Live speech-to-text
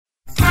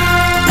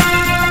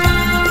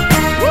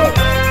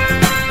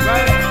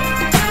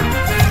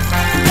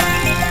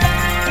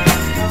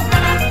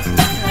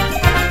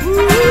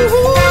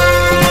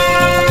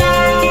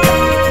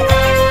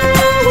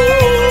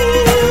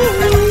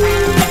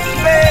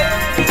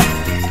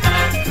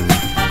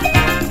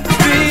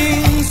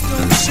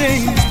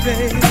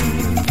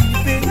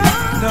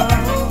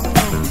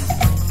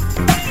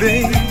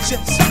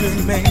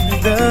remain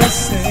the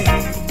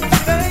same.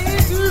 They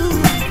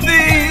do.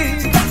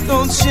 Things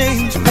don't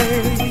change,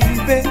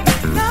 baby.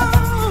 No,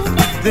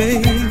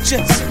 they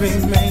just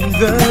remain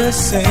the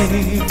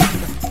same.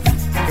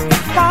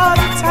 All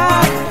the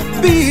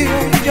time, be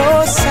on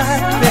your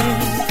side,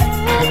 baby.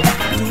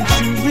 Don't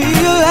you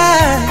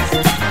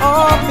realize,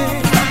 oh,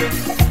 baby,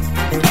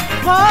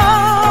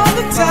 all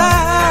the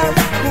time,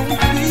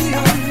 won't be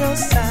on your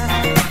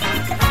side.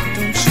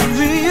 Don't you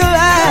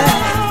realize,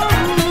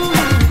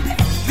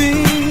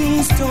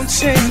 things don't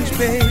change,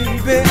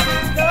 baby.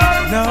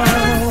 No,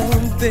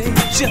 they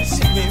just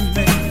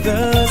remain the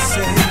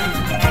same.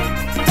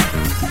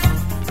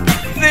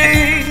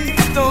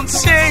 Things don't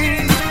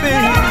change,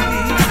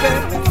 baby.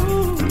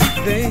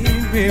 They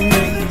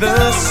remain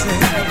the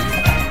same.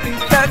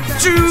 Ain't that the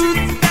truth?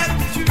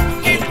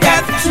 Ain't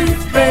that the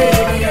truth,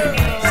 baby?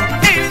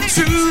 Ain't it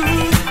true?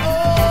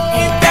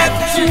 Ain't that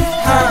the truth,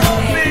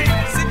 honey?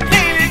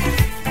 Ain't it?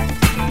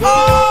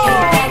 Oh,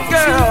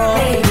 girl.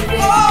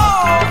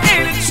 Oh,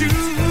 ain't it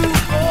true?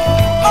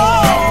 Oh,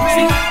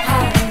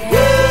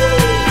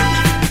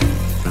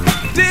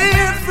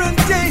 different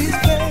days,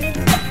 baby,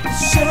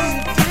 show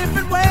you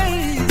different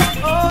ways.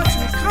 Oh,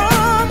 to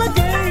come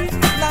again,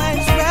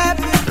 life's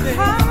rapid, baby.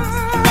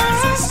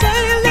 So say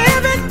you're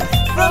living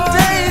from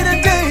day to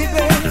day,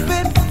 baby.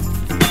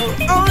 For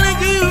only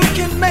you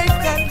can make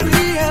that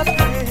real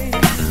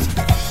place.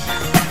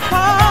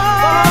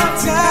 Hard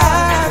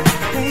time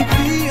may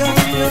be on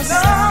your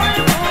side,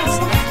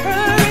 so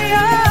hurry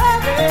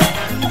up and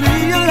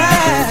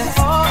realize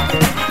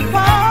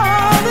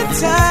all the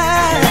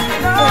time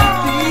may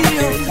be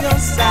on your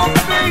side.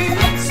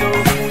 So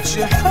won't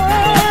you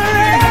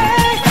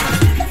hurry?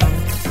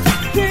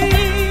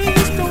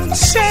 Things don't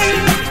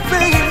change,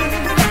 baby.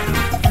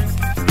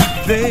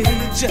 They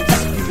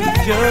just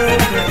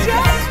rearrange.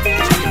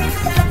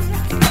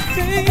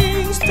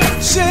 Things don't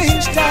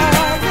change,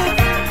 darling.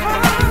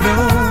 No,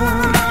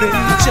 they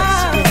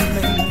just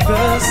remain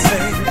the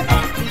same.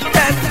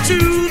 That's the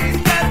truth.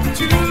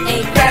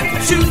 Ain't that the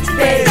truth,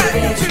 baby?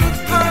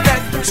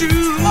 That's the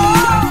truth.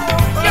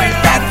 Ain't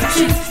that the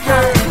truth,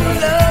 honey?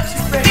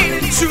 Ain't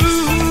it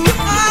true?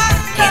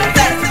 Ain't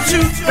that the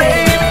truth,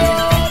 baby?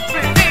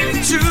 Ain't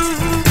it true?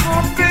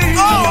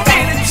 Oh,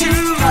 ain't it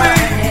true,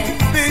 baby?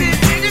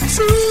 Ain't it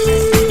true?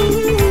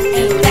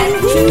 Ain't that the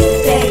truth,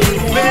 baby?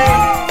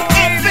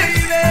 Ain't it,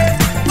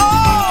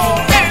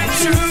 oh, ain't it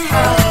true? Oh,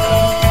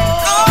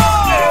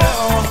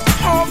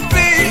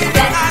 baby, ain't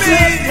that the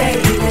truth,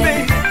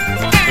 baby?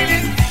 Ain't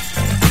it,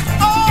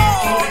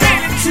 oh,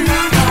 ain't it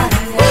true?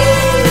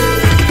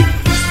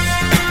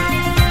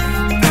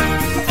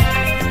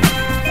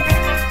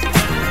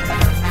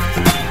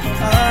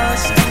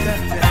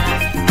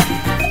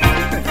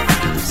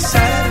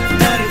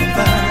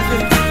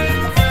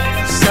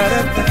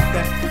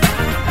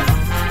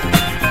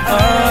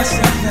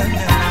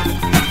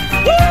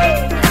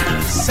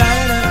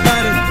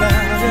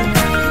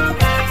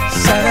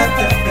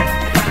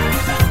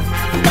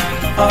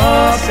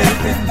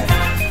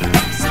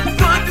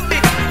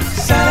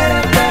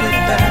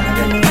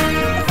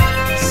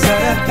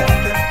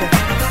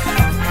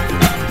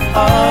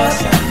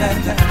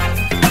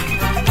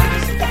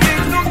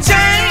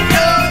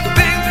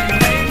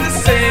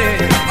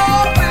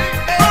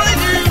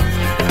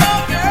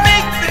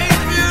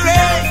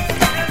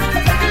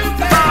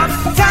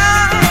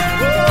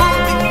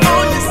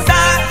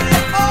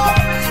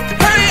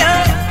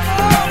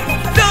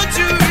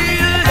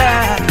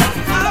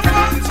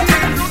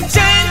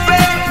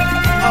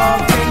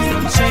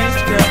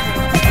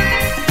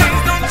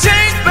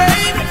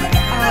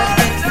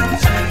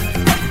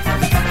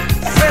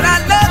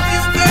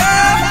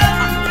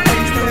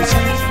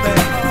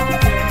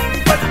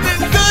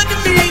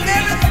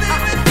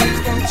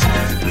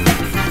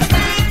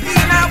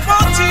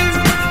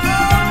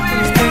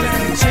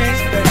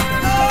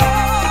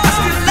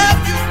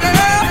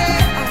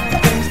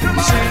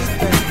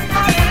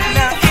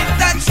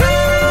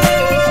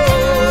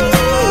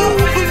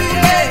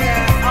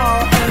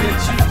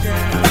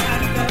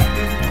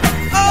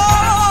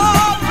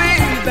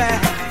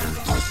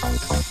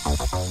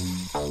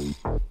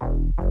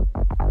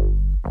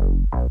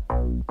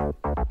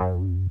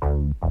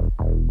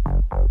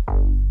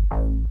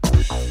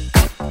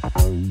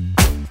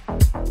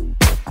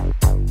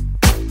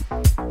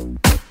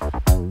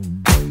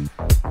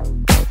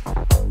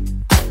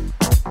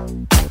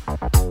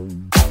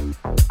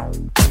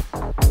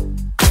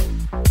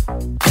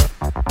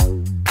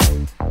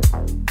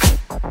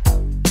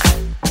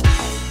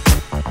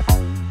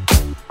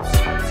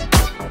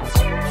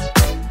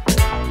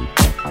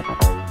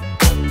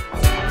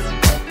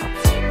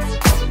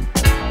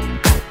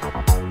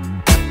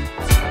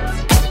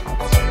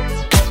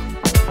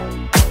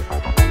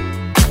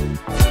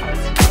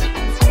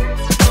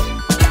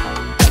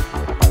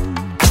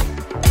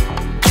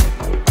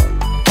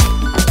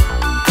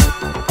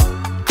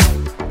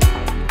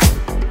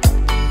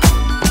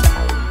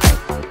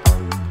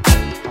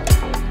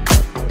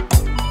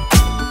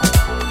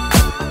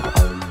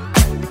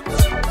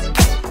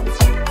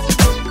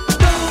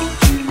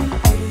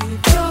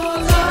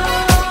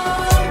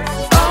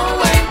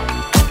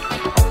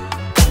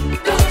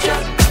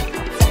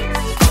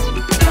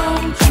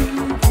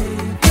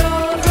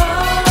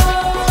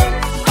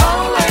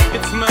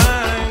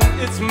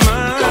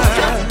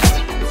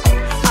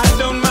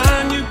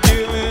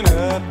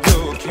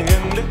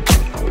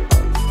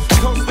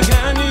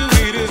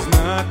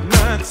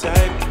 my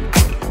type.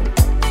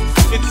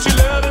 It's your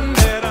loving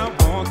that I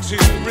want to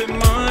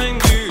remind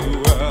you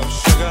of,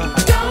 sugar.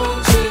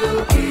 Don't you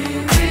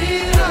give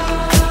it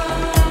up.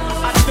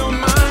 I don't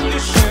mind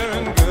you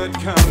sharing good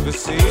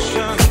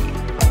conversation,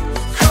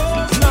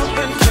 'cause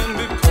nothing can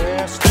be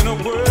passed in a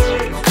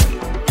word.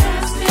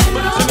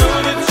 But to know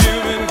that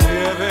you've been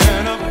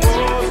giving up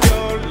all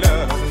your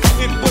love,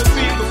 it would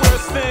be the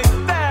worst thing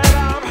that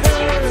I've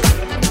heard.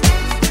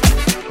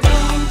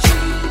 Don't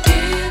you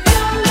give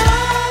your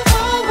love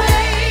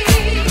away.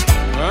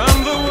 I'm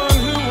the one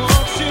who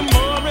wants you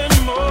more and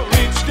more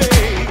each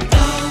day.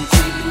 Don't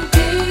you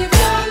give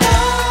your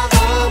love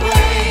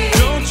away.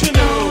 Don't you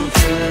know,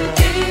 girl?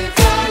 Give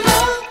your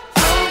love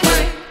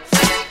away.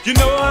 You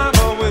know I've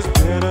always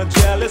been a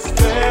jealous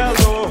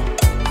fellow,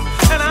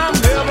 and I've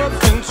never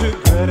been too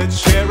good at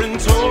sharing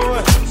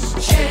toys.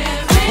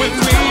 When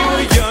we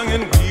were young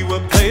and we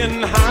were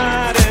playing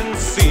hide and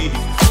seek,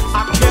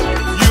 I kept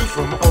you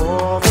from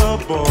all the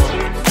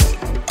boys.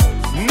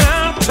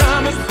 Now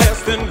time has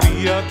passed and we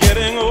are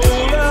getting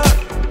older.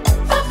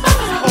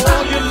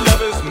 All your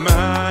love is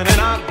mine and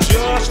I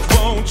just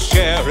won't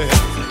share it.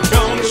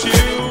 Don't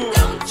you,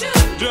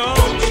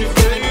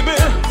 baby,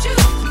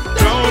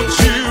 don't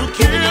you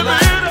give it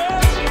up.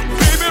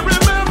 Baby,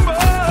 remember,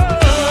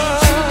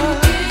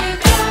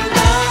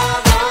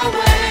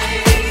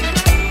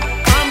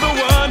 I'm the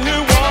one who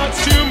wants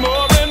you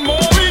more and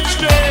more each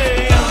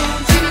day.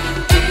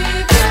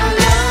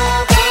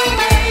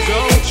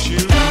 Don't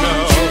you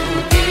know,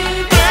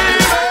 baby,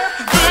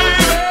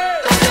 baby,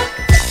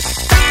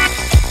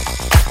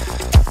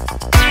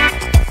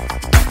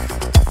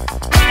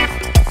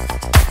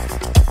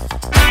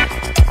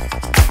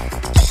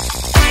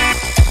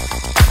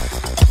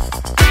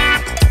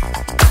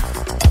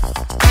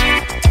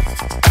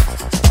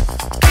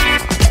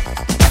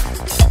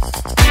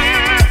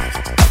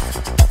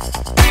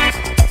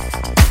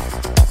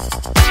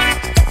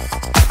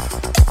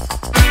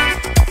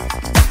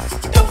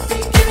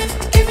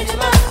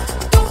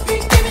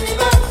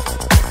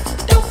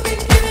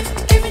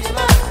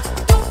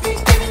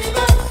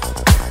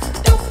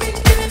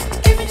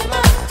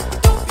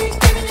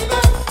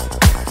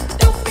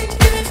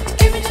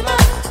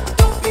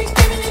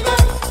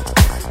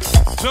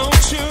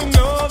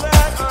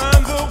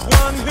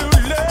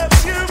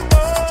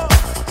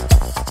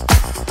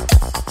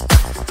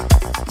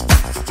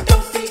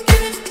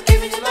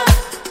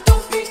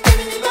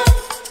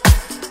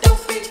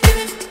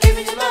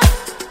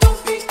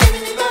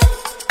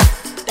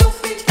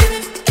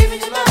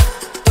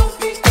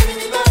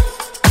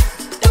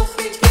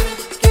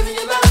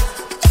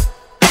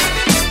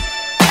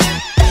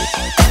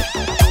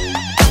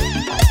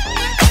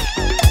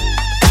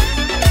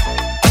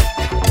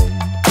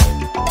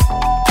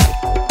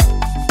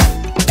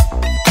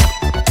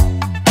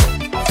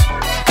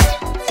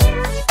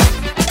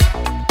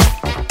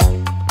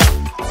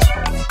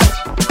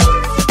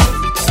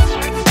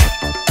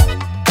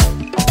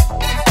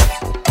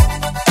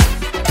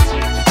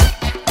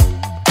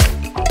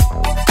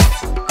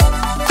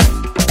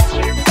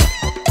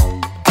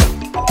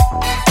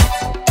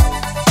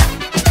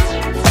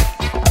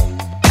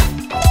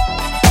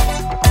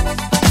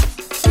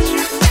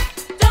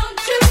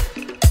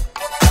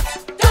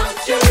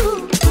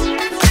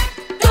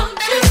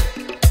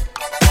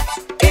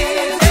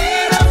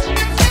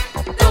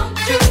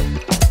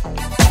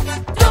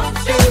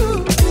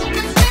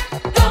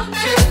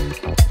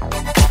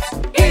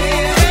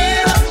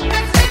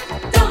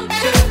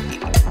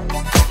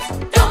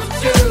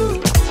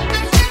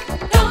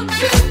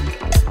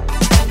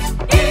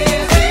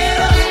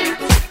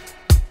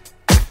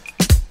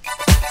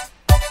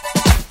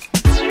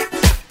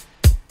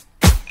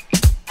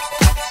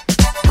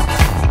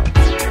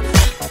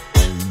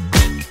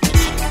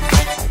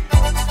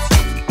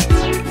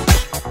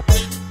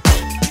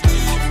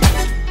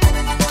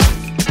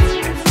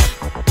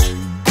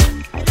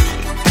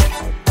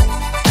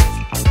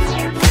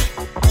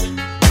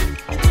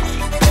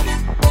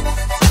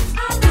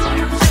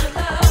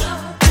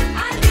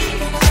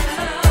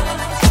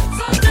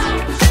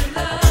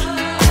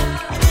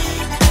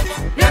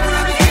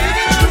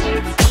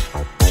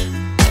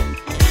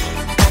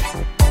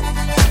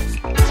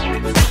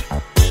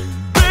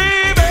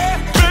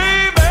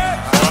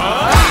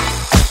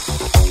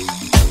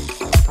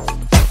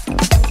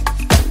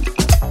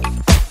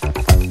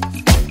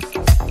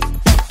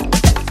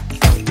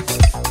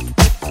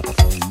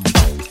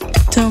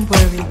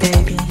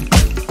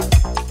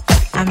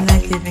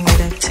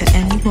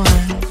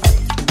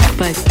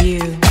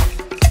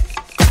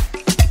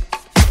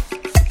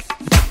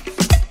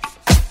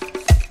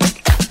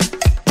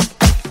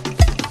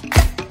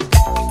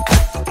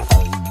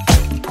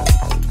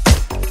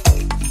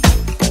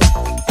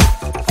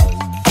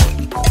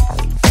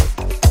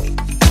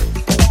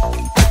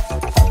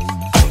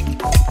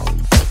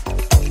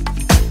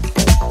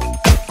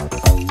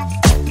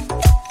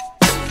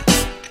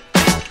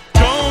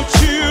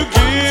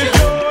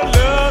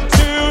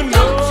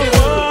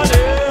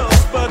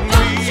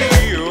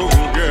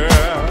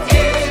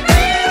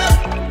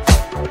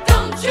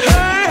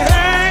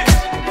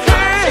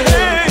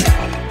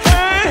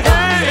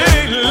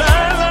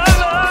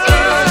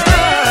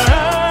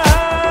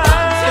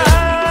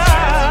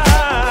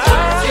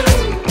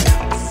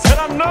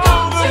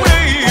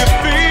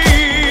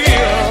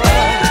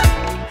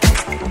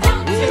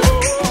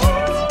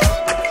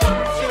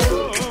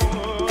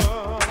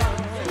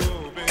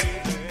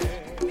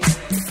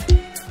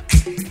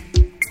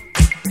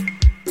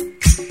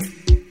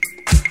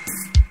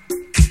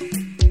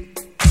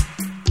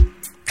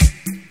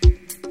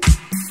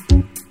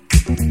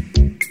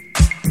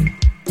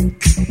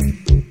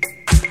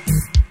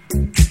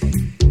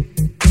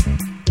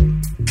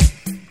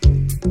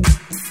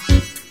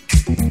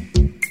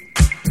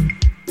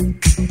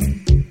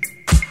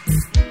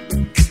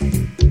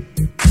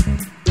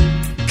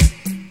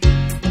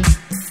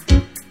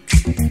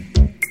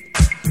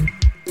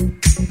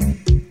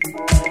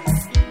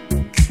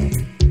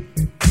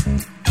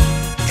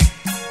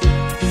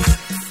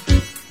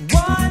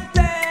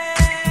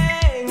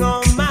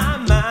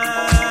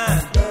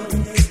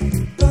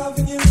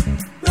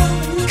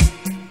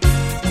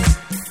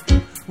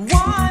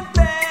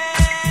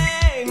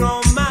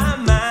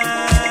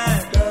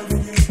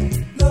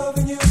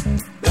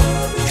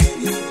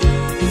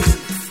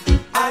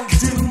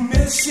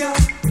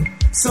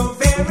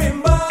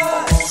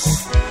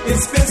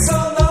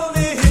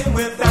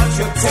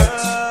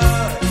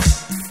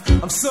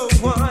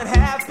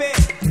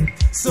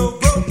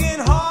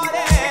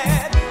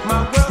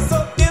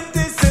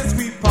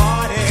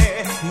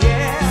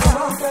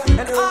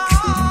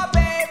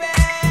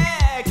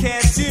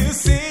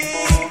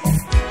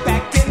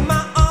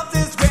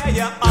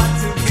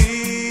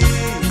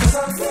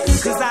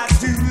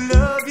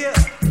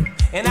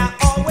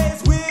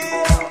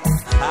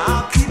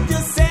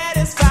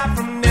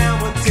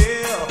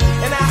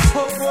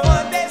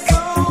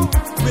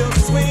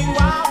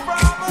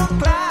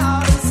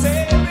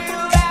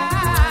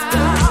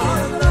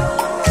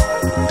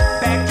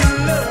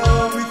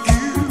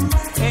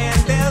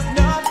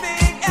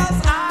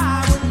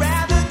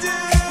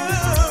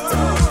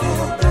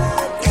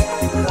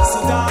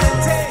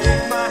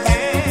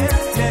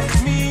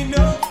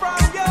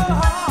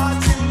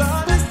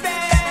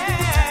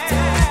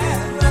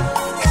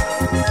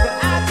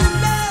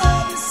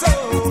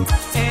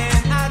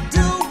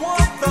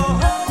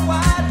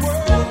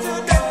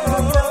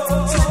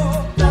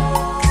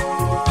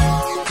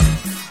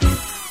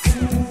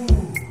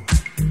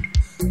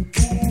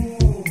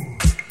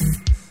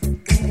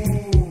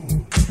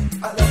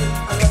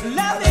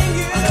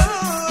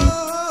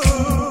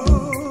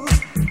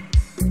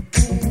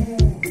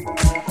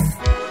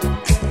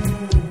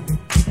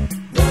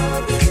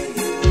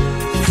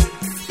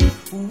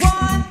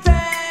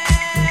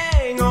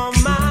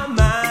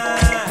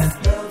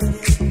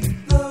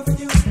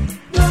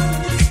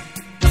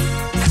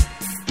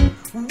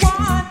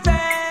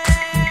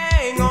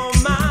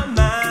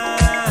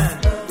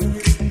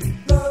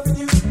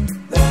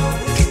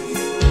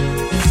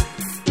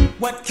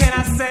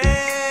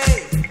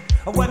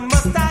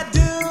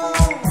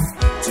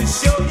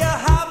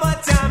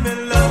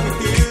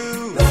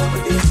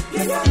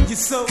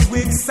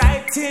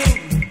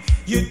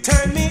 You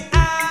turn me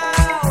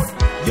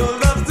out. Your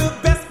love's the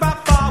best by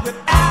far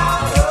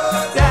without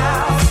a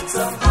doubt.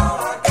 Somehow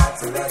I got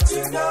to let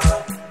you know,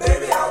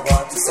 baby, I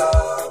want you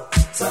so.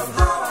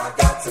 Somehow I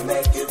got to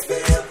make you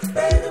feel,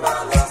 baby,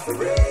 my love's for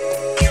real.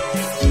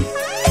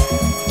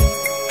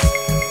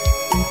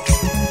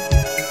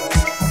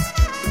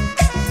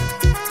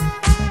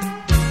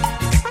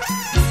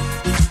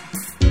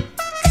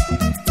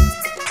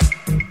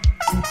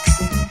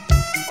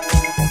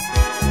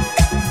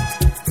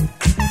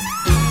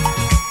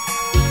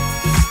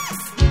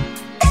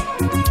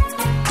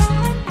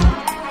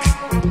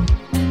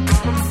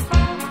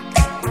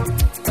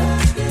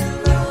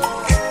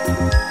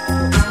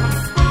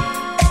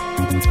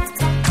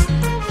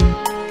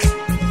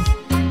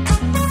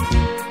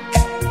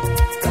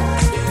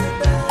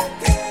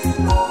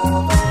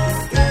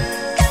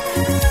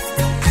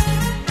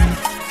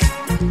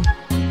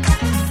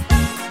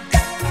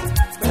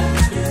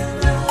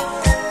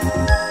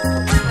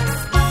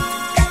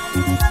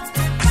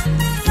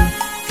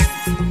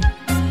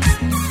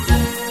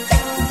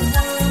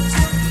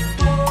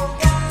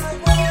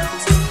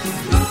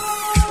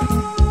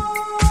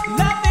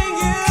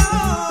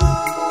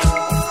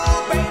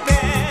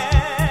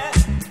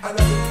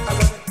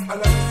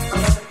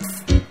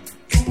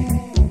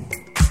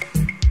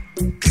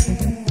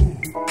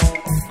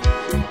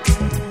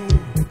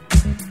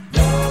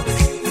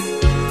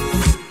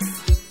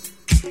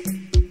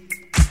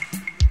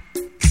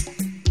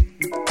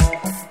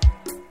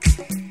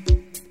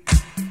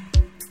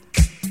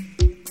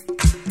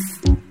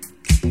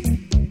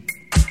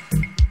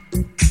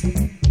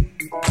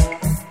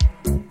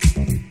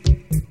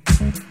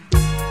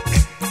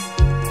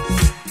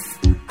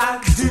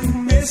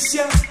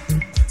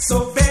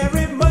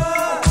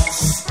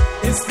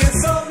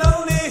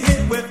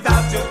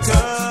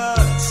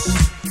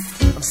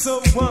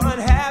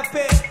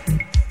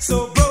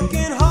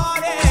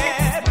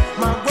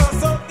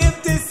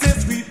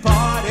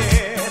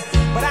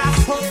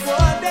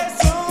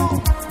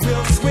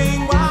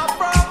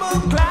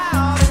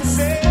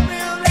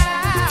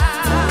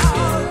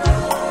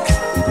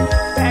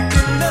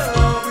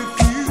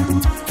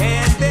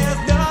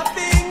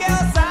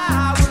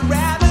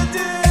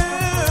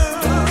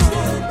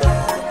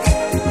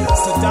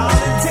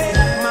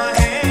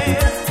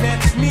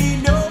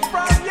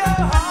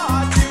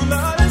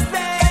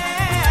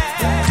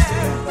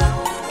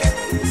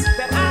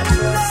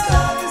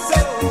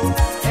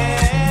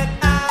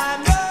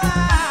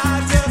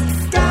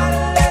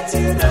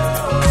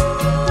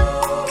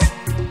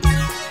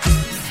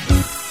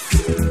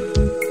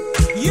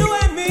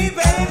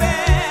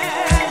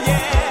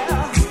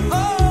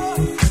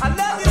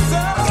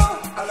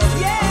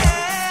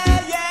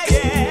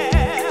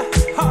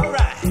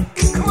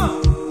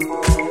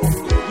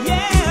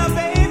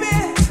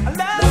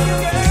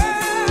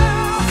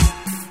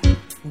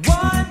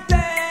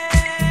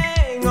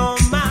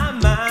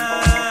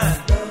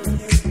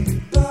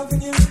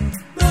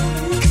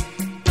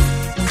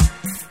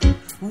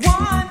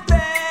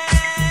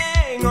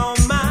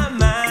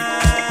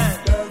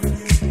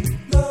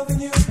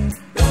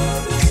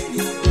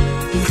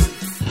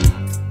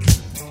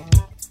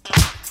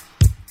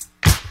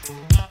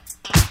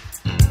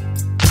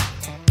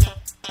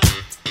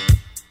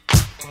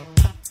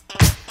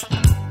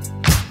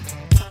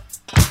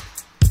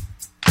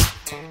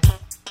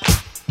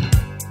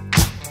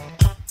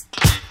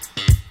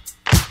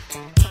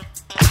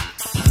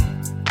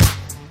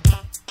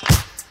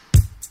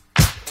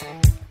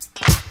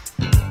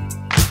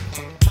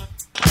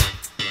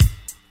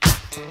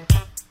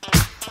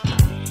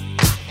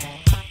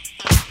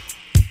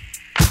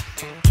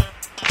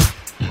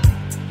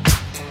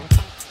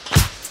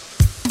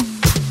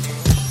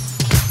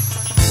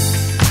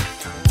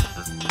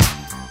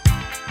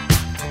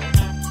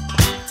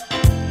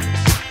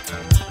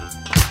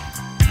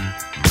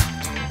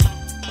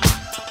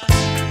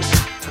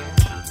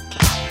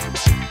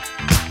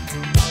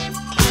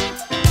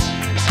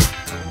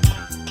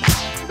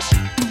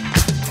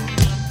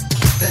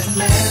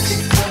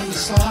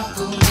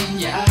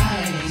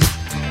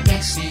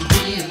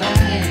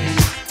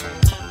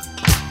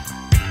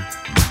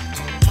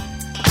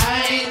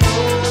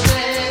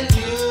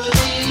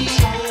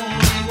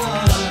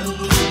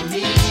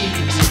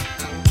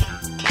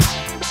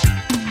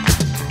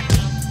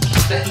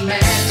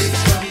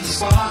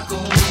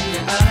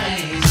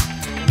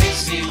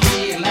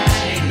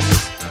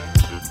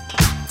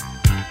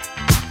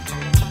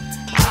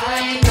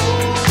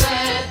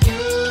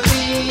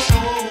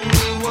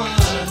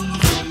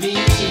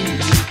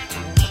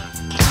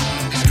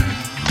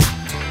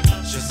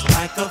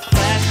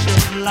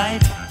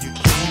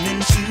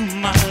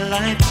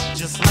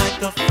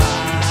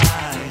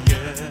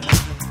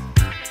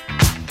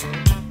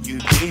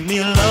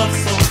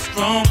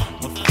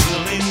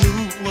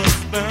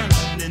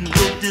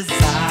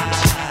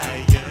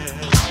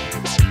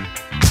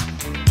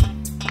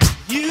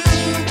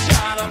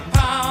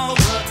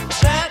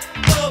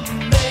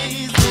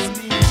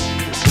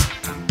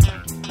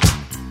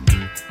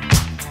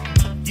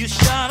 You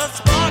shot a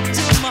spark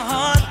to my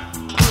heart,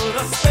 put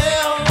a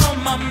spell on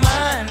my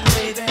mind,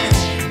 baby,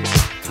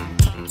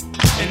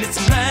 and it's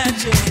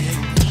magic.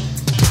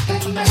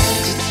 That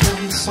magic from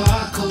the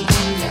sparkle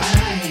in your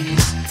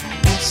eyes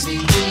makes me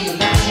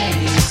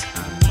realize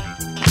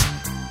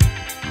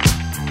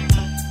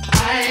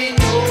I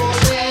know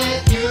that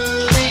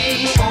you're the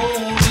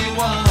only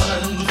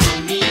one for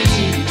me.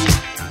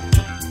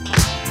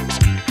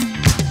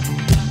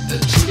 The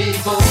true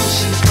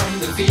devotion from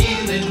the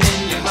feeling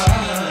in your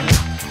heart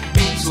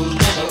means we'll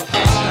never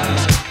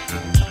part.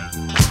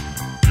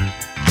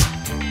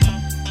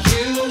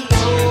 You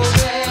know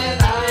that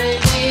I'm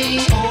the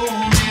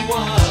only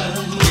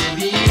one you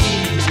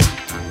need.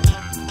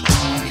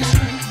 Oh,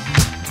 girl.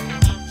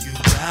 You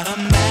got a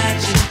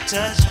magic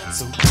touch,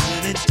 so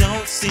good it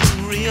don't seem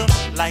real,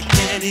 like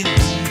an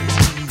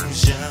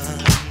illusion.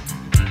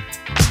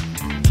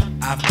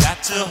 I've got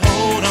to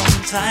hold on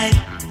tight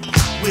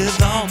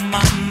with all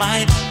my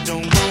might,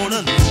 don't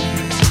wanna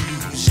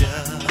lose ya.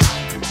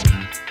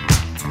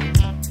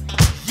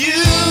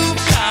 You've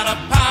got a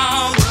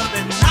power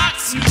that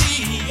knocks me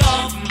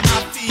off my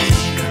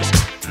feet,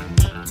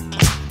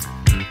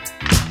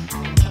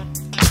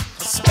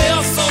 a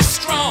spell so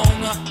strong,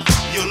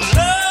 your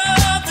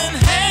love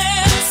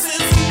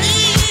enhances me.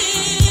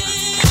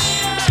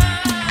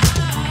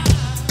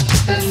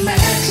 That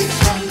magic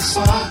from the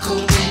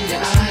sparkle in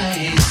your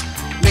eyes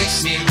makes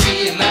me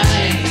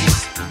realize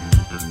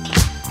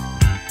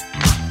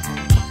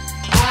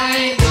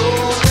I know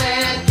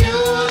that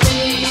you're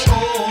the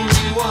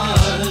only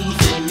one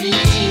for me.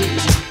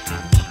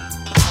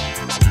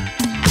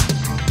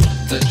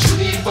 The true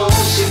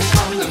devotion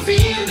from the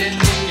feeling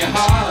in your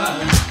heart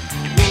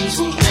means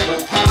we'll never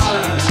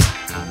part.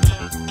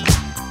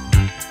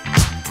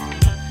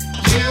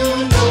 You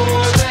know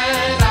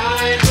that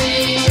I'm the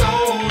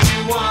only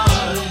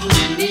one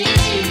you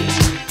need.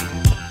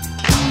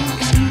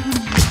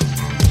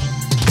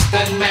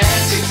 That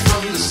magic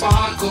from the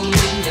sparkle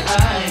in your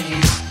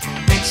eyes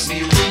makes me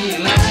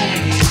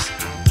realize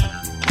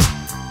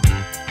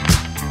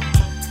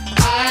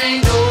I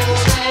know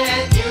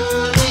that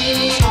you're the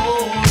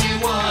only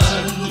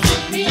one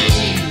for me.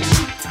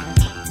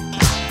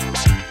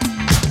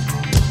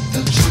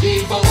 The true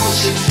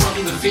devotion from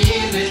the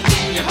feeling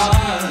in your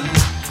heart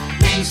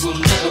means we'll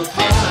never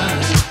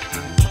part.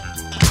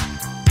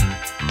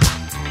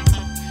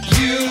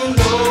 You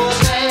know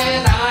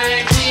that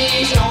I'm the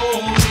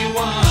only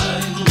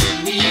one you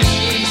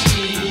need.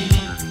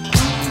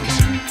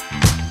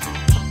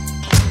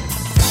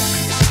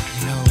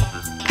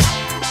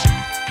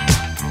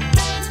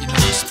 You know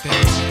the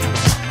spell on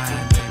my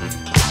mind, baby.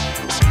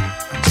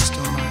 I just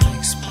don't know how to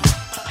explain.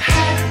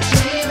 Hey,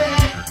 baby.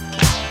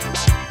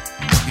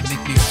 You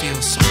make me feel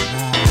so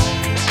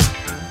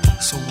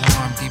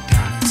warm deep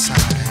down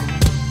inside.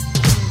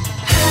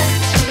 Hey,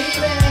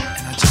 baby.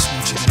 And I just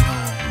want you to know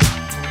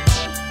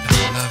that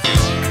I love you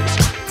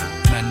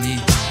and I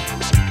need you.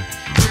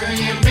 Girl,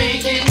 you're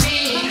making me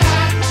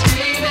hot,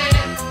 baby.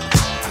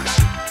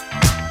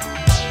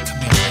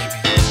 Come here,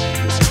 baby.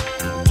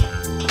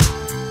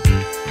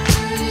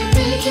 You're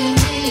making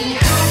me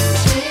hot,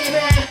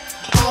 baby.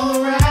 All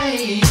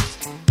right.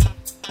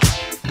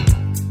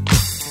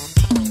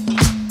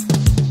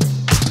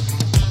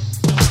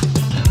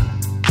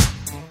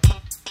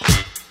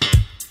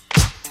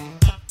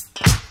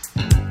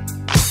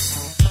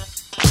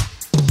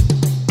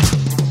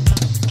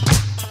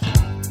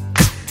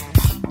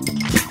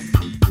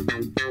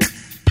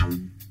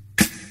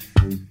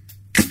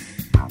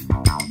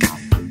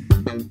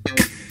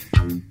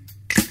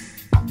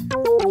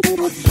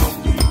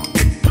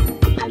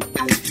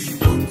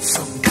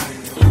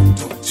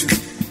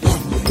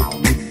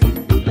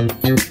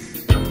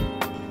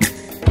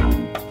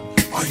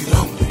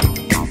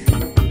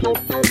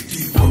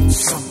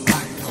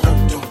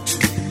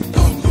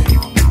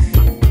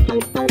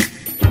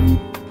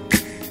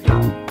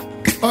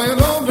 Are you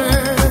lonely?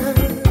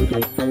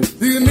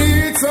 Do you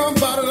need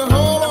somebody to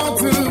hold on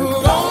to?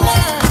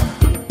 Lonely?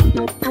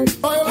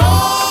 Are you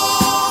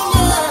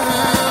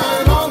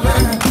lonely?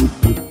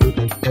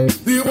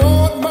 Do you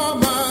want my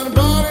mind,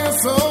 body, and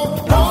soul?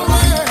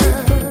 Lonely?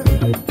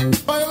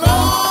 Are you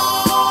lonely?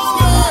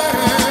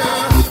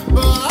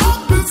 But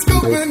I've been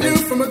scoping you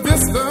from a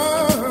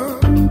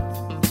distance,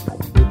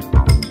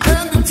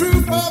 and the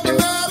truth of the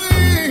matter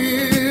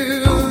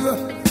is,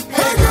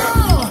 hey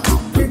girl,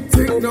 can't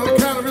take no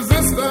kind of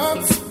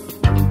resistance.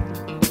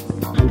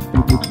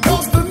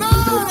 'Cause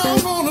tonight I'm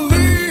gonna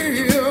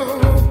leave.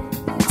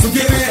 So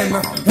give in,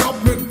 help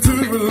me to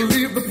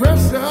relieve the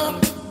pressure.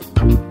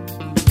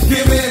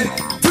 Give in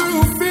to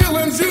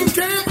feelings you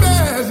can't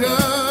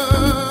measure.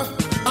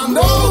 I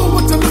know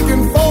what you're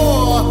looking for.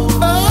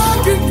 I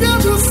can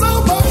give you so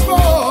much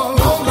more.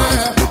 Lonely.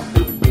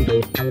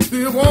 Do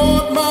you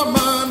want my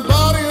mind,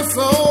 body, and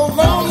soul?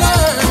 Lonely.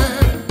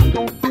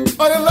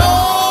 Are you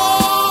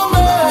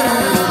lonely?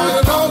 Are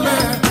you lonely?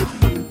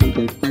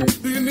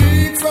 Do you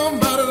need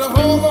somebody to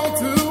hold on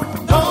to?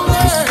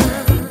 Lonely.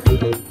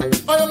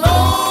 Are you lonely?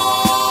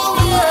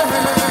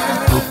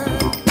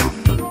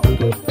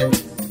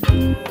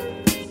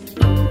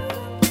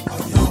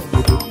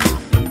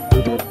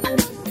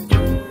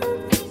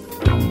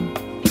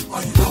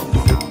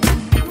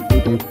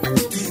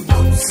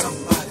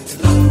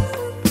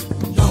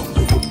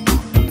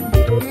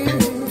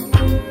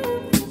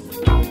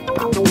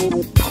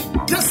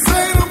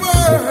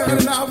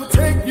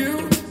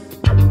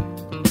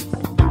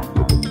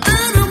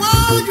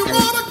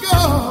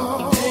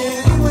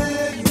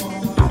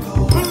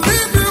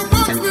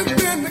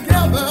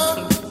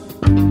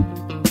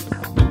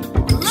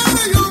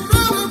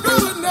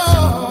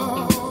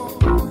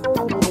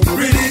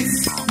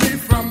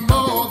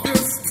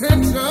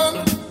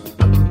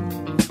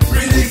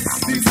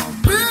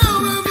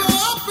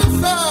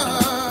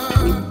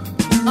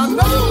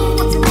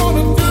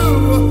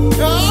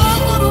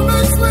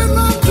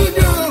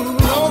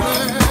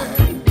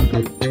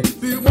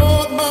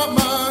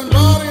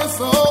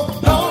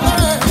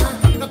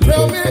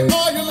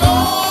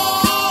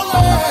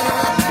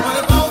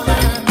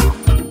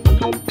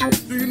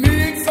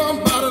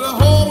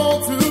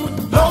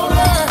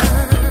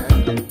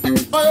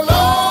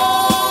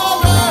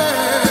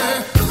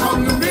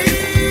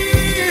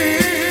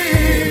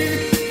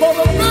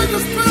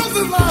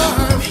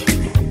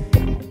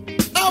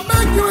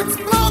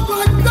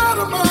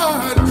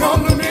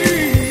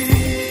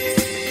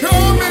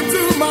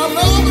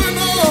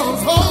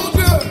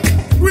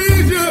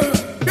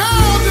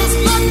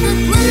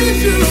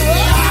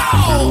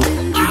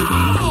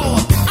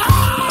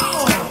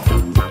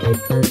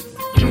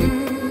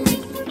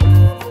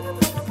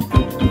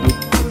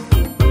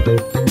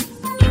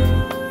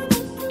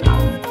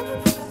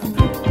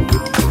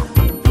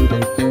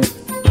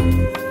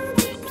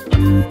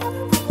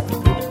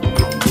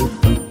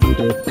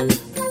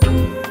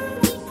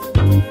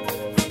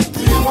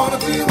 wanna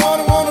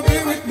be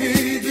with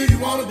me? Do you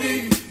wanna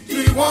be? Do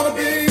you wanna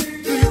be?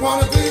 Do you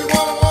wanna be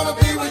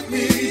with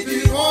me? Do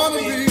you wanna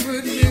be with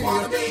me?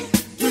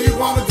 Do you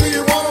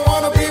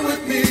wanna be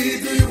with me?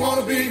 Do you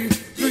wanna be?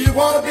 Do you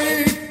wanna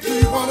be? Do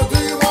you wanna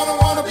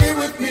be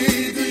with me?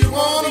 Do you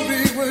wanna be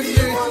with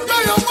me? Do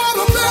you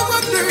wanna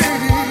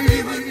be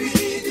with me?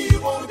 Do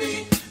you wanna be?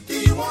 Do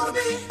you wanna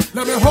be?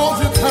 Let me hold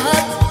you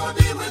tight.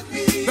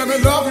 Let me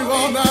love you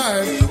all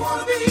night. Do you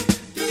wanna be?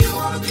 Do you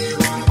wanna be?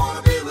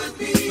 With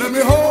me? Let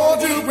me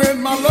hold you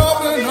in my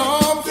loving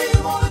arms. Do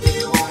you wanna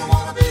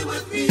be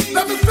with me?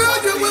 Let me fill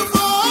you with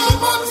all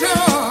my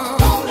charm.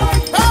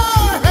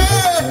 Hey,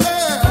 hey,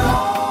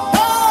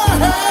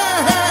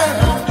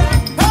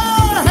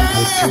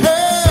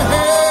 hey.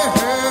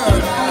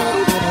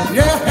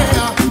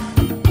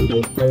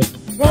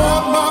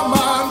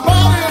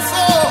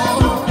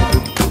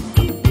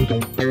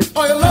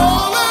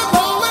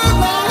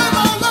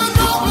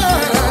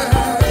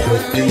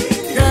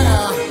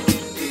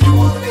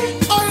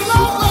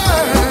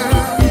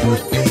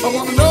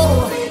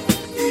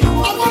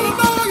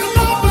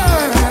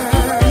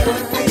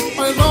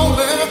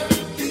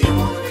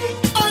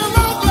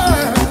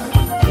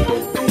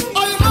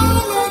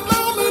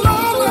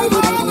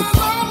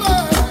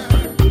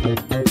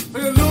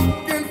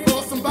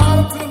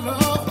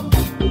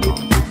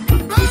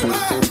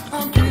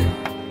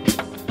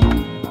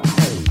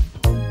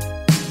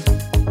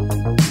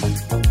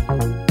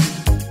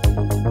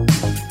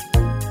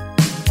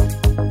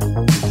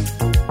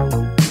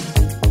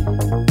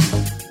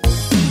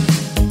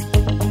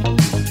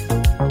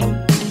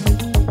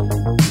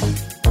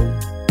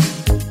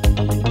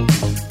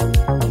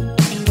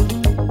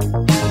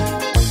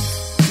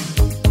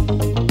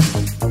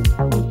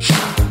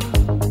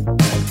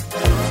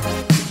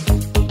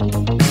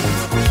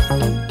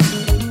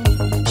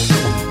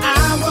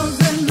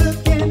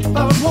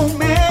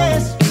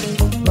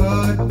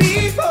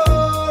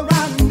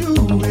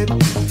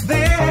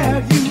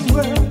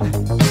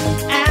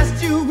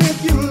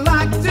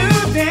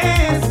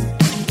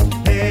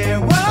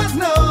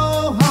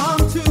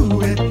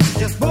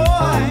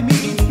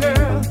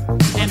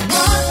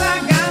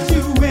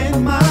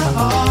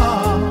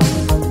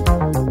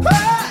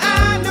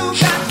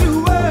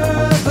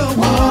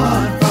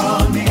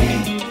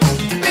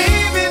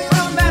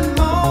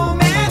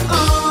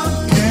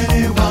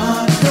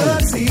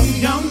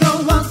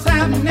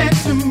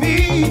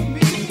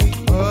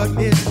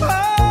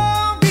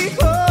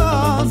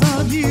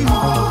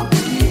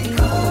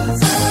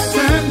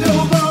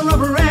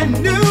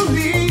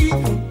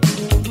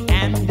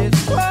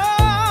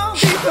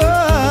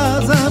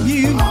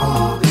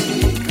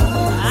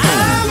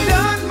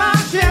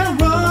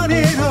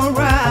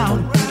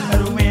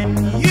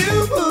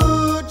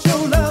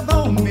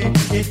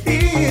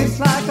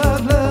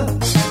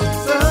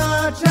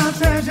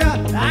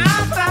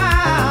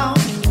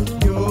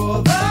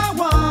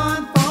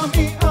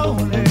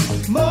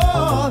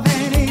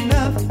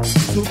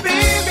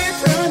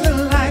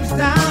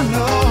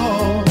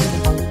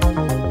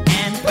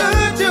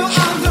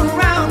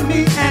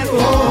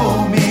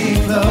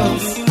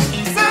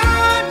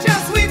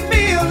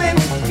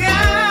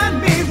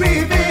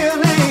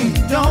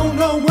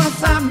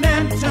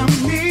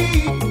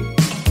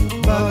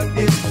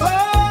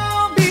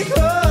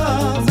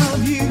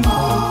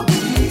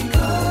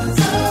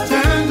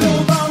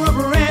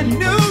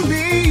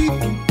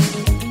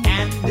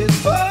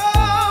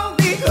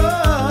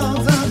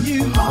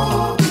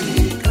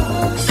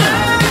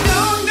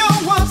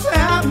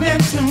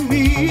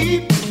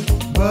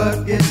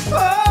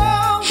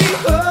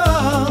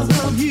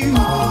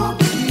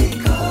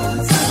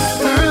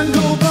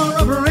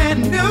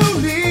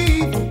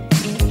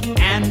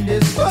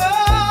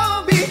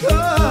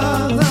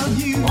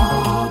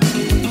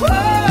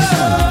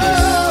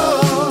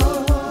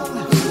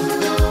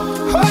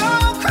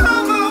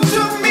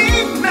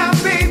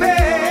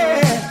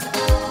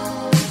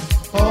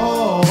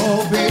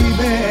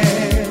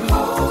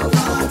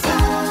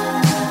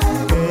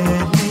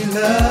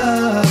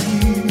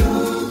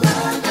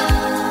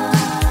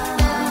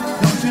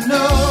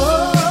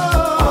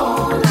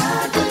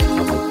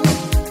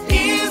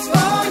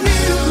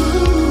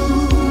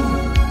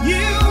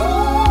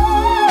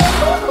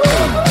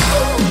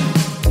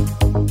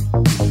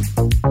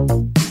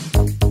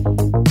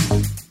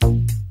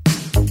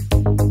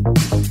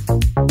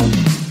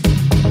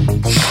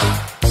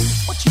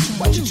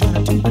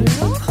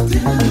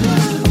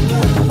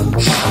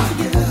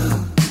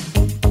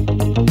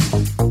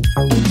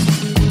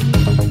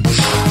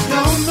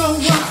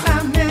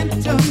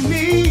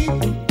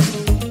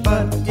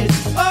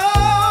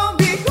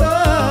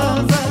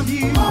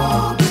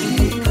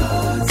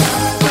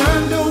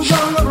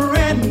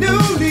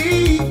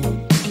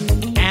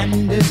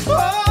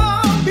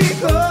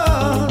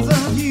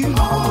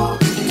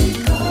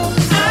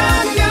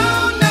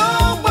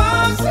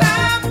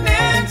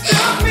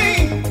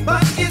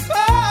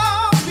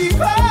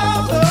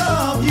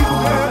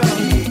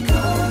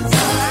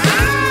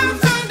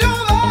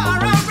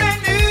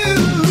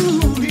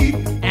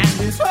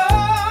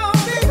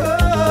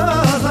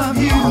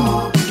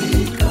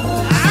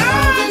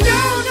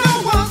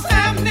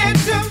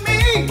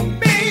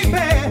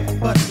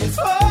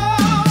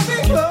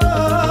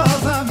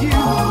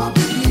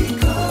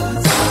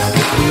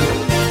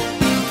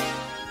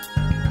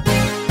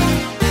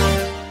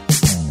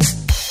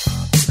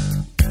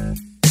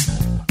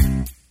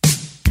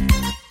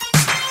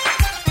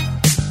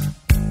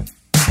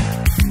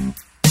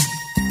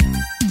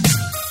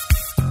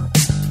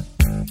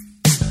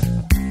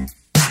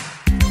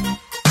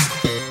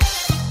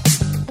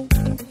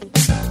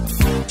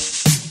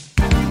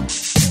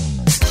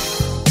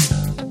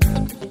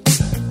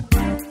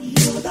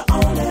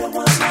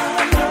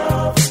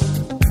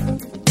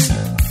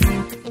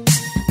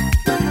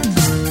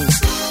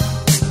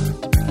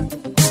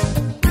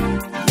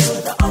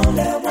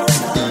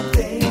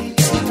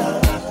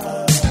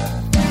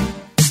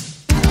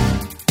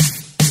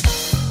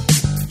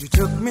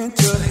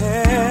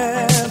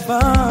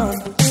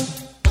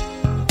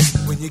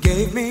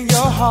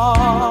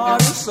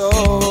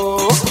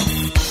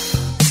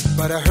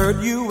 but I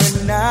hurt you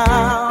and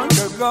now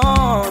you're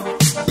gone.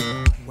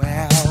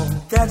 Well,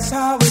 that's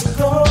how it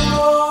goes.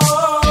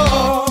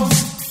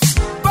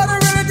 But I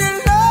really did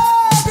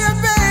love you,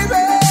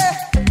 baby.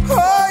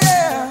 Oh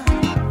yeah,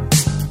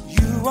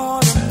 you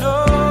ought to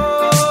know.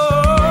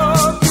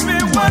 Give me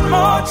one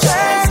more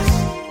chance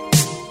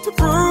to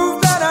prove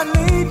that I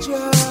need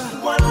you.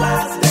 One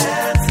last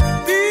dance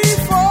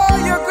before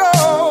you go,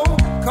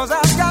 'cause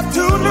I've got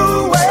 2 new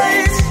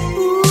ways,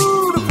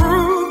 ooh, to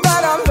prove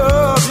that I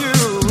love you.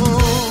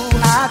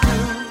 I do,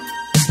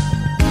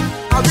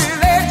 I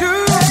really do.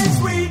 Hey,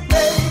 sweet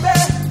baby,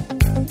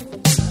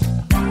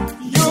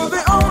 you're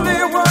the only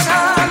one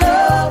I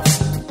love.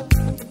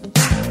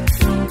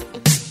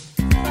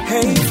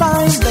 Hey,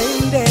 fine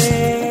lady,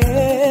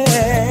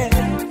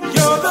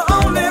 you're the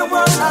only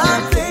one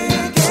I'm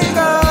thinking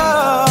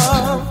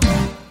of.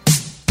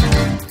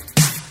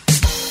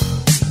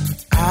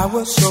 I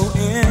was so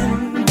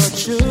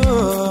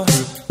immature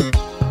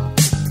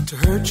to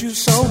hurt you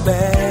so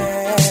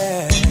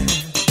bad.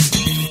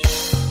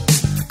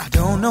 I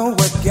don't know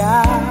what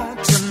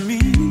got to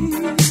me,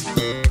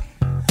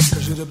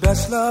 'cause you're the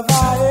best love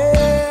I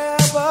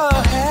ever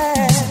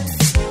had.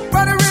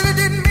 But I really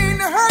didn't mean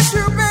to hurt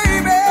you,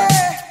 baby.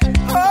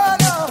 Oh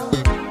no.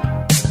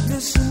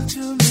 Listen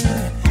to me,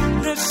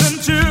 listen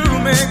to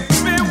me.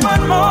 Give me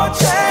one more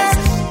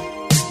chance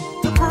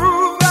to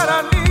prove that I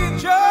need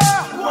you.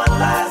 One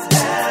last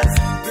dance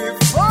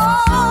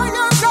before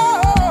you go.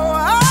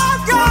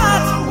 I've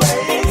got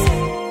ways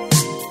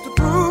to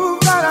prove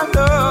that I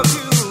love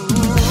you.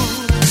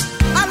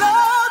 I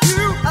love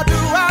you, I do,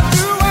 I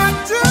do, I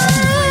do.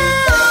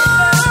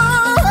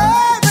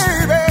 Hey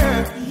baby,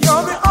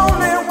 you're the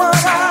only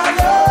one I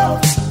love.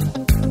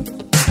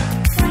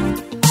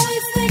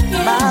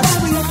 My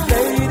sweet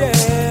lady,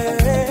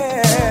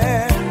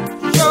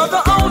 you're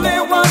the only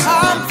one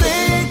I'm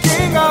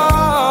thinking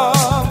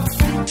of.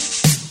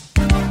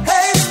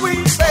 Hey,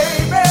 sweet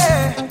baby,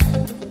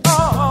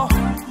 oh,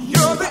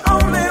 you're the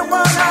only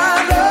one I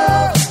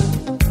love.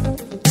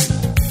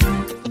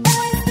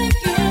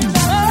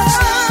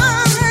 Oh,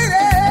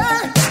 lady,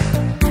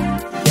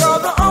 you're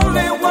the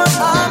only one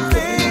I'm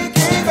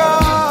thinking of.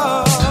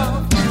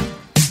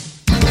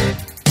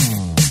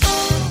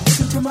 Look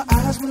into my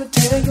eyes when I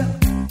tell you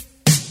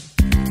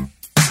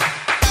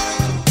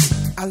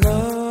I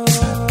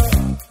love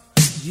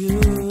you.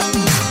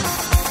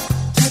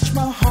 Touch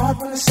my heart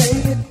when I say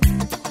it.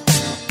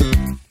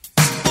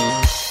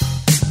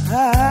 I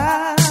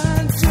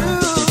do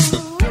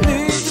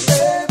need you,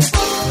 baby.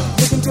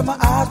 Look into my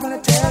eyes when I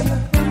tell you,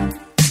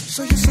 so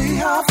you see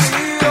how I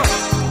feel.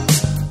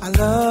 I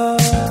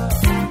love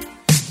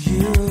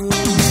you.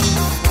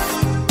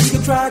 You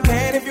can try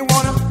again if you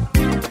wanna,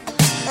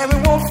 and we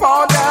won't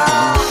fall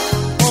down.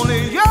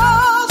 Only your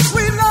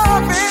sweet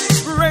loving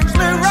brings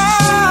me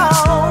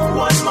round.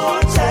 One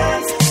more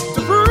chance to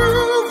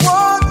prove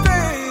one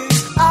thing.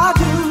 I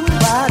do,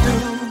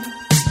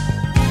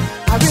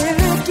 I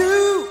really do.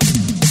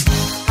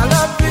 I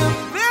love you,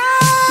 baby.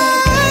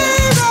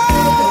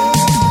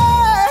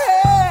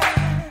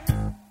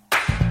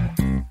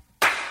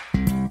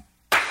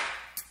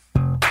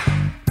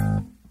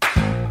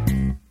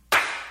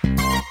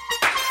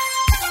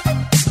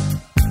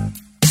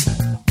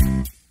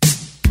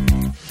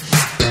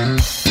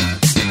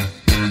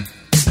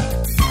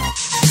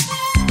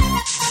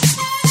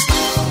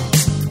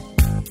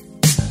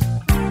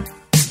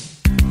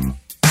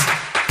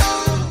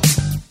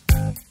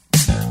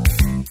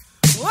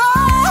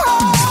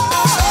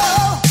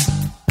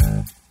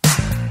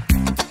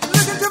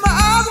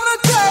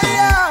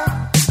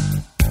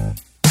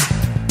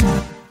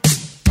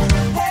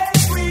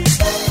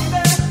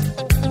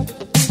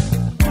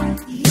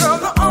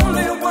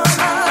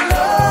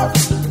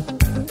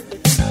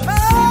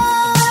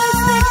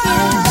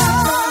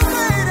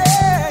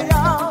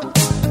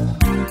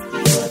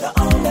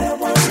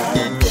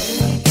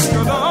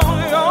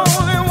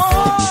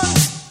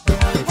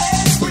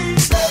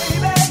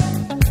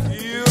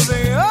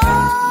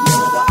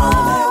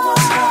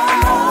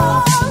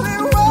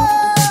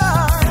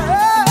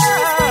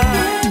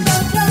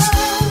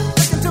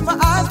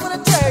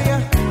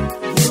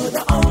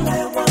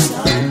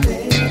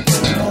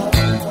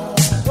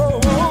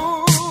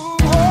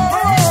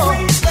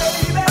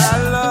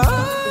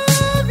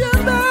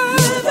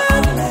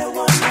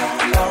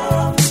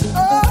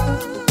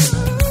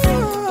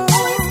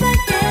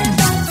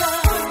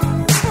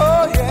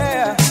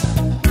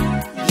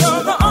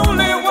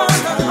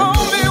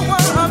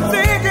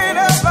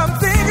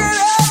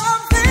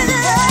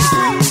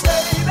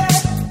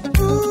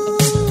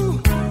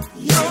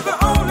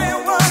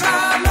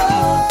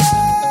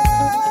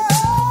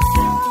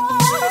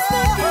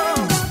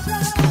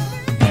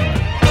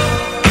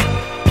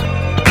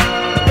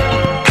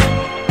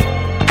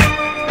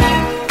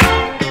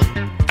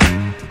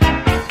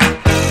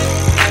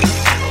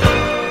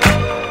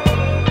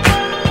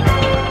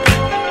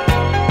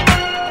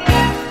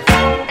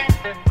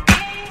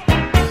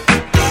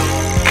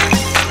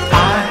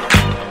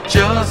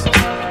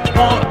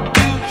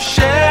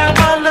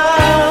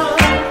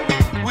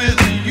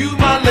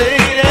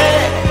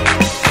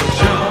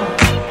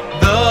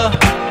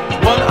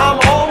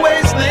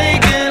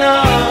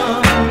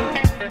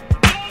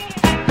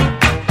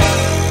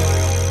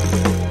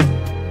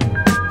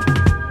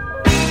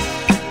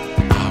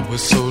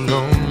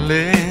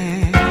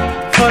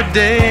 for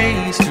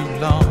days too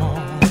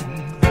long,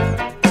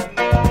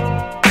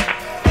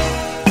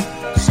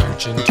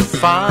 searching to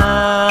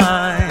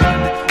find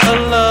a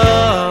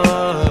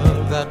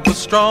love that was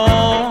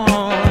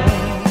strong.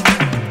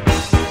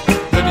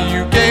 But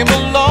you came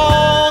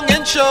along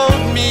and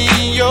showed me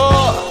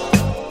your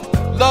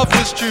love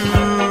was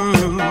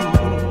true.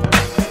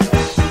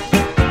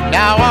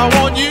 Now I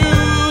want you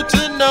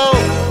to know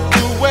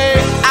the way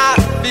I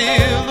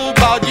feel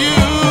about you.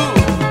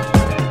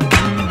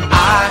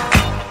 I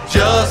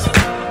just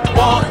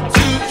want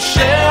to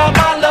share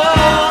my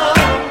love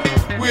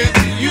with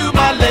you,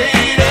 my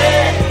lady,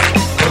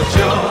 'cause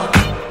you're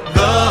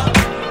the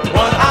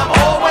one I'm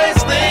always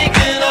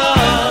thinking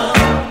of.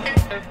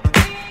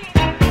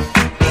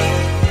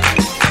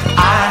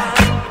 I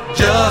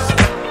just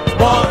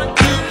want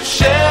to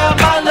share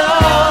my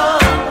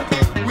love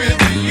with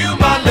you,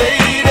 my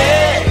lady,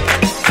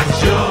 'cause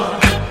you're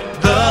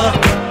the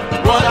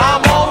one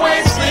I'm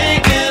always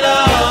thinking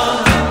of.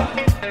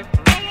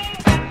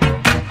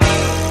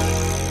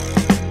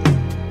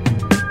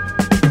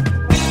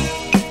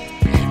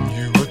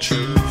 You a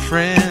true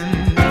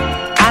friend,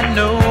 I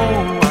know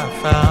I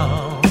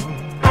found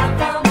I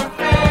found my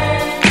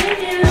friend in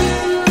you.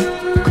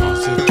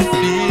 'cause it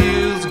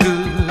feels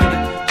good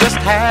just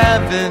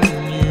having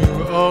you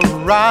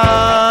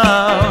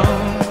around.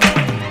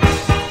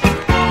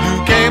 You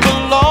came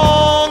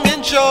along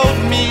and showed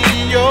me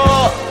your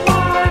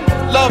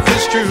love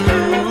is true.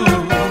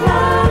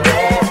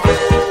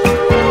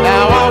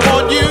 Now I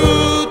want you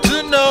to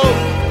know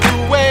the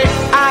way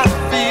I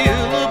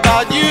feel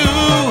about you.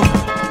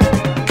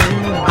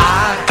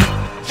 I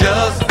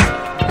just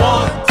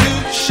want to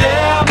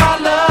share my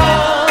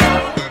love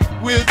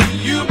with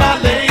you, my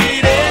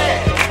lady,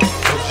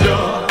 'cause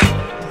you're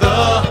the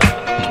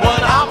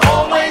one I'm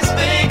always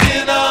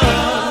thinking of.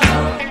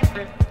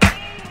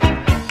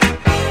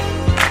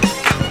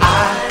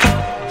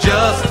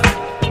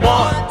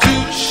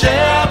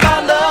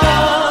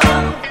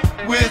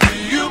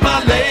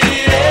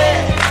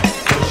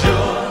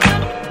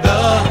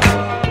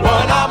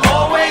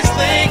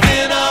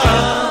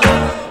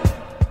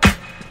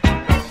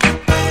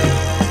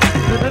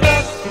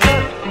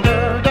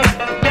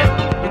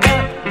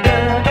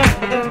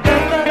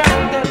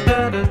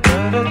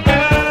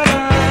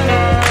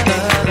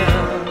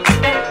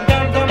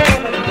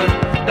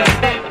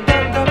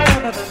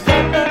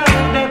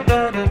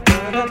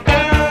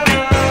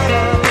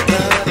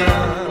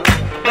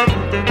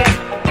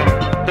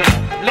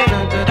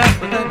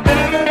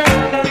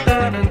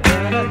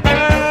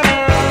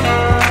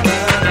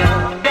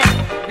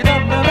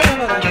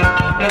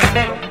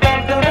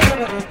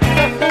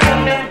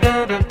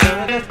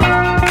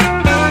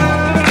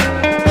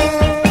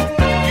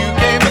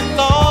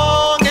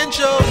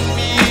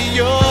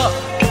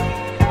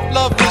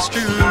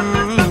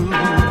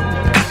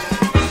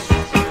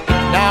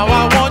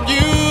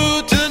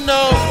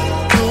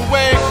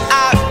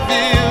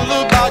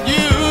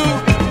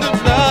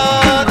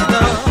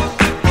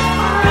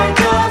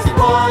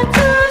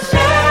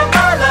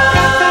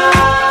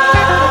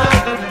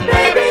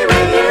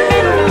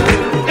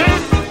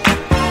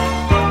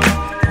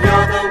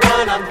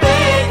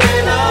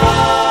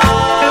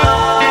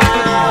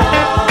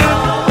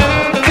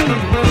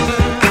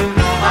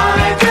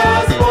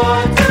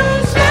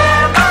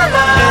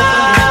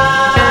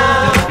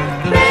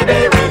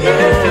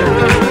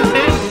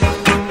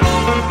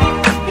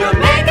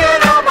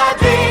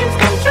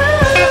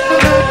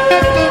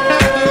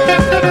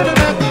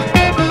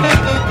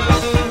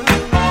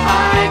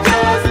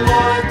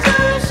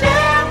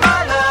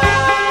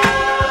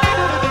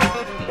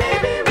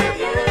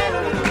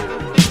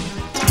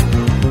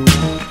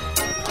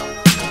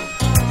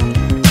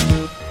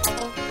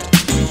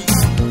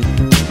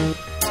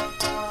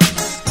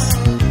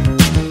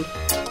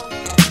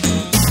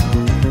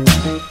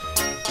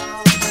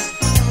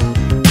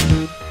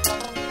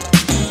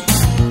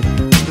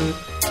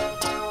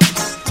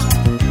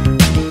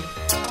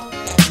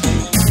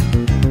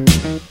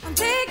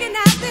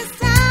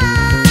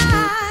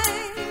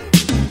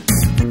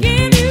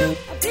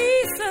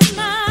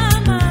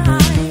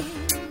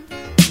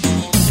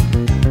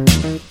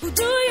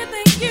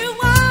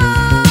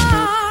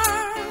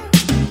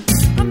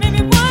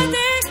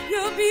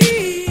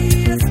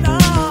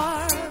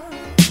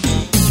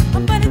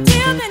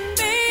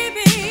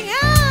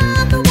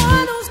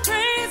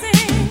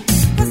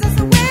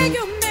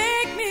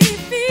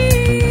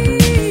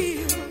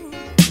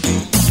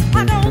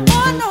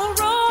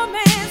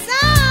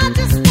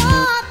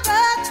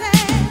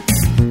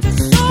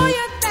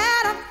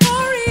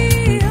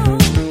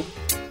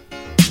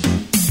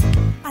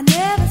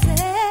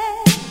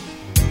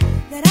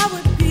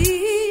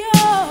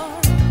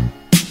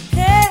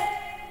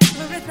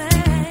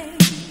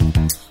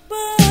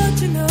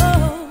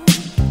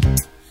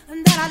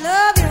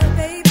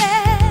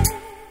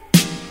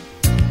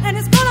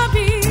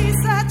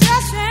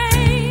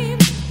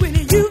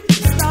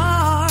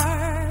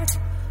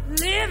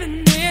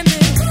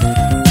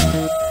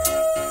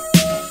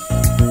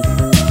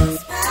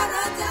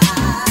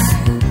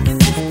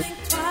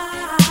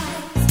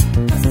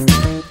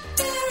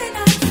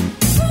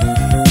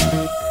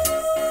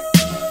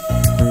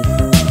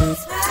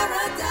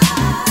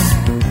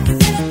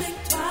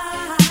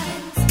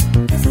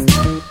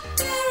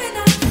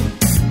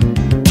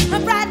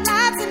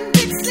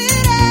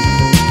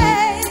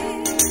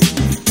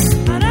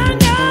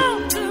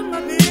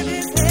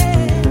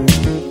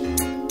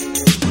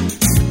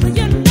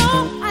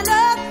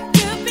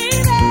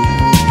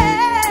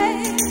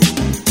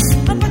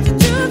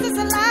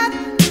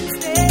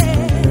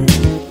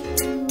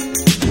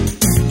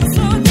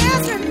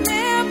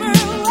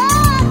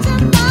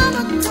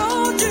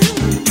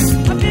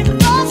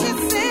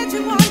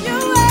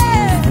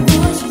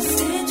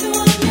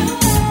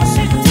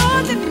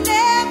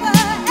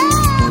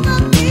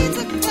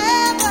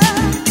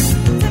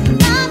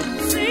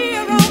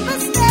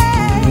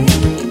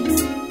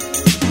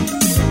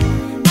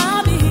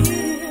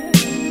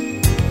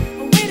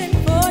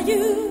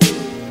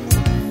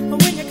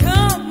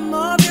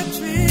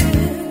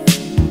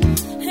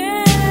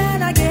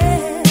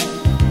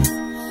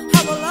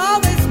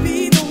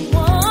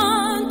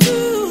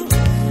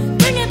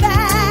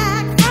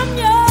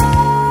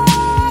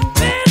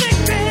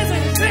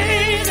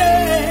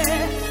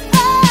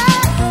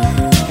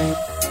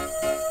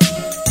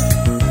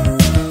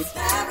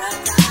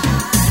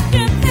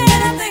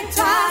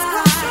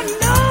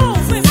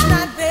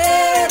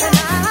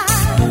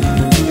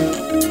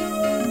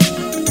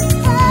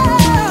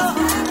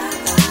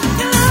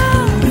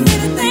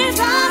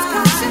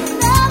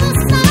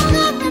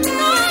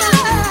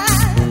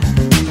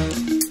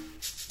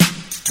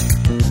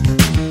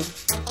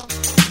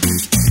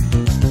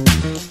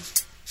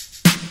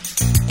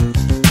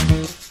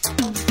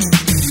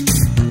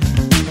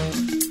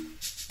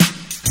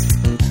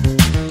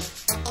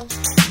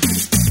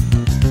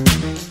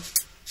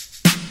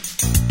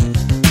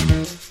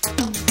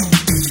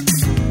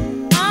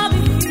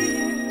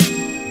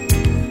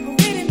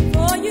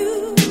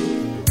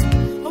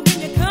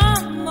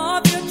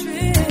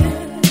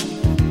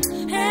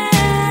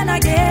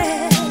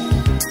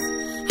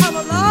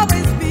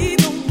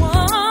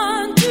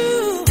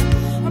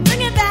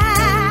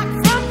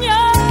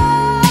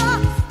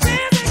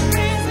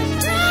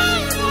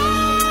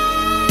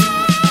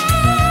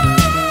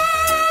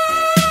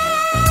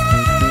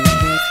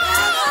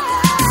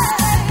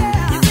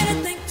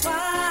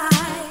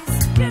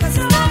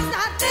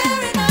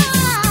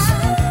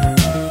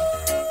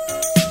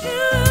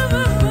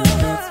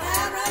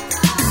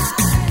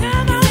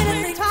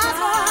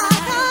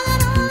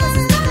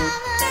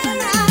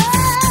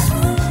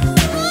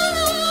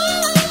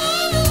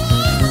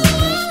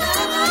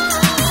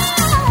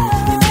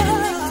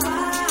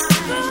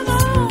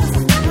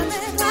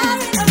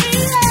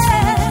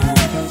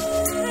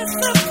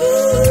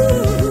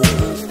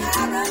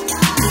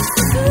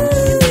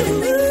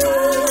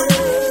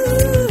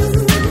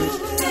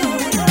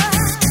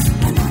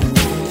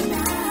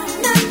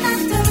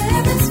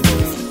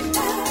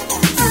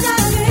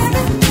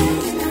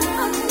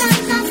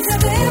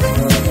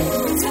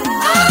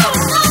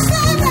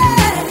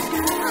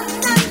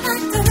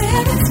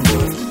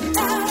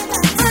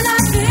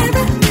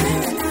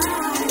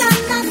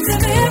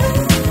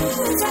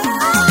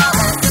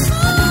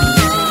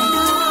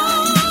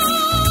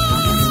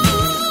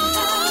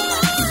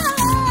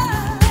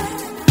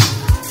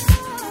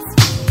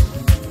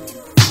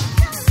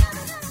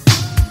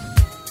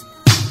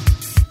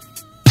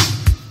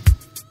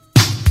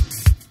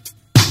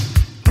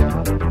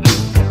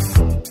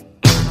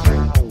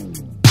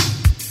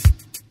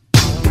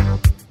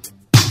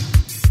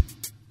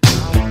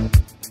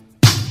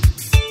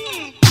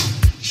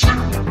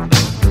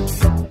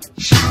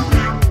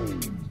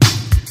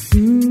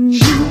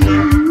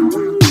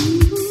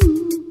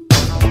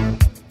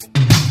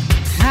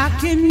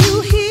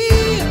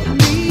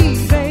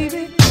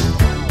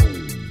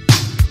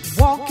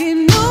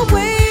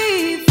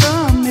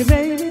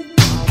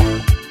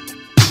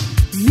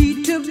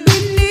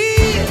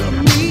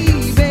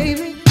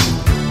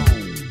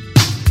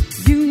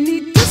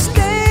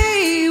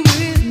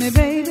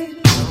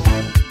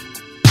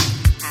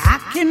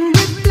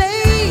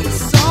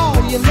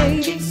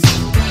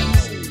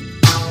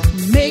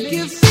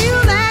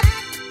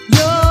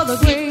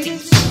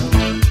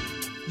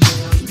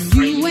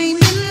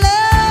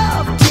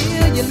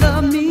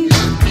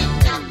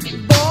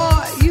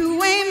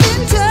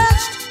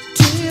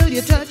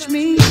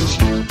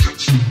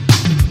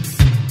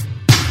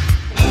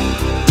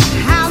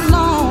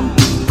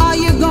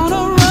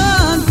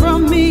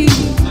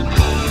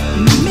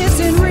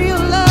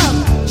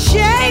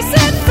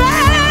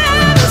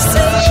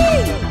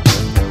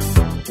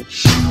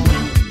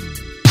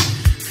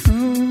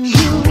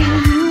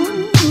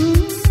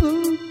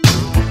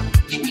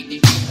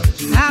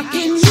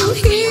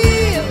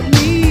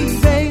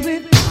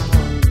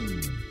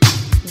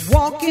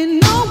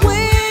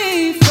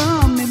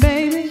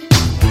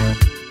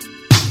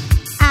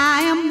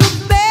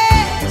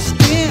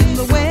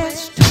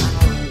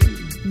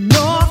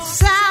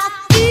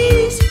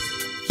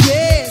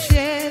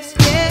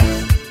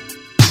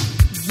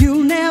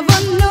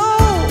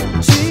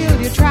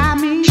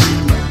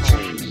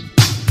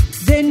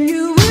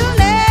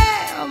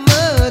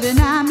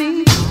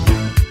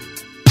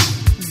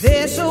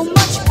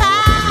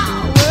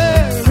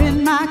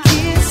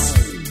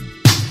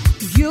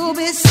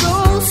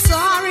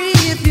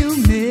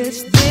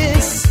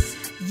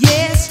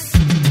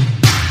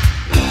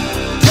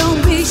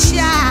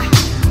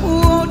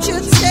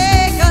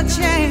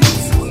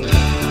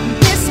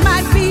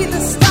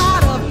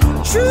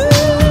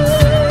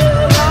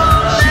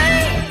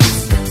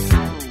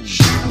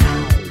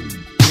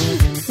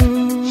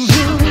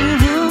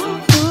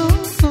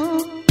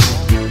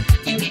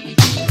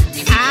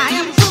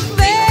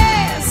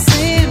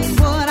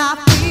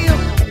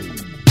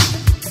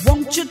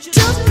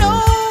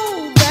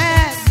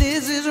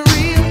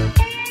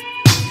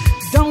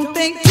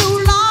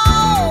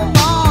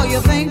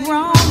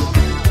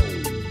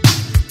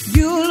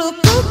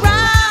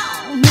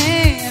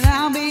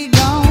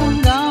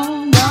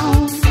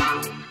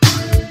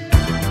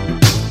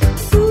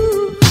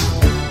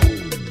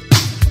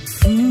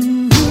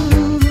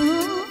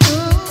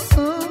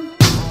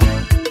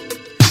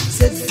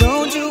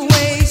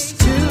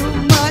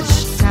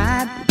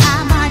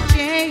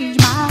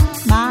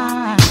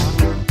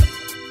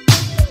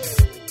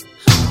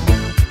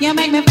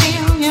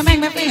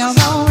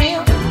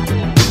 real.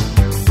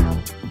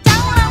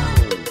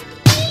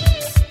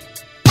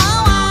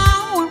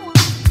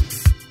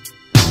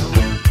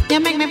 You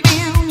make me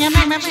feel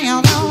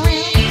so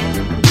real.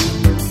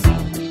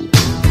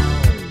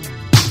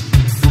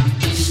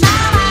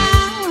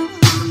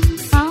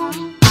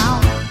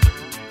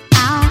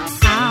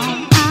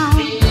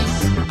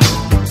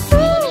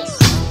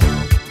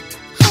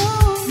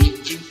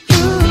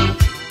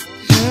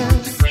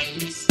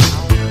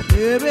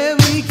 Maybe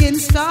we can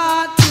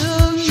start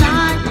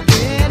tonight to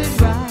get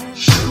it right.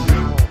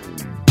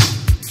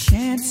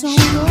 Chance on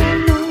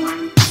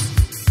romance,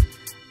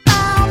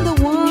 I'm the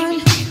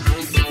one.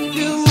 If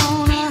you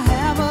wanna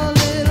have a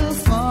little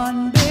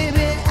fun,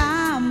 baby,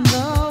 I'm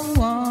the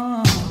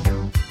one.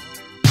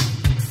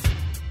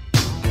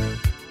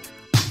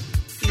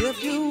 If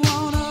you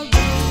wanna go.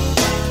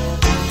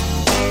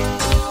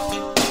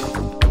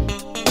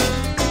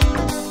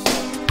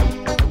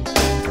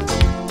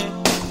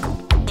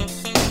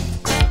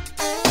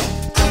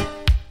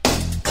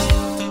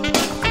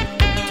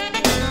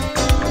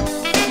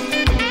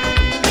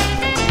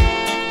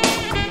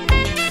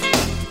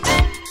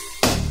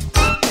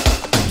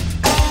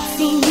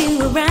 Seen you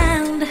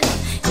around,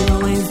 you're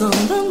always on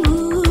the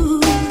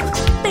move.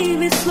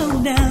 Baby, slow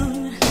down,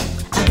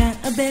 I got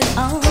a bet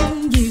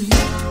on you.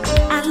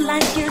 I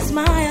like your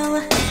smile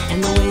and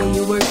the way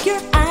you work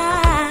your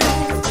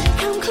eyes.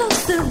 Come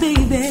closer,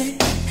 baby,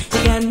 you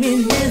got me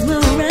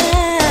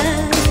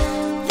mesmerized.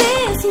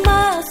 This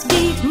must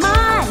be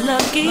my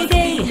lucky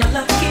day,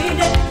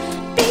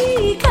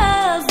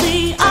 because the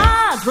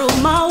odds roll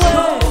my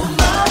way.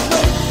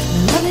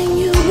 Loving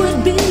you would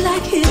be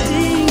like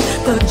hitting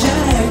the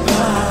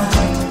jackpot.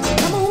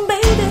 Come on,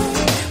 baby,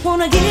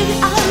 wanna give you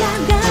all I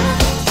got.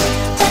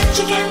 Bet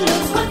you can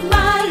lose with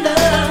my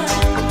love.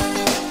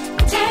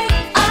 Take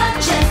a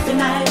chance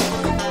tonight,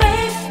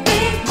 baby,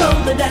 roll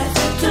the dice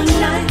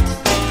tonight.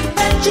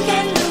 Bet you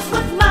can lose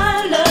with my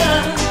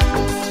love.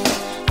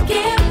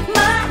 Give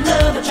my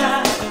love a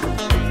try.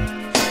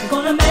 I'm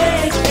gonna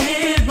make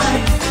it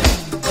right.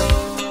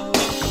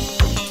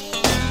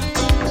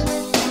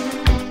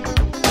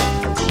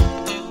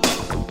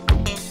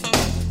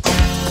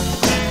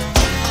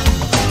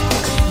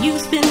 You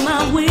spin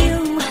my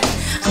wheel,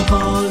 I'm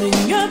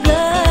calling your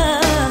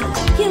bluff.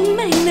 You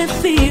make me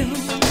feel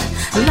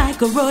like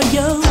a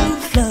royal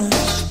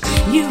flush.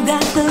 You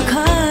got the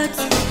cards,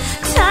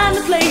 time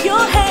to play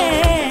your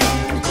hand.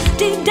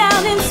 Deep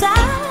down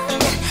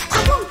inside, I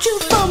want you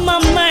for my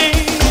man.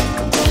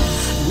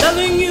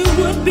 Loving you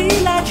would be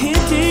like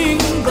hitting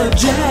the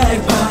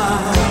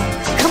jackpot.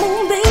 Come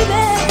on,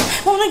 baby,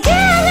 wanna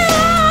get it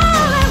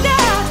all I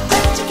got.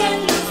 Bet you can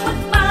lose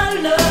with my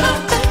love.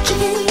 Bet you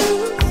can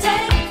lose.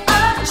 Take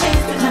a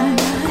chance tonight,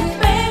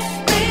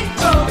 baby,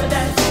 roll the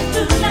dice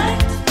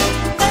tonight.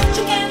 Bet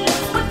you can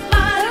lose with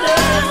my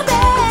love.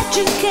 Bet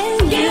you can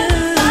give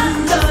my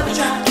love a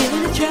try. Give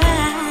it a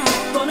try.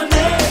 Gonna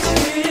make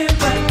it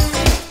right.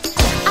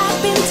 I've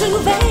been to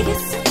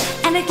Vegas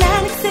and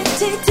Atlantic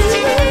City too.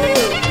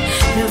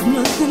 There's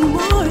nothing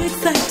more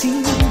exciting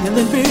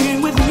than being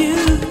with you.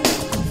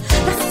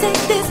 Let's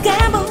take this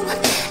gamble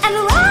and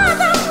ride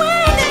the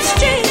winning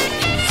streak.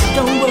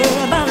 Don't worry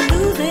about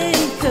losing,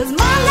 'cause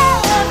my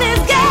love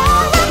is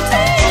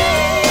guaranteed.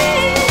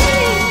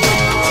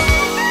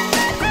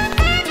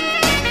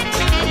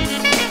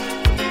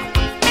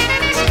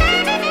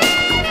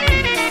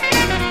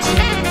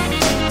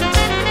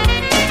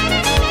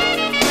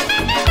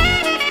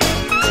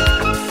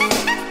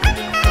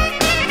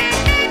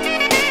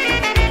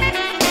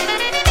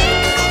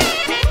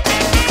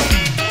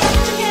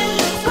 Bet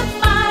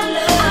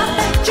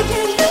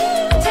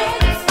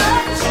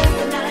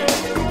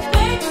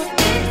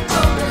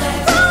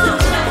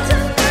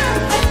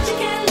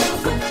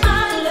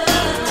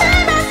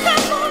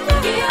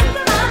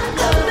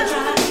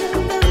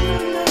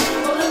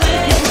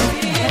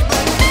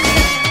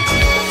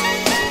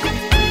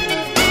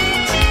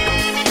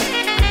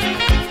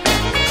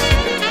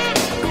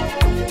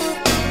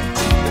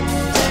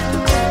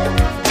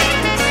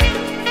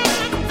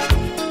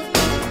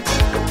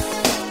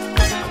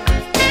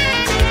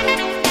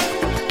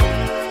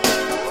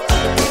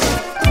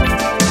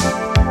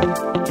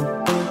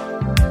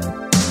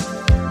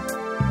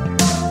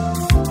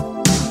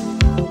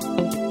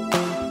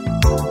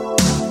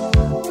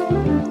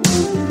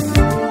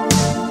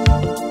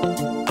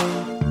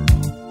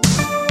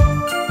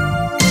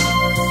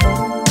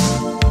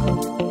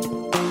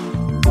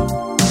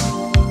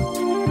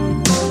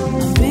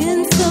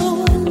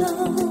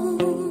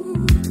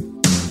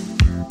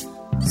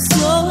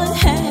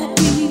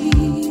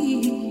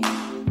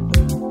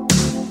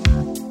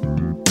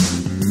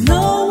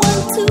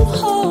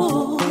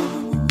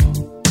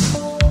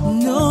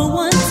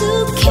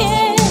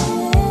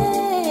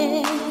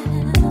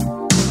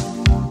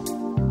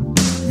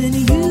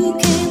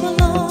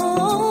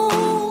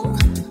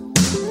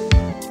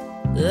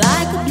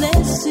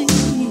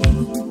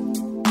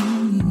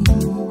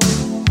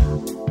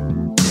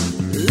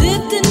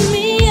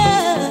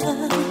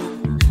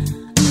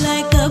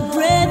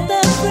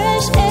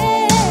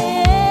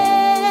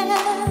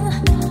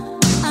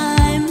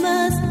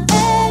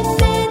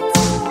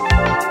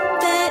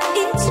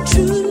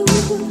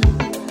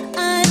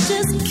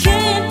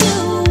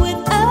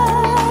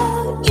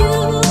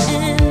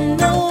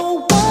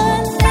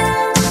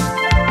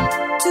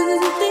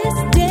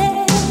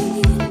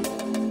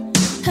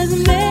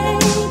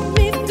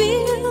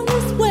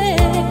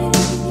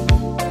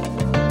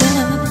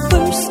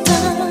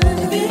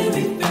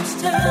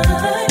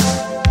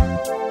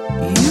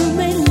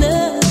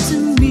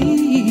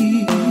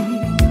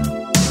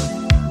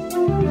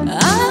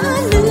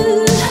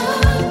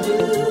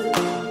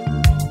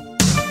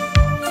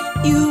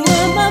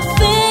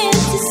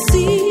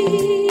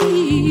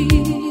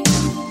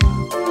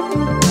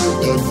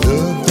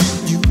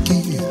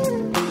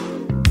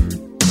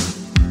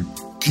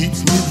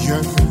keeps me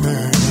yearning.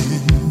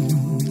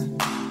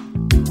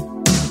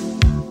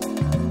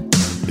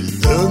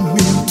 Love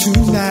me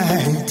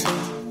tonight.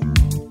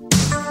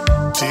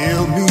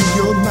 Tell me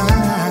you're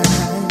mine.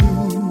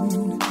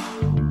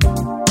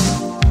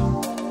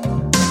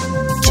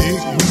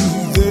 Take me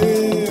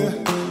there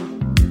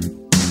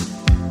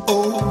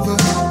over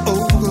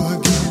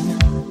again.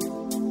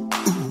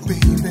 Ooh,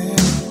 baby.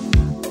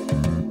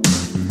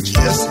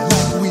 Just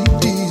like we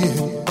did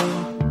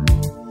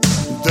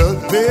the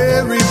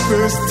very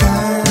first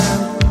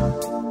time.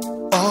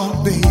 Oh,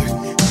 baby,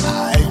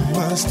 I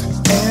must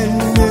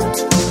admit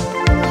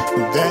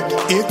that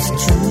it's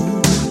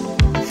true.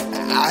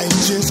 I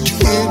just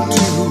can't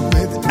do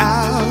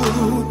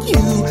without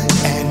you,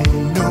 and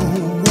no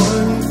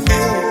one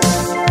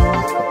else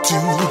to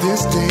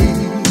this day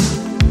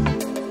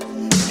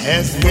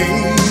has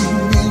made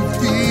me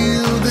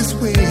feel this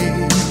way.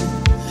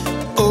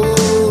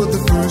 Oh,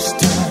 the first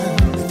time,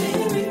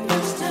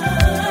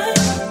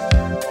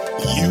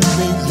 you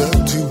made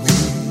love to me,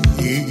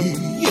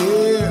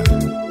 yeah.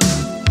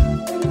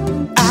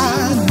 I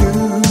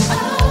knew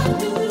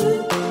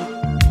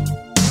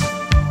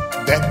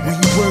that we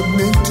were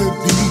meant to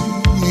be.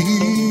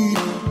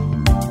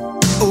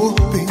 Oh,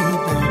 baby,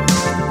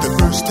 the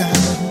first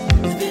time,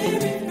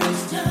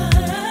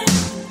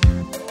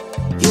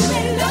 You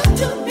made love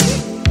to me.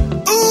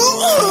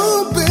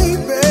 oh,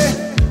 baby,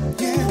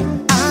 yeah,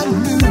 I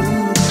knew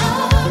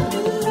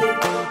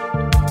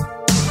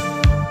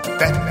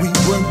that we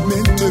were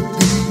meant to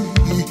be.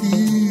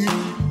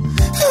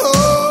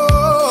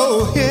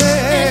 Oh,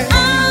 yeah. I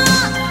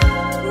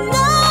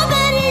know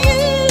that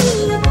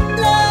you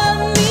love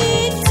me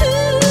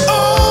too.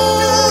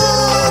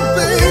 Oh,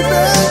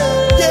 baby,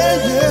 yeah,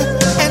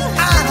 yeah. And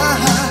I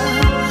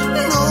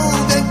know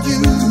that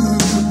you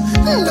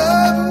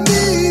love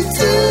me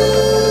too.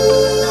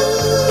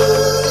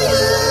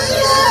 Yeah,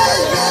 yeah,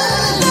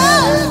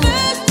 yeah.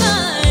 First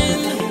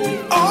time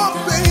Oh,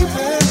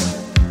 baby,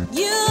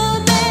 you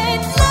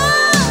made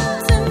love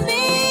to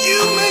me.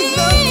 you make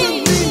love to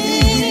me.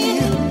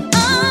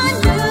 I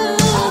knew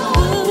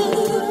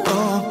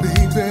Oh,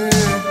 baby,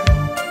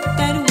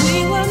 that we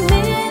were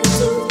meant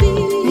to be.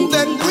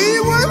 that we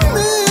were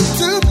meant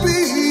to be.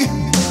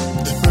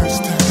 The first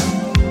time,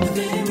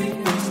 Very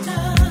first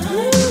time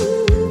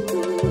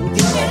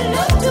you made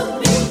love to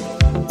me.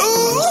 oh,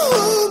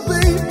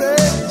 baby,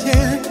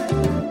 yeah,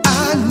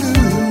 I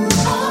knew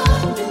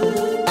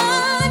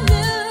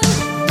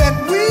that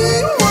we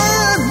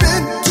were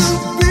meant to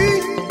be.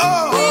 We Oh,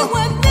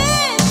 were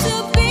meant to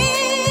be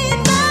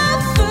the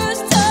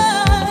first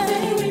time.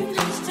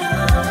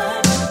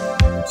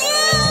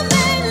 You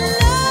made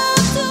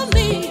love to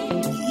me.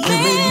 you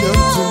made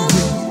love to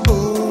me.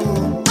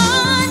 Oh,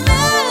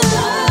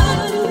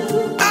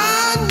 I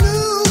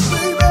knew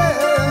baby.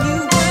 you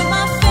were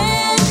my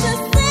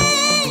fantasy.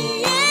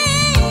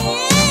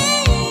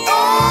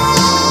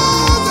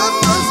 Oh, the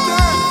first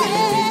time.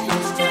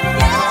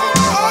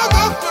 Oh,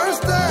 the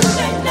first time.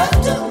 Made love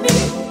to me.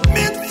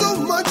 Meant so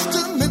much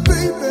to me,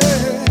 baby.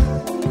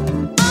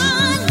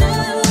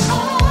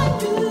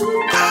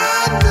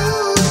 I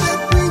knew that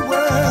we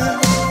were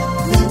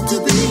meant to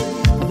be,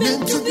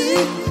 meant to be.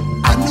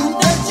 I knew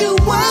that you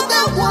were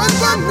the one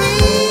for me.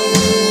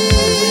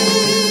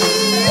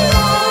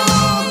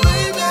 Oh,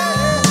 baby,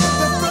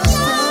 the first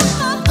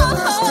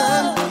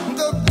time,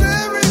 the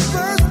very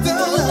first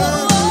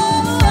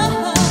time.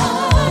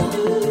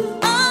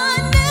 I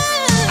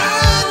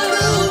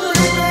knew,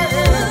 baby.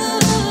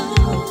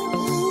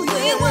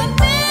 we were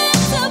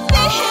meant to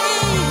be.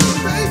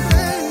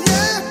 Baby,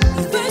 yeah.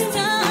 First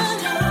time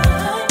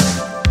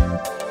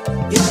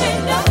you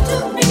made love to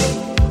me.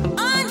 I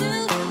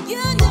knew,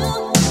 you knew,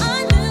 I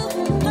knew.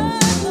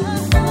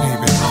 Hey,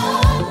 baby.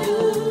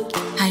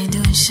 How you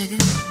doing,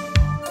 sugar?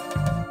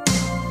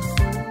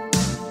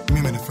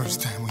 Remember the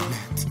first time we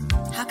met?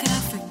 How could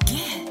I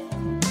forget?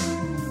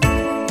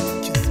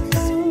 Kissed me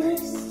so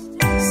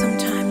nice.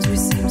 Sometimes we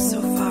seem so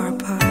far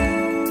apart,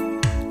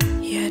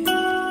 yet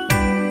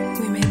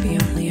we may be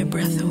only a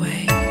breath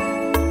away.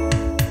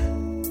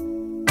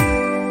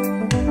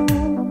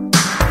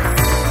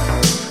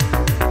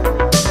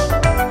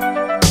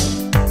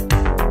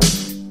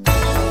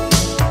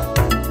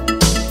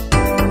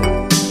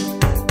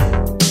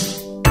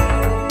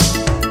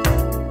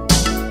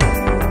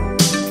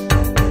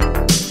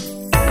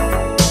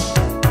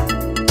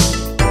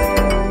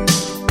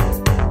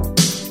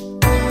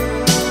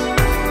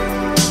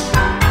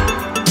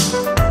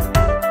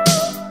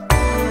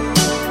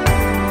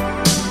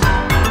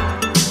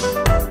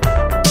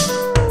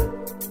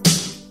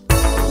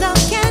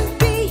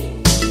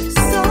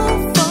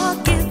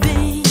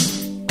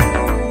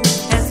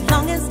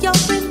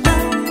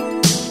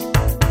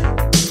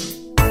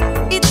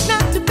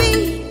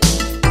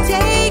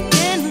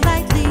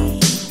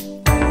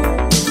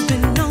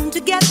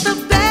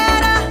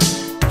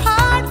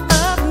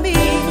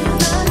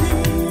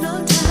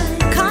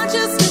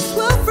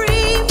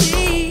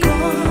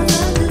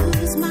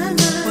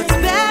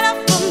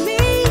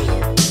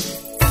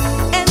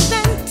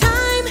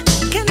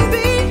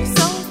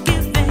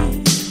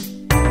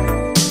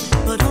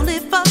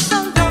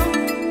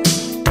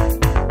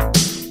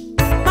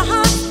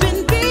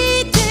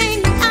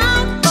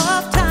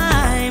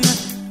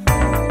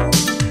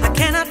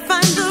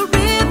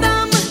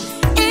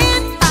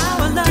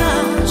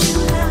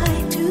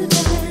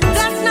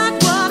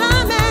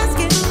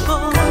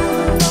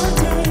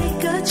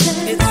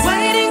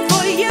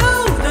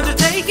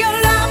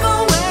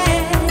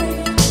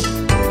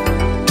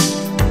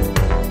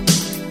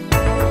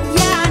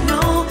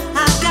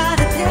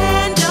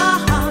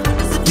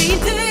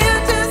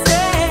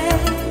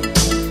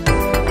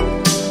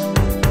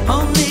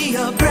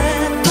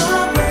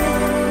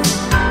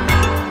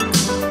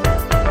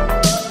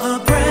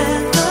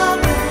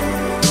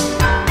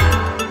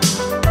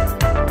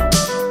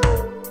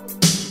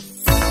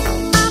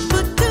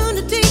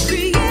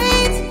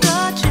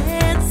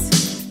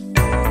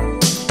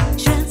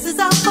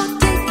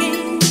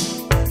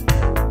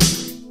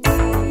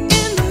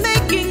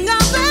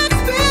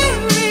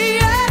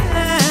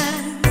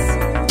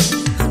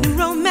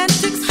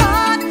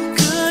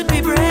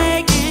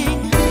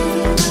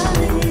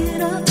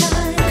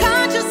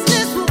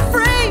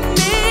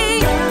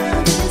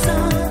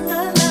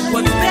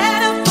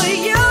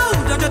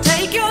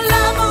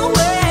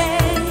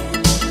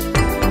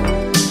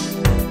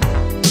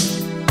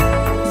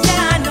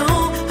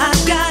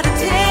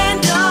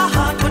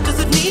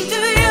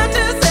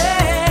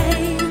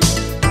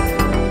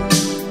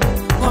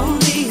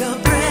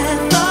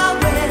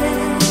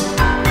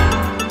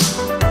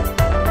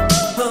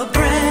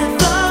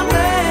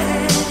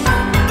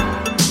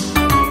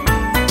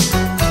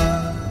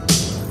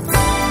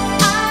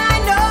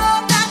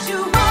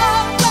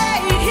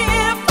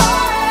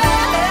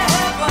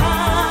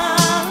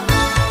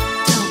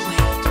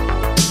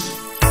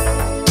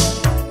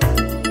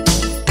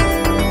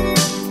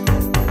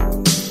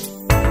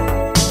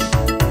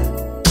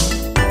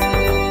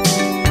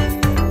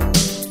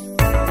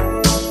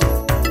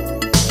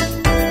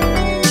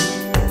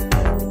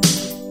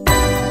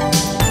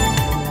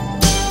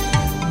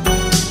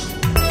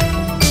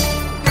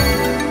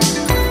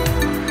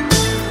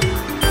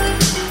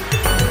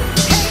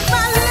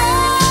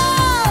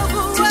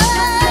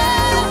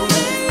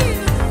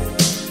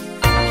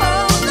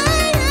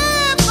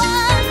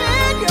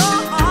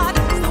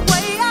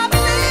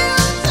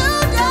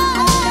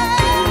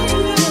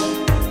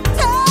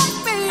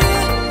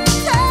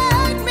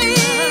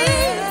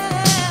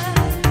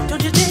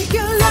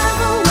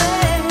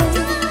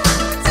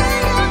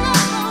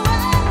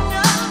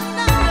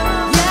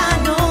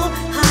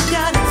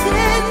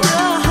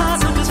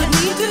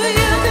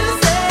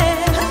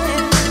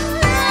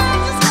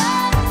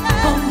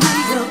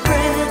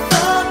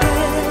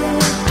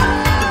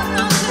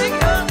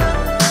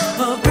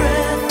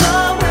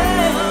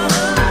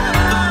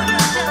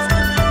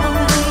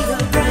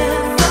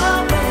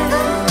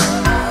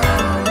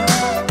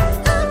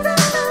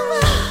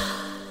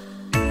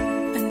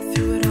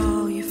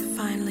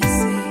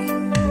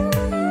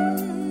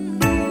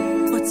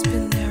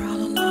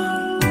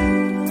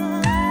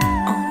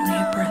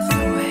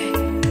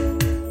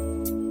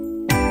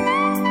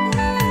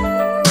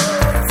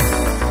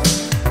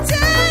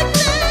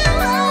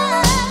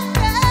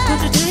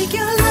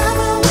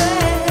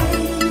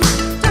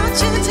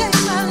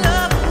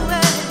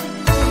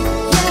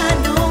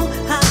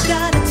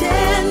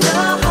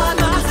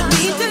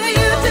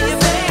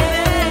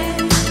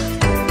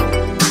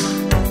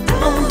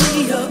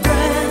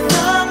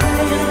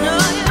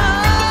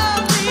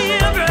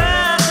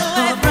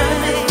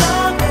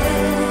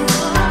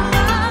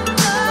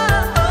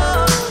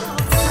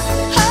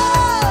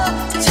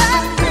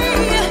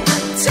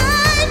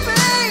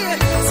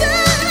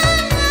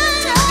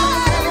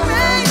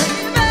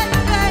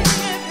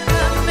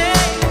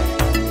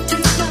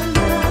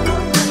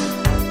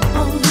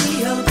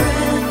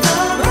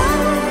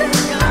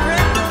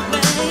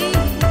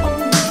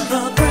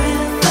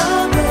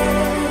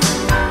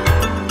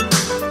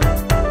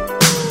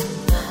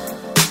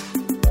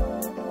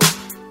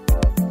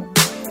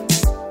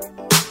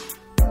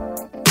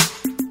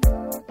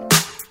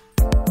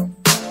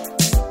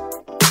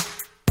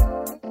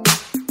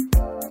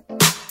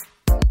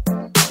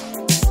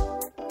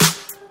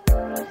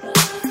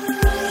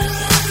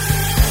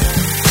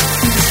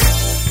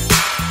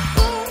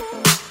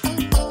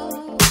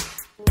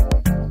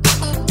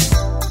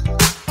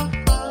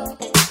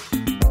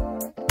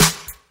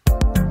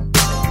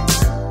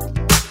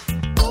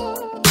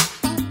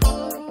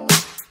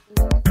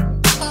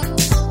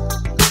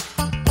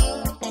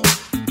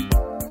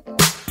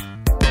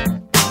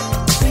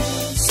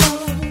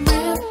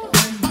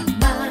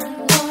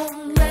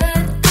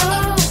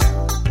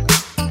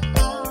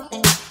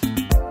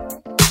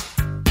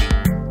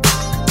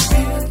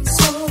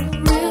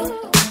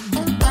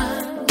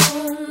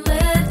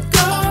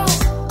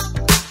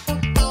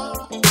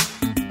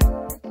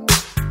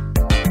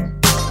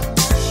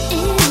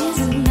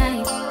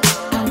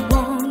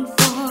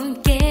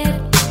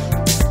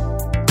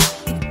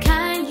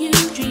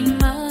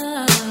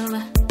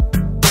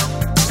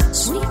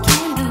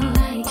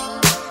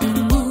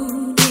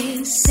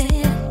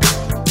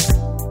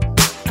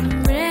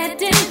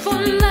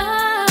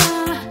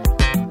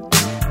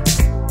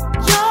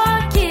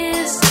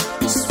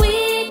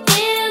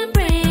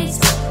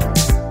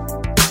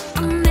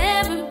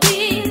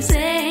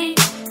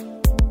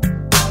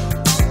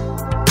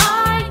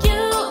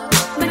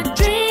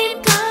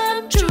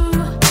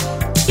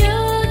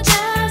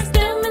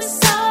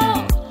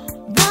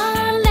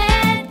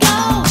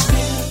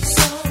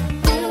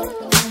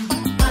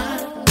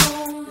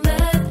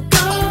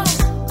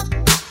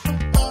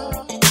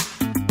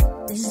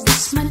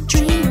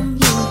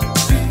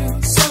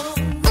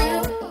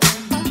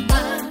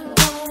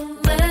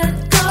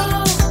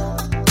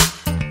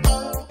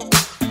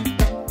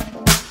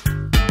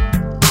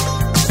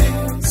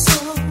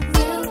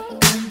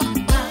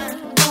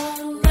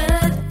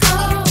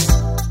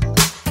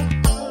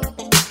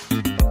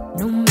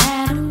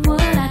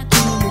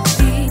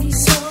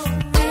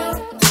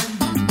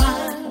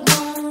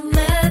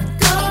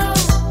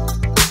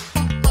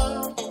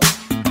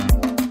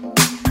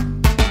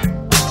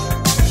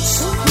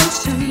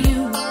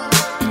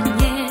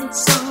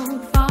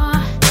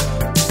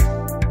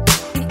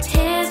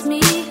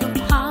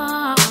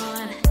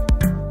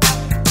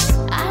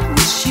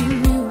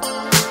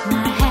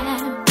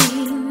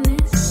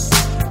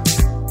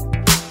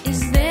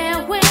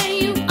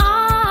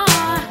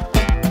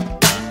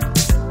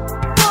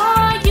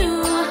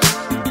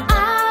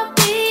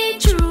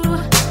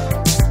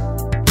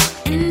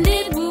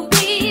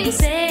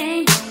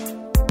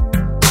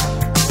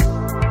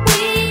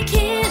 We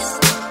kiss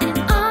and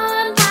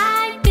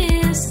unlike this.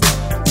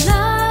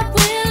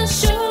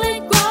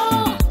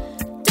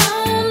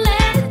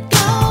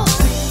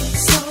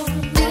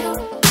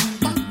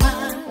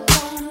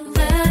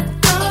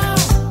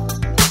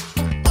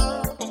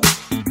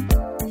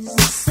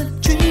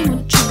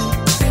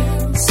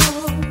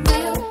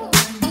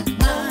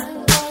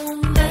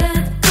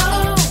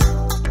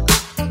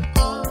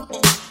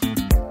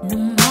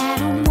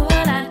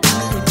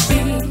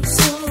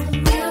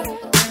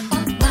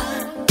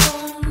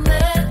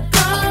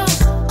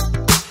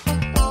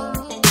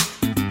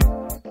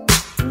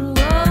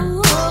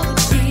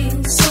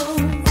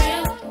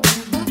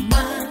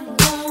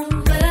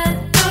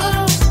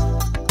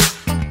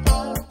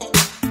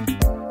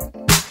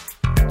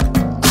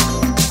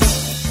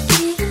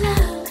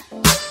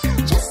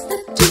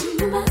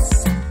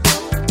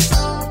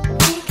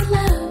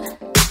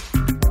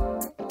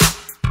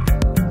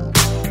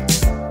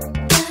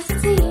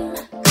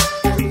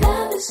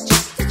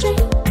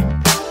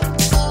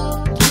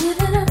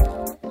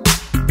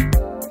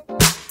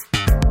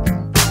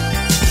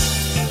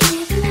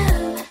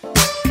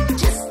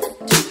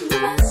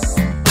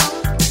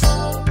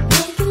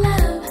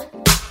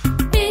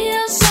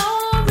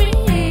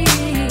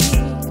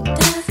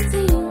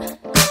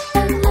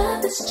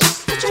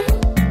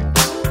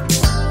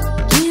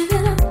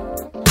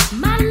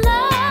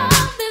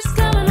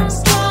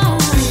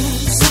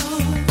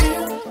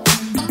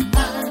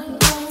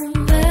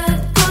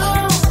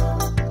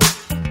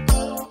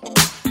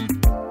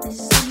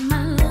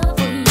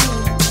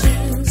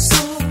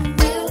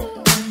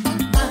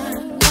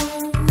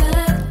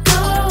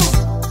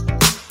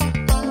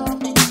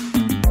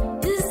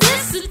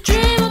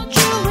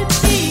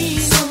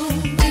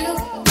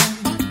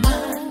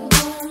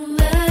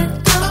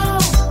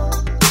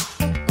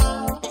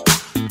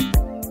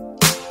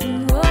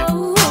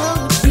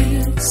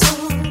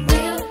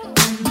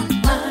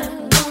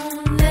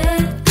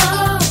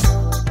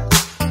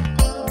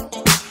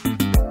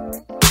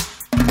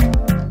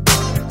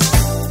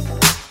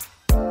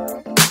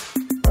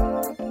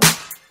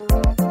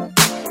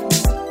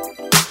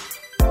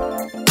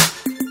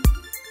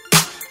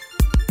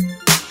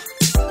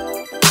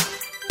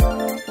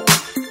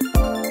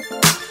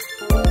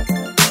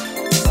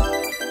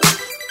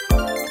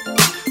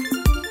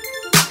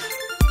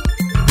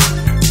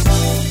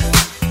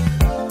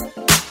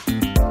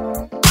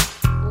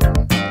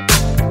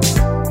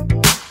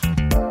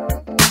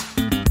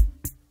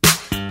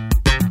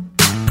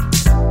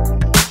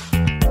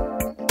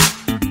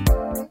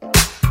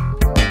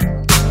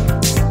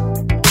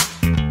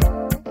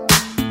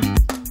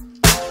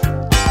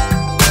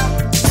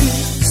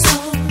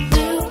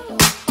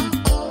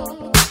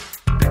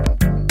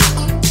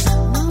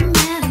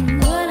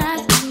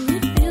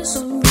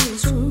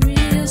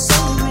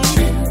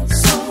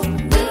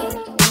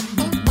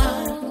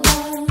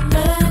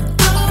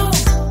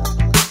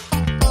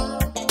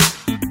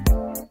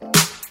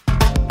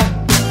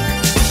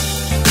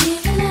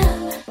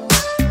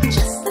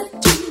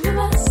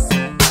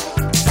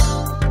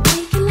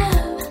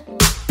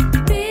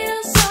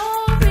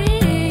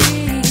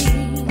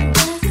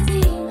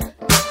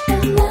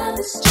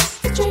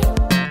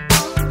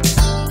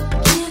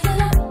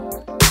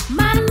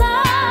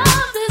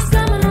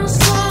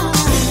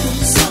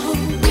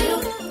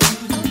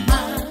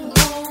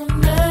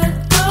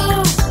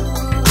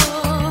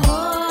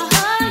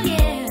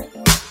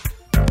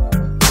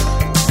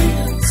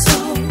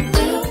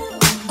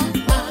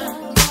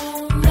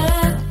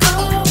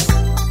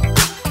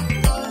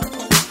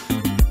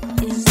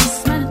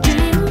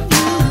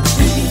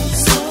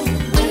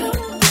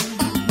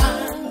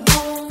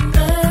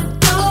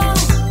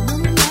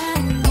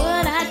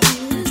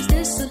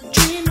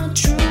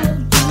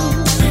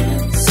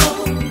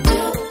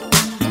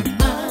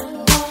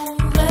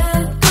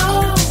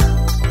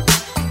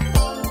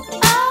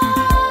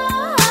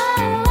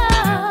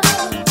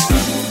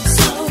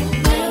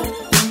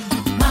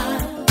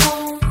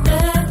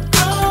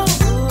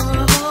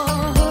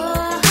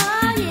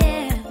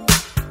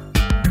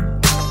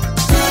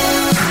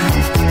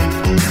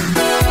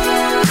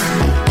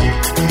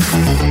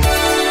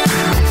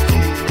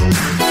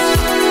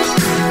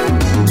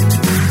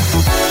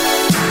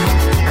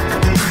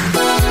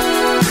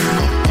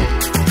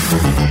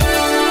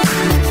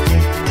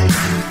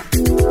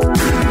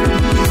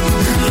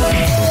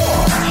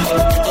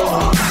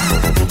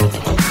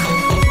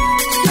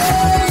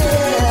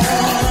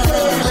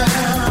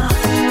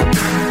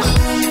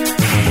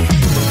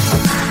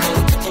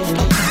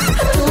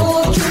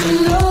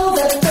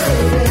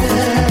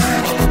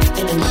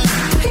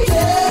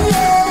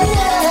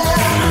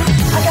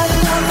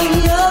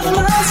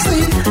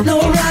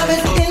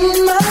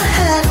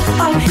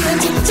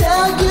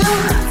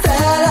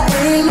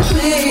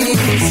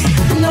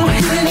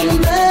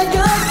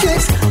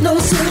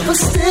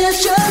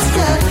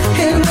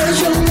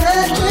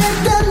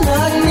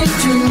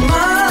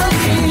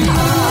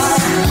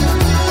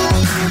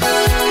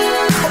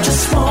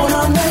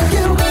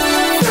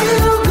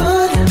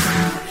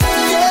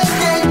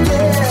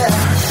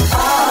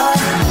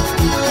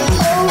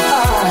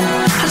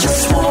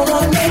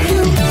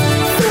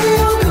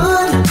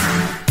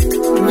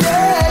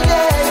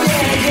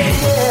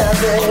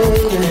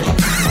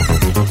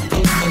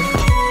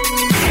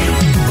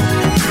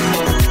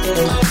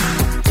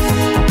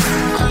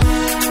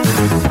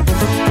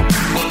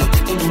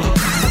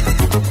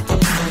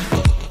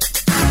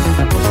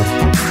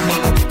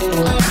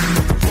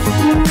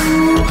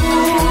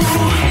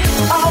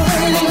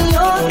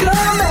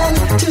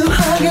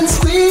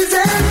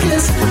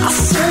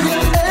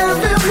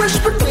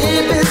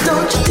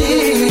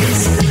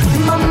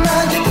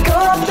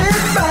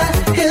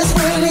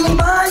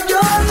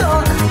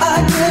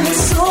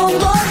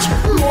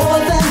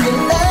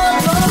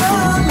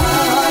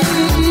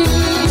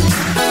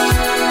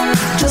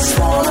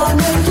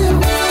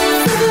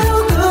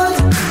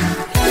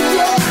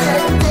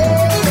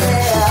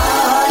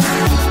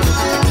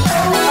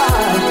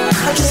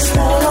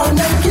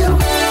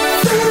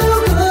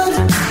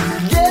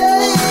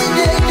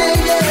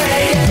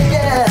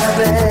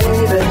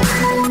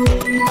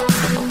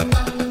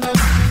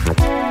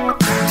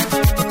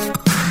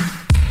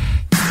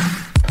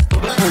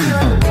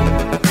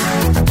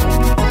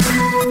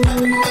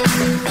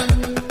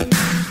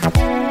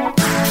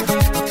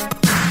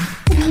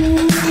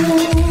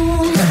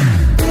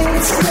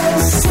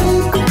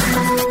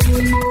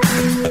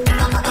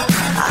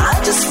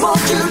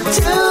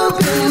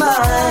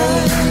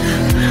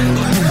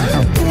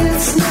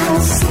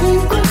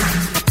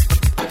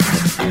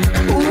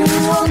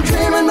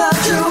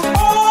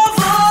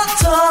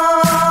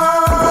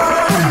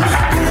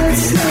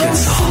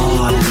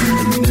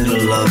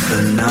 of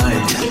the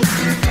night to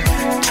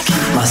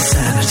keep my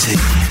sanity.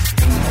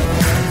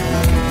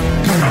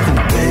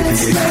 Baby,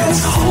 it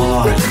gets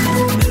hard in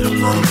the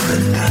middle of the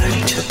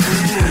night.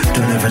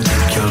 Don't ever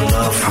take your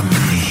love from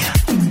me.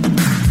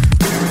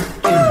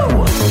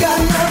 Got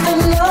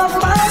nothing up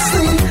my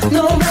sleeve,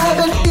 no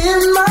rabbit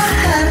in my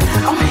hat.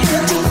 I'm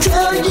here to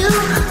tell you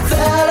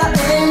that I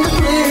aim to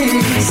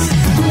please.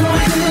 No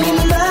hidden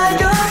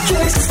bag of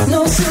tricks,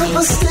 no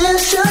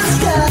superstitions.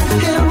 Got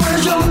here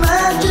was your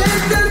magic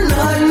that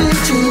knocked me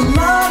to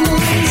my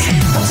knees.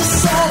 To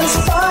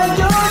satisfy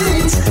your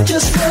needs,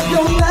 just flip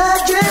your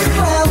magic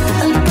round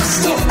and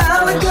pistol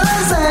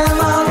Alakazam.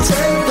 I'll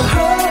take the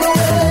hurt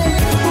away.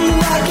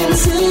 I can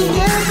see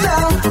it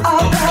now.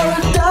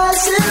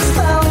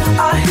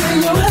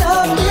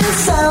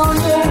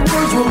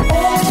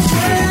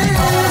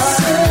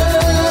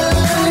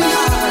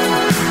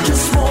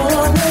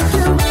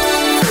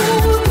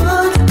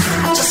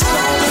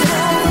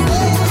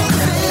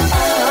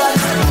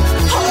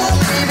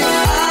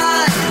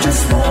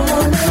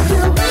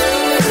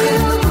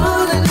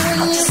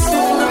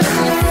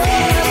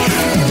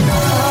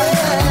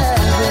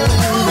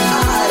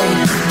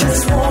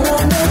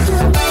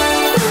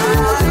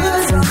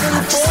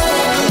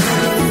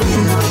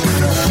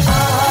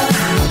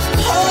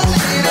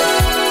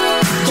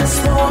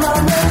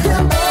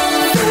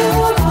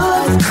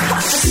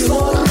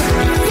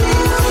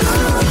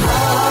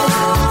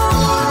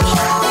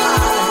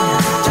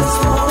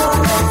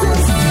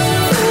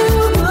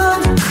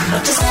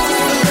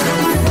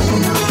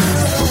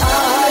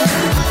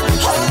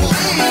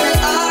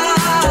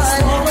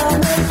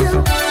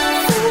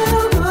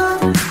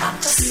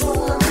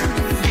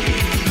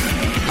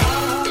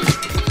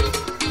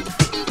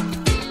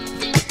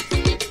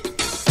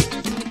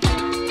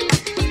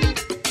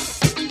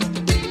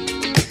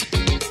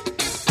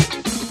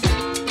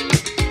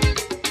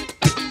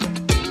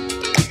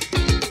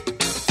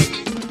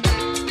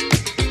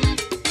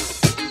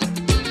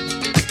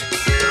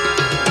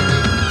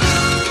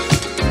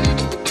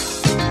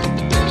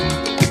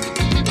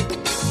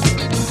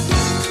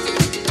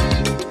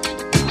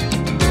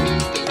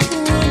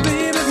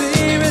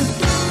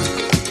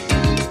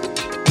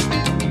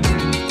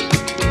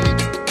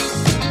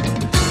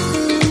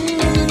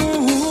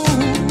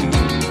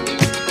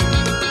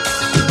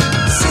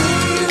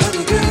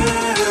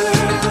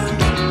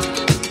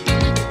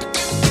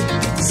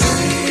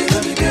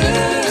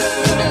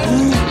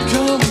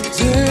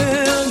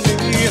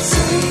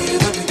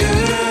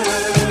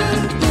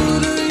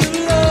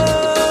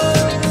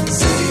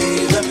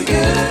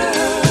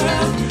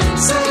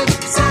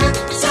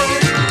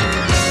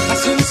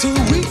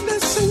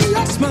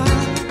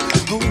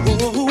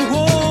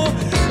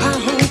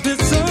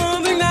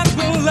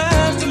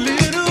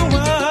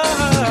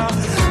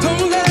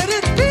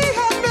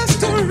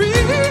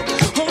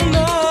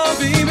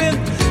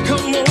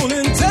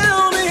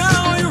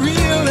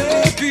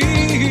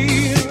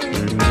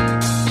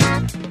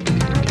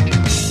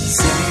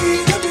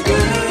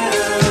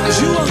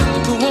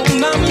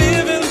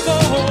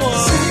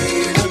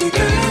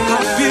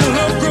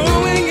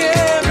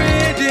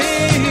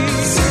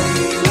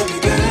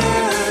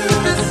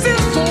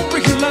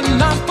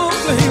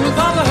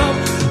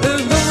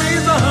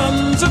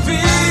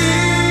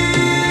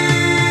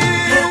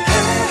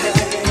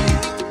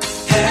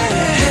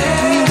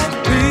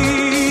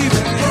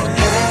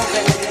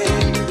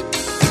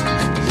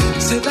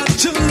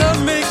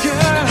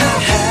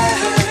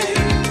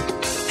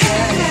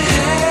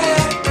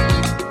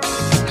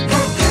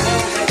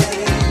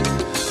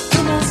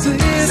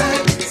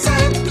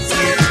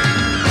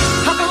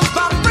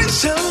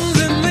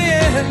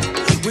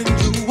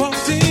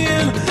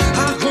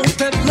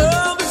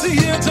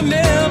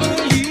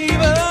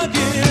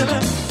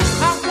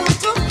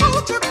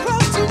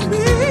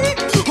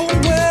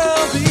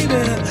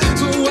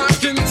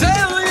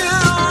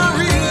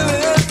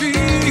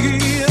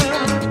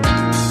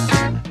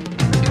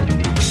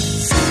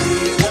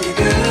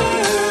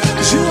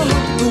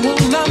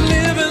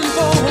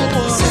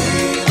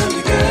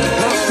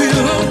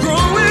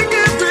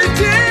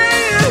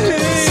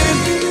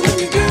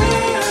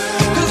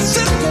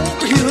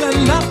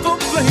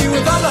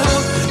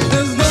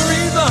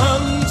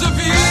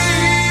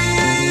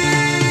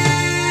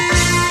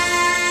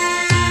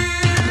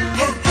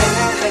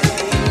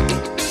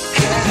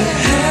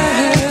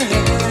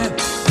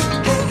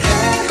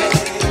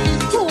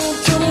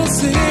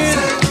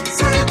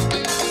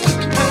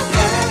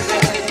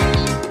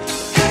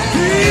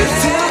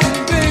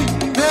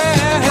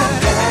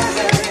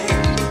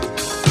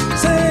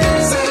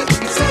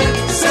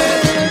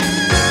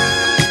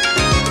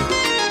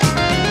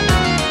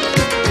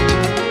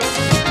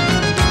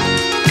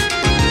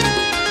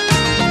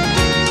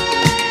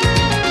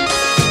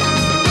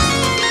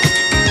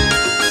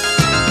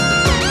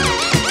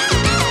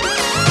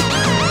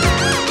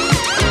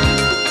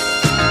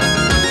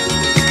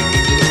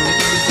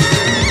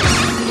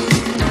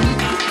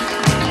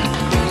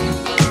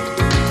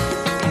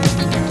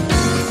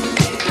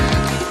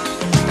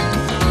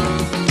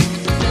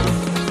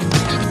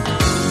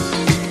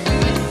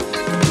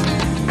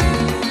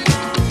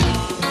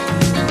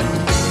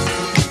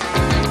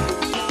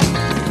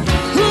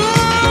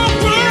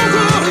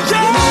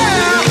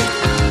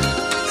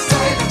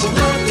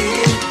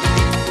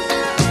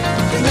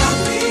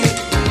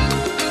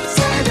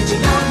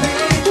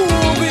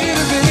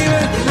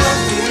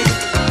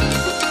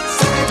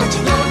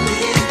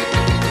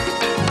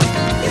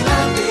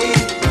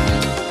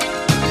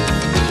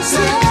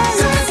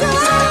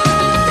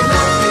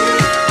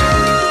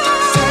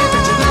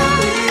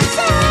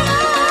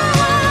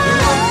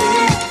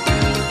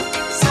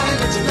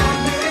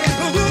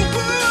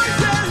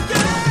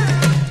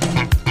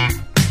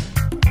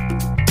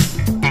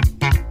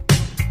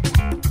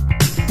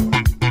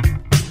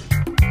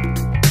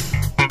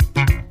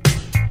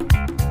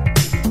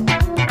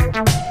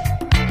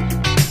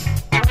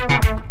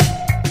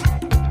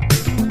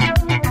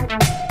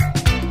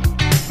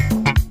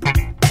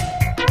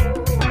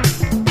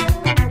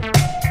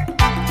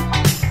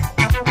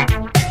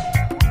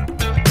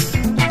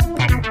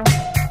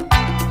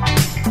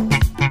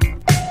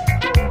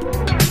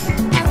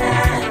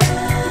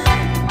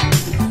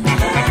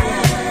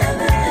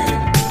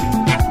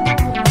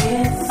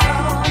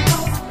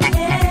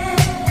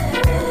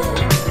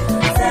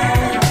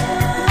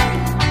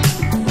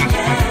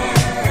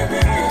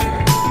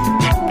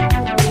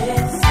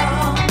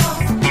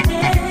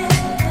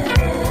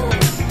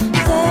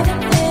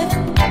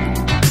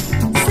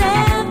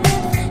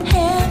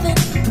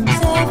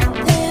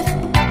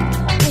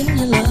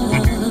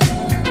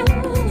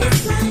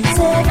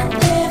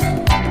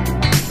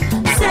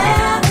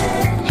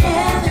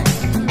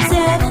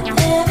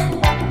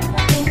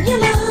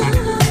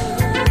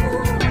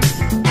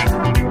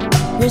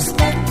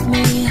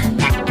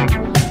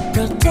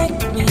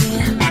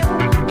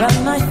 run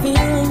my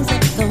feelings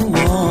at the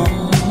wall.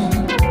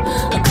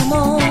 Come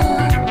on,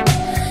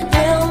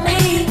 tell me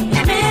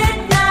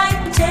midnight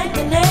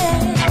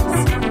tenderness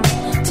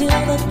till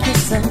the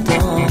kiss of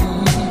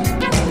dawn.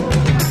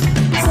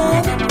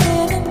 7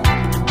 heaven,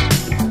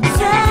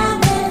 7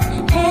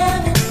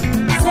 heaven,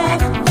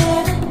 7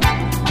 heaven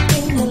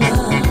in your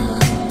love.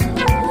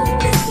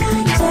 It's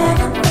like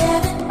 7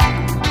 heaven,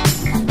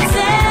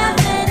 7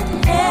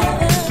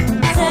 heaven,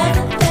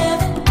 7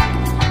 heaven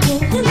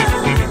in your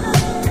love.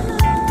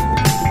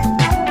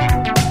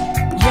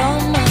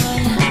 You're my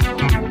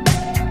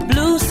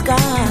blue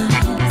skies,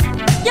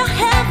 your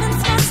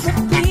heaven's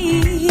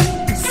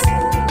masterpiece.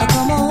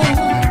 Come on,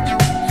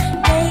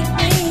 take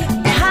me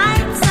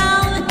behind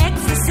some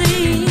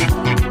ecstasy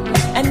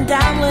and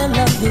down where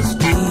love is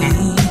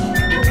deep.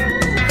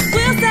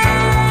 We'll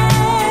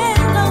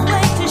sail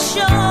away to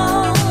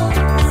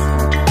shores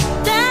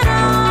that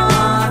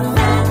our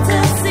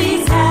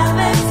fantasies have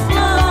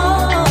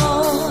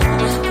explored.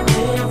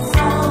 It's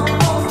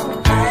almost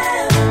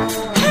heaven,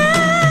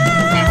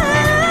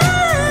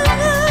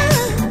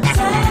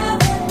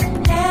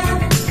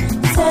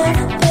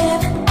 7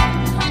 heaven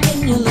in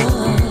your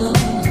love.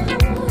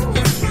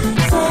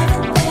 It's like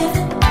 7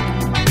 heaven,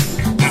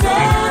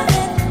 7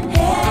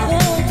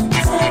 heaven,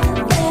 7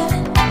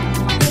 heaven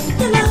in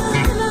your love.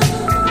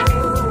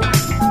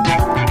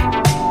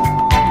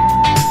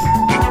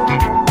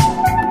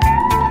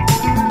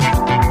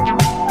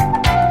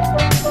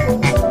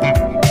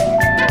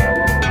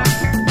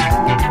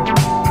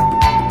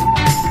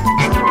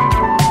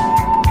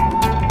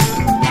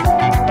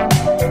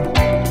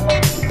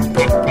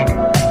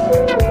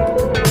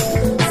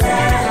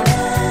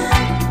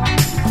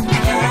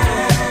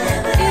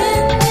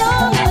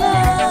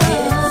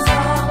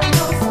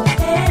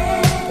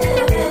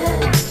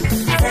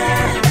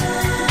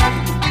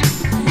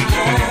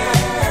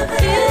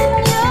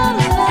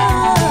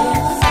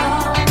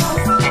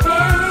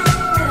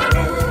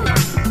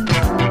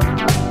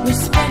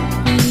 Respect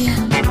me,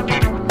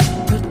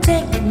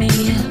 protect me,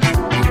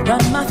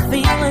 run my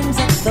feelings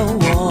at the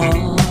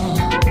wall.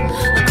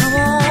 Come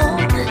on,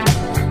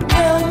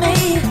 tell me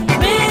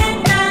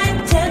midnight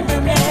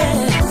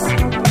tenderness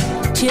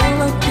till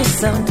the kiss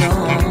of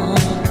dawn.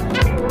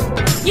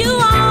 You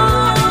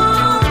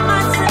are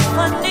my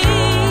symphony.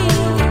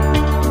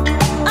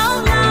 Oh,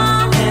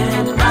 love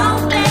and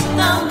don't let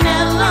the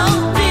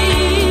melody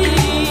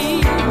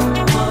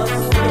was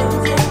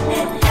written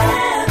in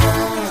heaven.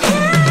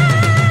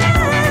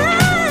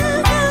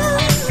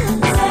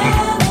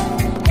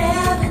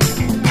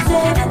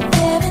 7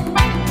 heaven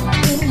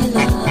in your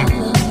love.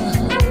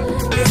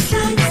 It's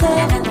like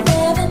 7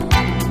 heaven,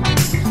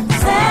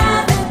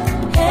 7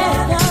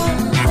 heaven,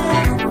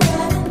 7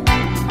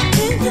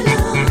 in your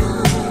love.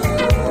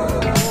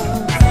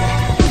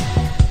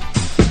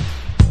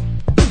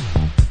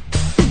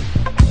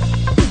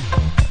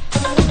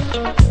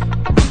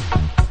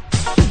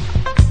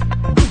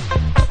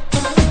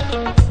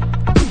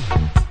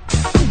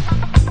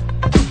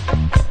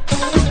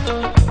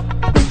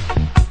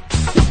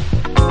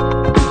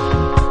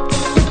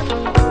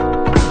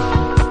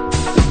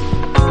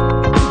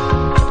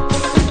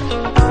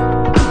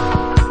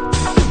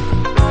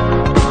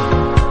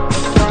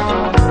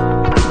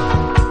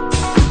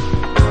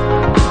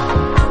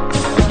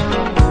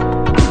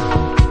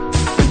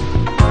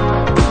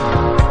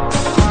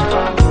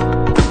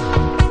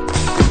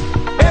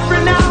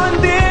 Every now and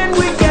then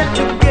we get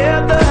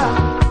together,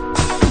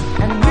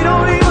 and we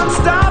don't even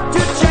stop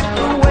to check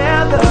the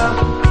weather.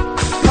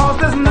 'Cause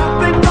there's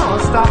nothing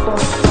gonna stop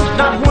us,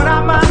 not when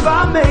our minds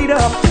are made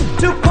up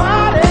to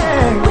party.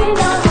 We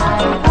know how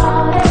to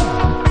party.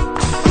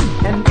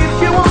 And if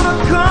you wanna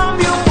come,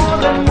 you're more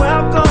than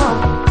welcome.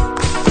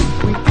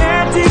 We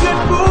guarantee good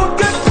food,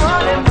 good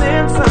fun, and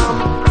then some.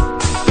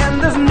 And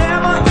there's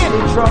never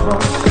any trouble,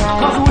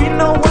 'cause we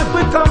know what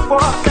we come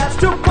for, that's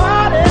to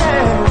party.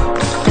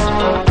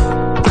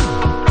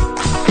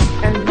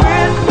 And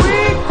when we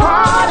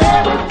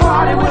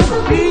party with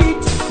the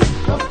beat.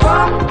 The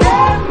funk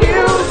and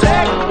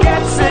music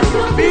gets in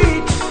your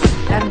feet.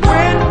 And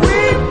when we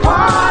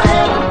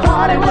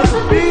party with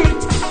the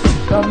beat.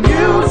 The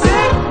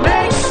music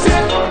makes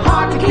it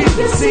hard to keep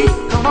your seat.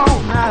 Come on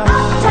now.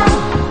 Uptown,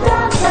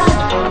 downtown,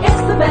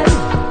 it's the best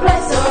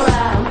place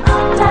around.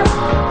 Uptown,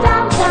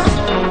 downtown,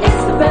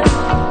 it's the best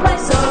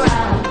place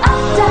around.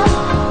 Uptown,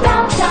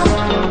 downtown,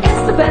 it's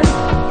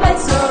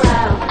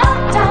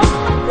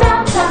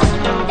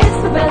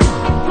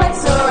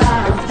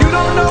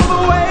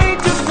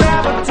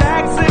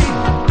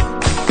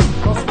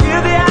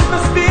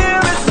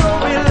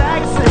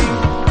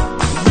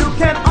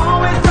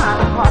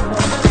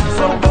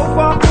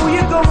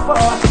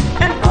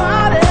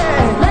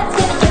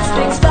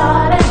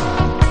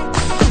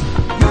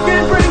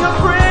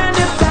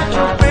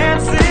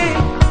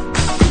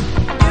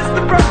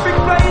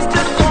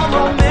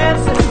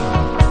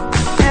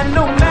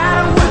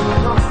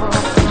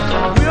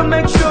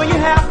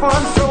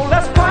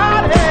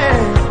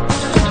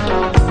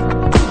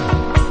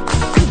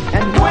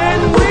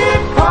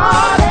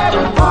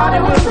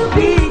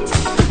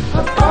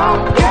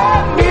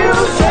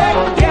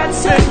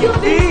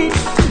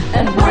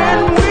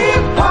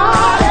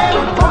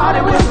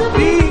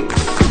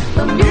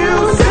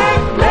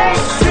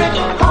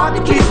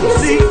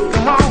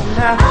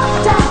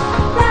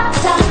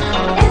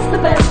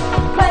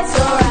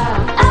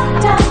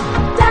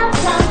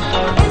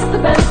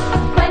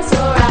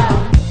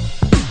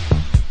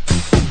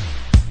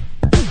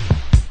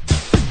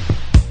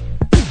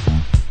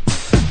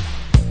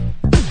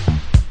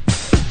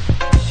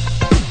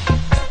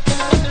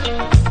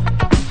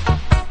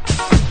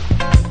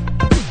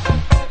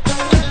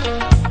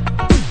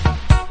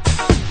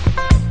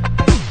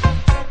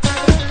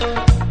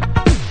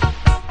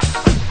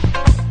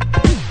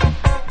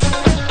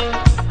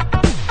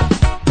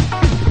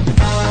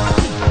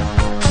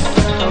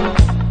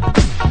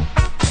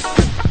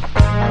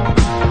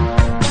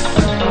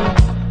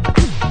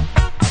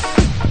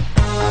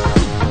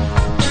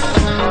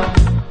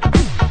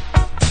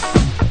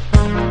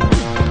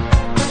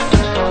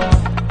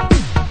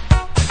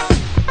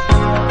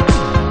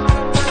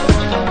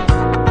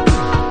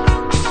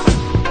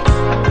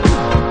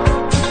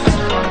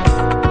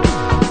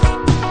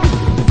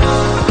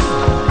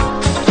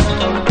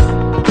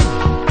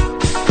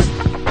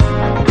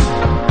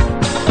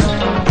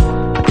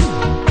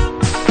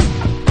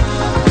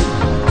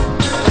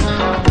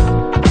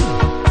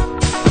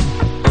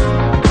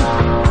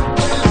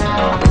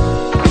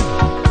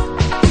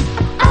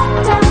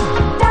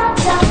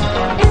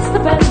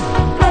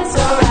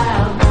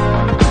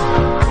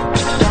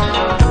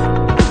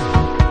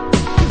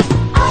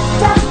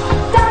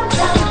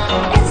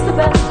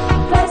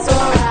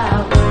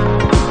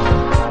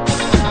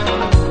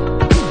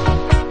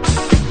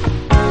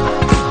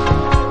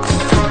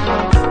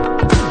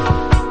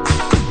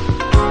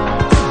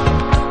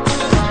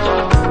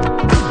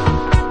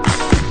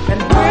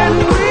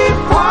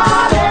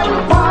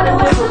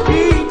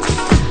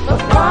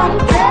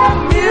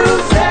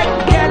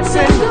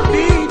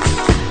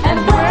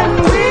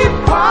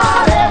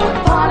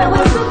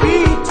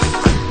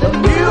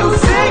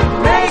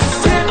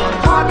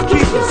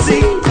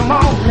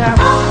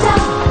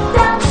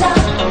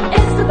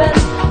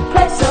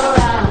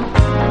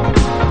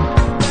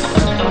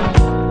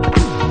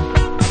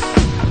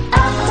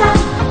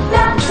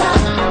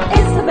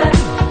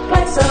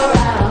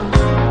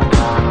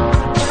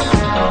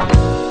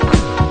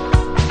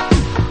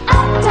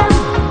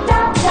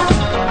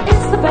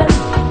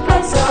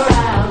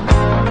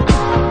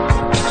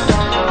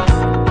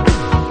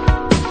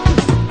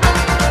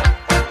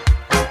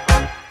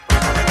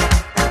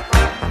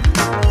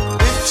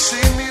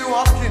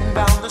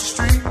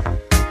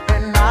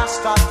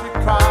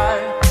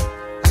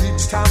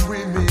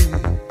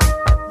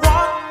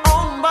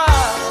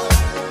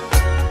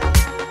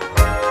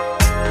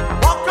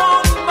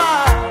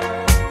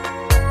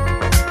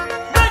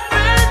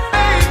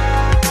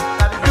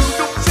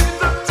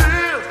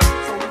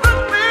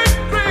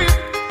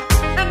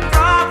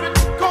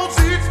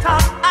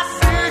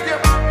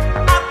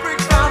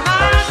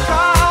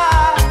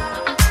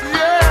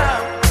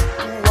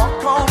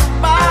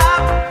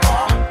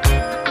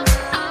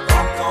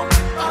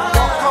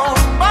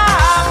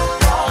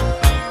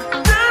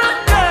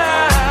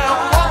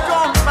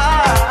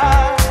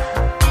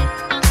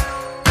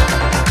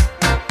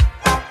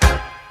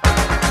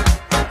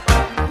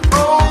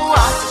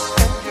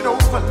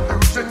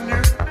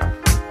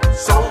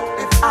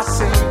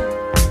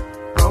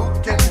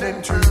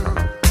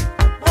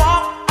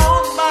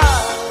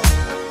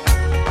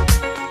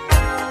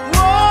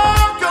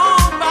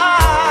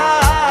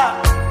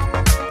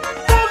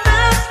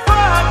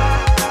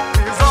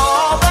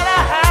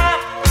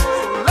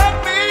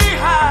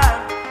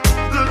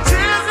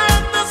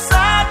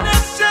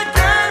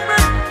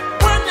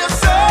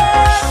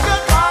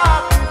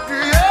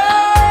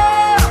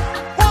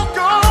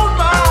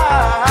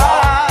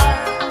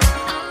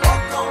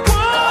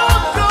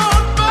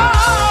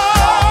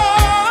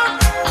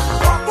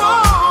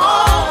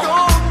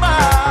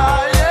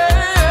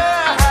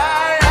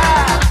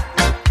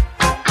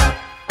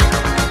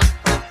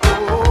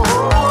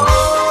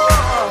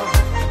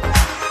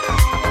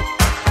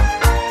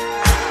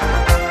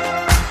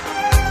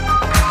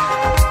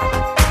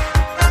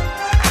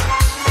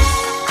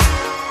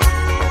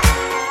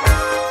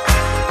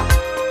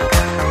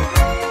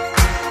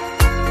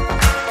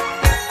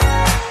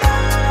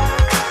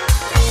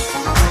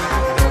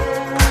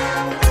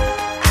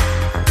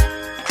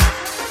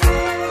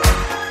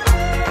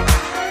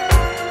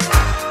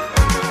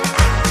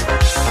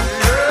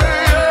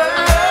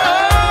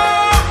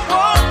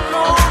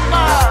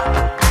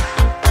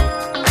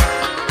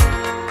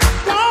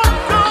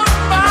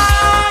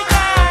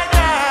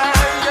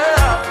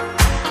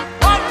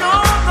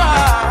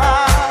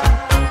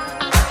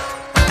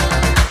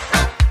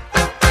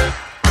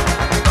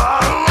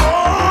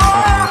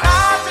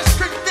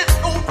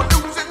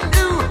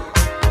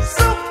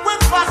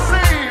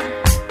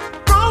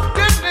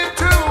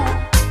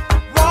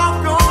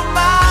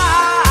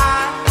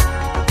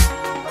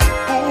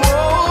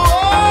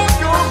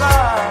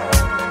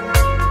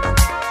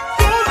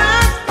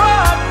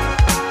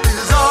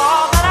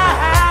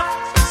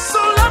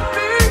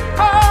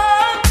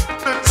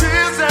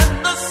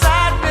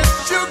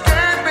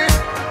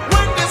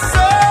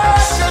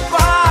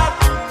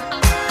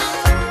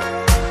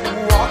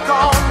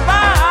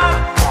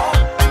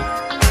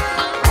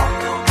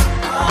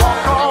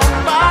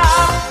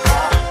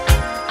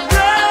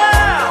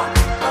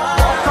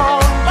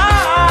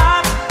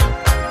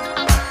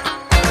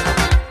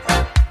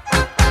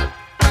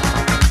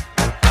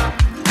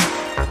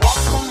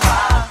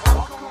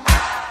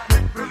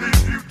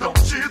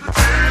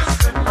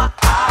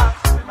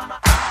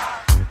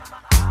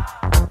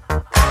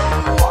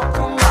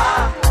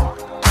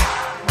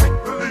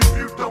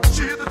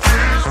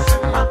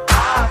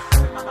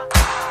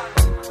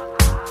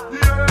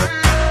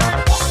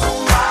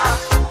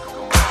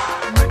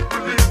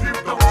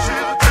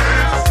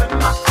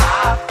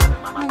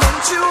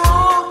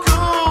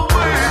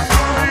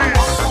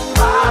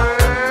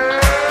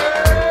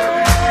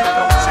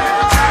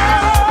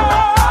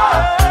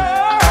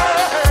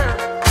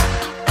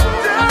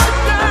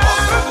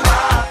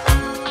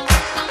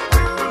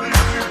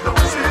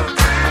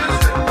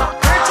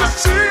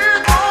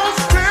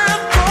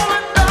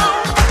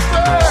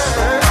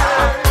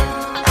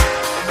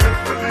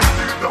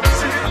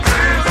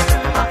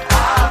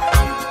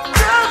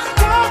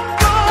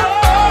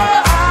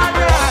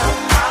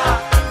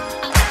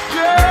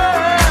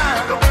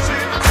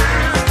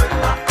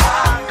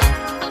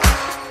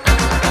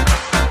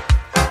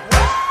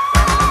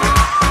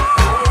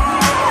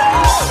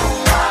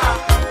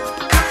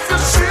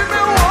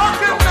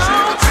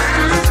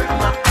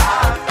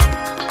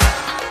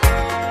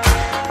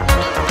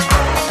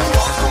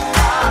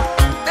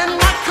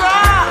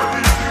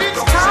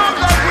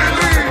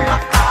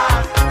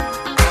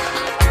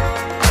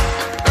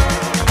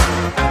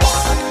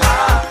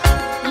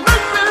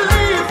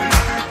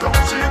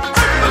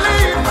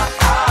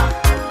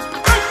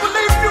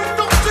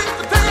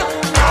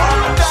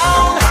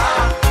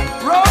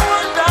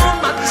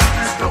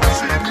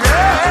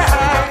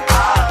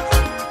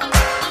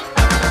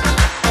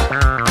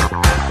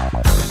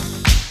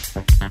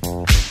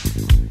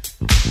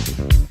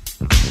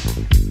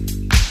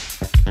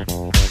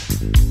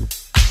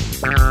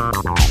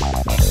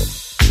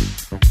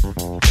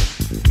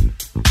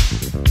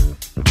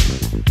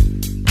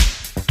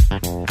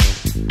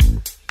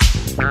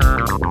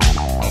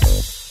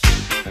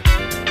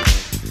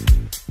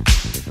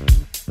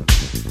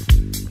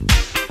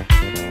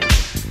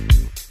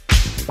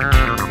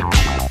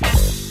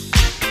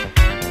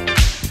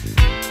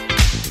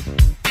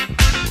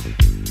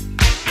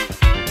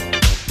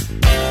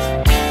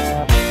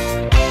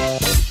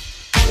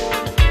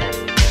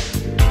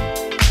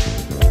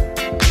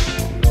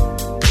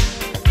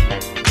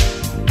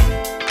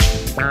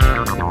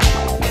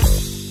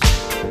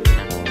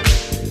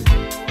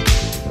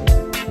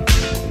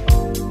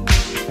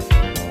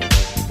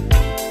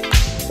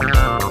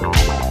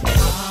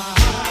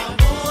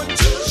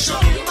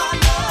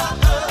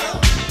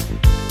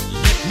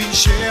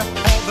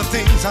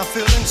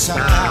inside.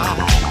 I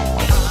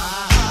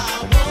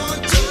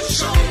want to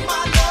show you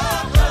my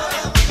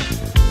love.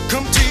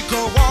 Come take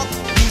a walk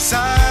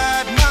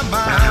inside my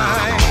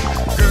mind.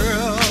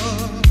 Girl,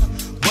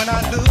 when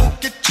I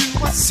look at you,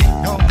 I see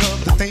all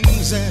of the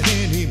things that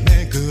any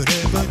man could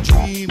ever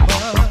dream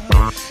of.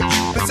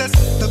 You possess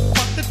the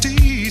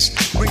qualities,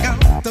 bring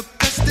out the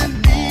best in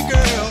me,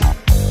 girl.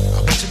 I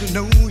want you to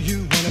know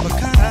you one of a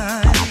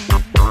kind.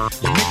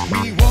 You make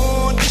me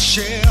want to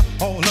share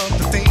all of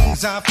the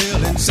things I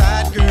feel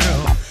inside,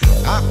 girl.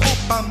 I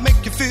hope I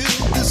make you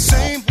feel the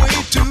same way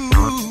too.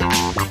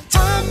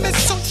 Time is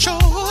so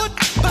short,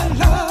 but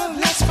love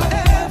lasts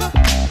forever,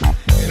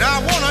 and I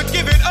wanna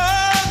give it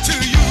up to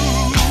you.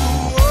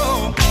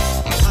 Oh.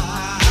 I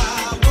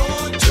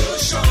want to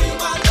show you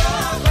my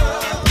love.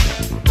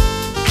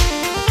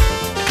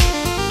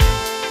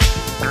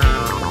 I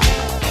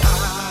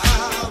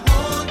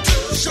want to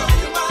show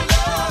you my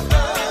love.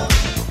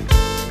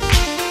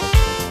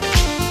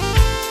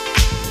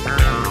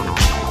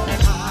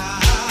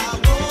 I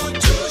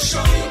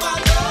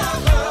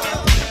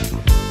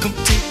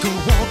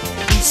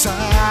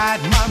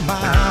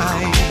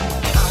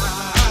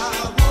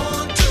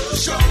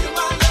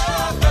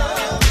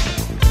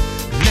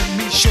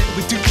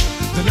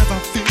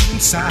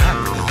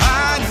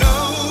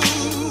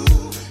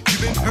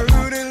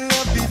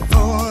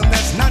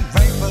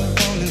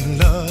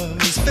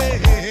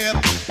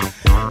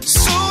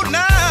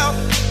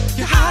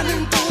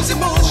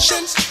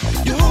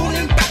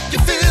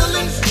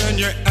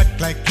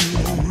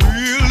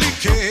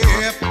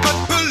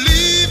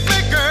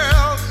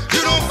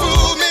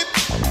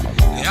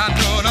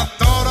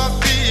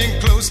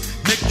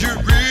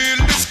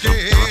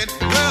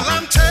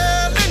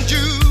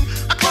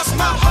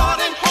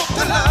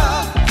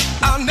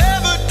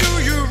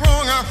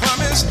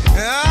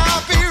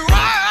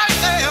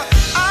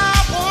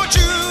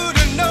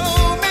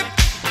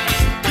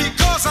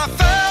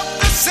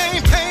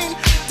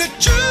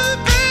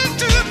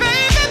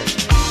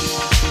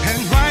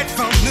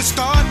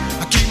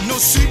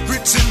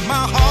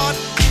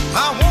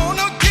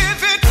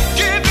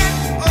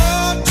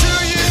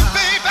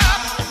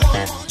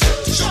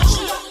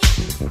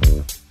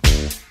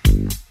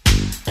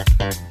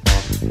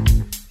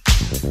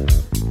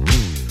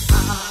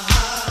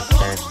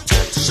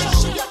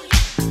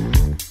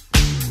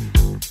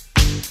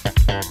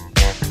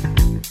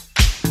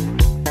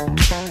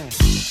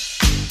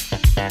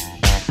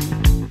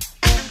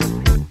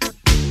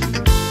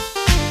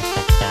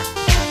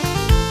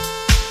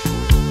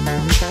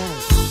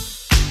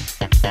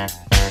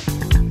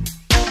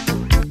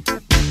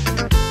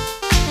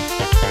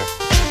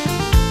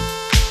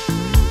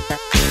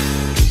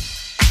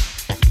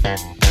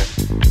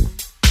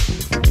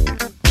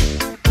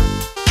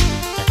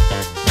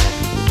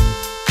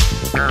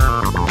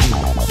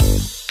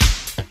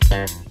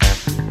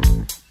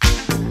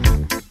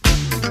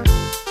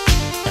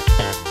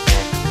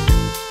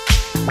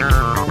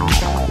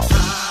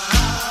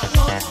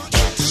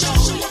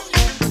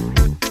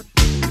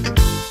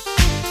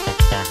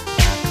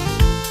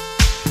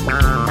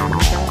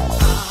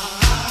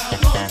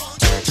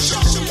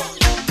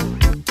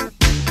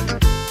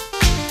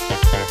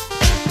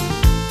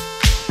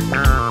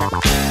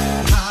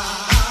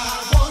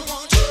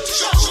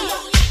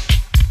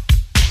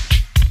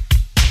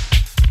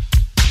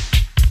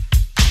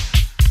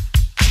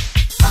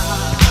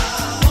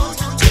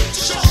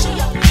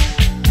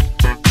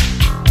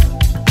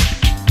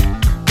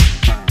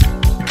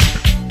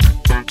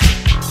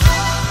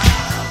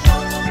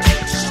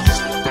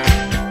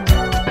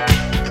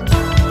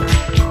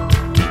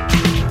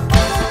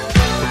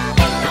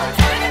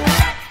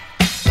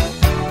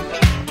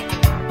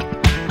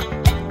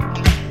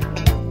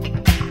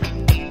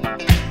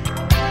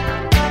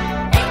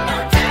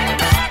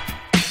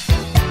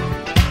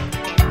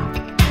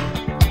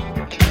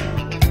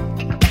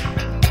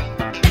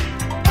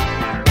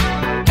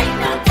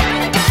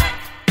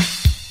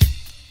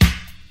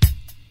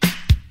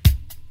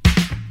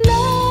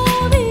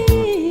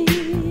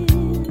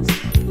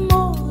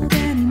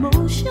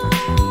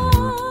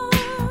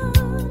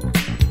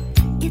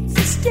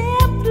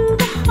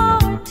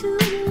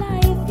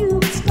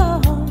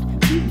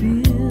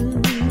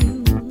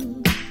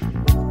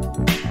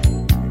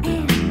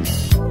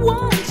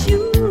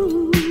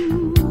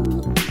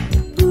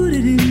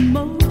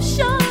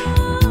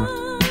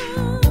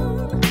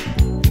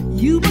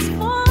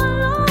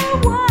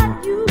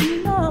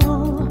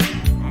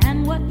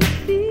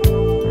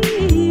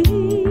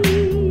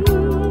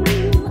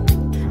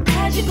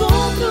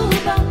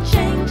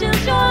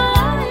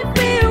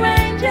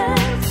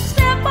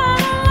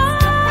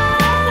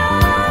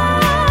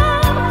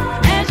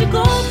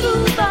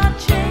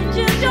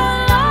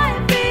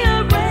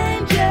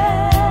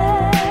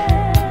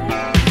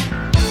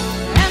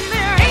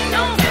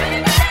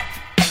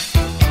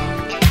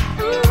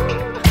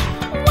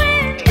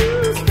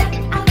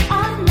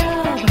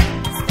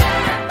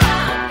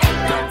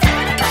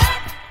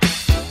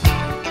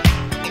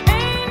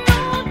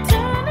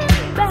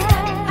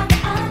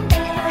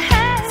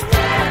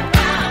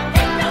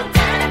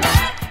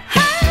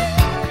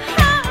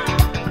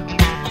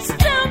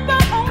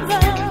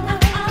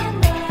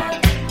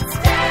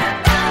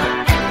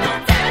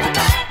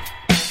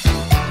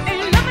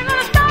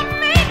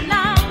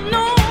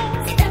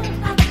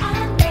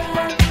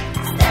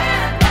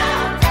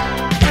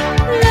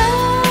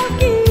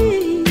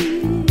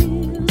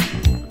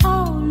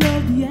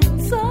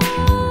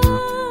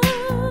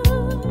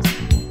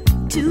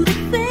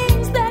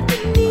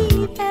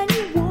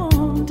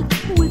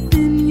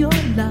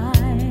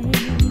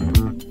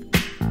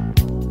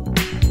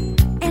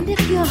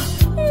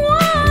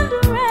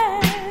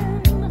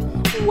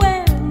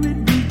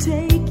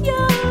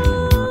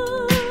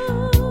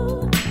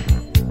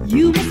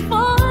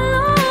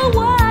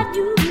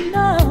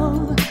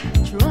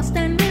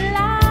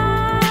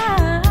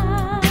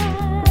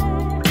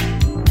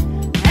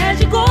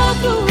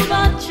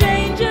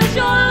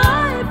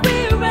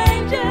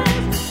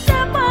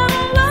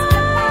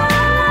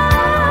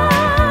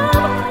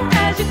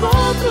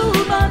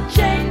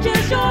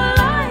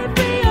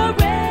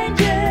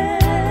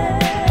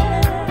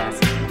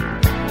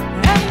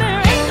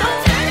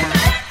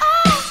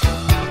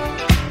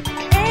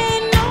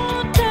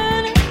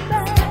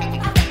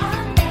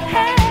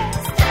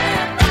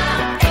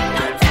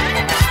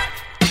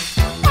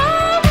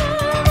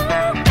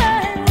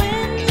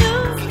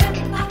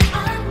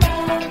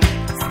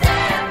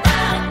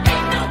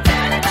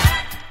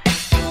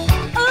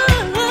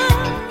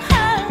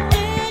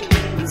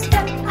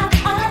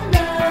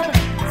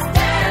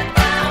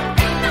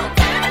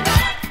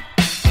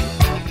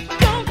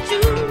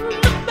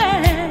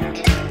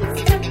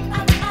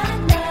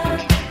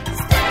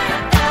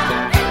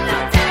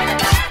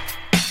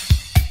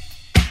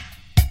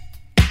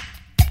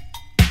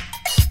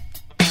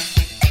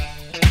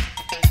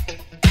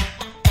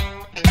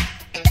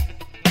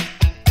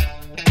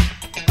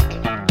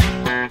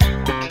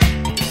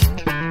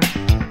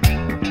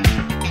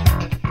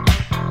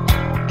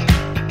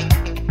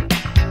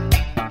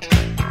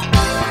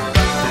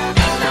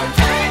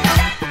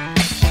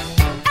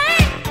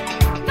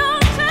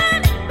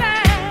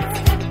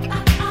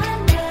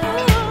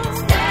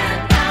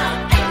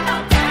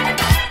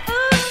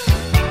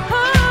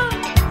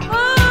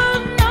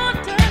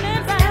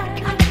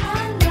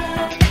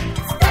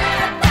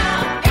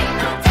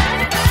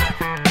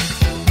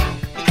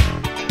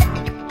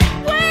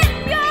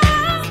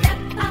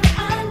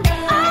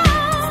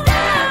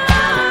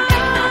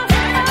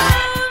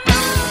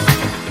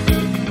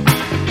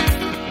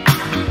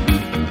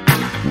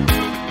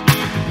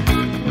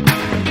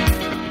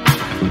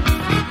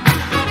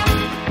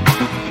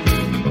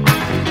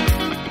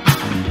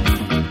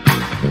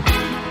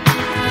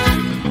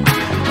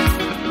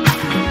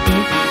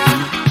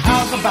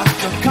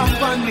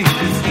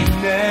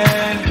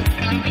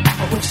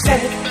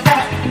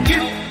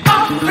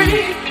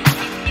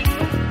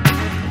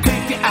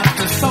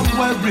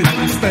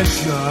something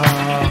special.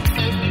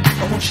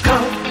 Won't you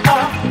come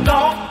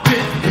along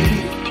with me?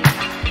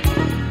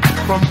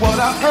 From what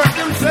I've heard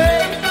them say,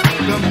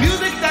 the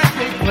music that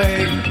they play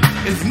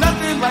is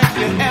nothing like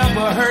you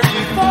ever heard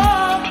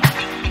before.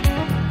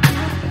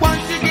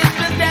 Once you get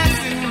to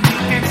dancing, you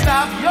can't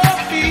stop your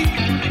feet,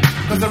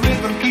 'cause the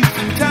rhythm keeps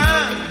in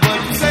time. What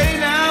you say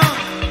now?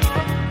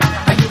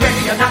 Are you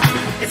ready or not?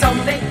 It's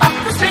only up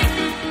the street.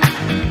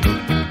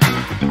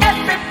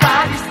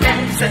 Everybody's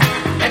dancing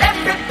and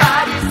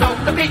everybody's on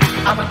the beat.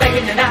 I'm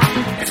begging you now,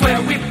 it's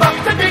where we both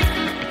to be.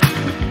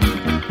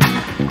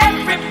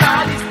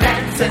 Everybody's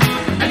dancing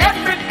and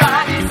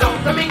everybody's on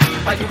the beat.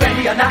 Are you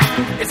ready or not?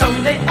 It's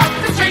only up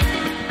the street.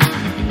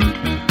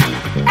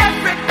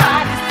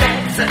 Everybody's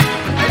dancing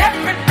and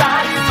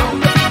everybody's on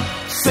the beat.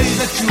 Say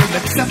that you'll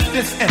accept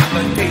this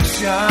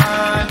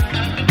invitation.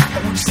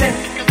 Won't you say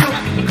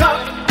you'll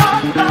come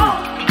along?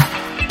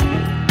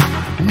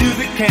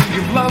 Music can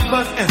give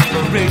lovers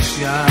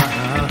inspiration.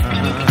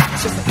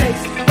 It's just a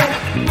place where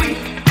we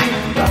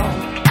belong.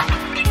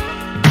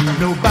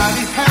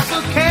 Nobody has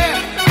a care,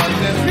 but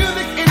there's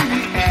music in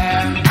the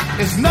air.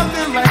 It's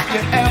nothing like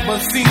you ever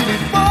seen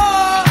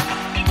before.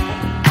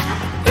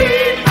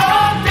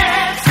 People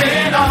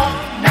dancing all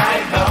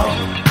night long.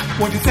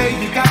 Won't you say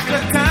you got the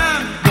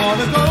time?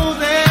 Wanna go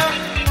there?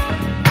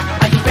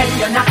 Are you ready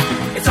or not?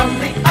 It's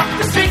only up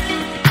the street.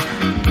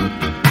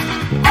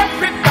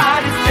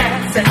 Everybody's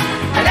dancing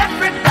and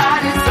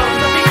everybody's on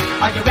the beat.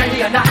 Are you ready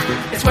or not?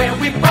 It's where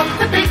we both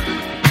to be.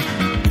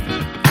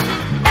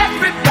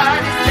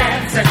 Everybody's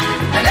dancing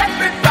and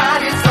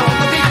everybody's on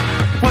the beat.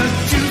 What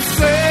you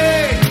say?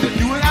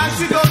 You and I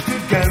should go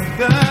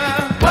together.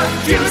 What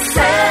you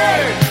say?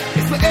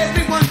 It's for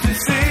everyone to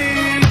see.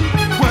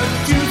 What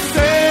you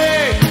say?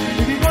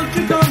 Baby, won't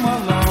you come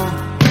along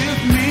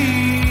with me?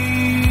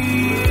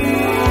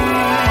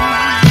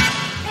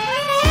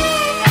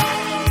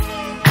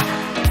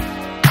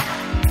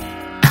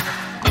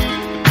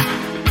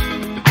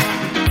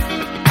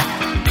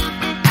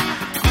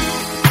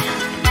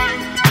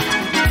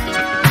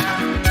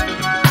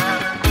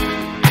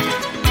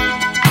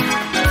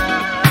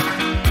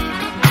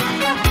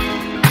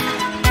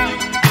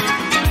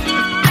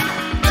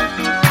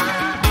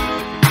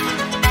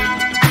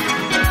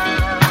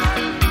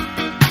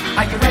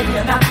 Are you ready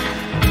or not?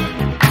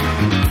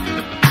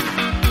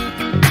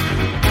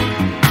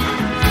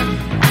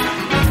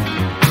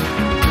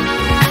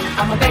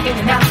 I'm begging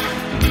you now.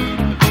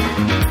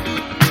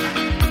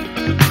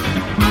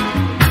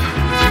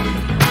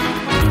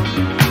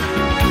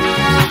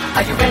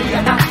 Are you ready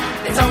or not?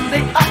 It's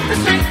only up the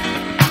street.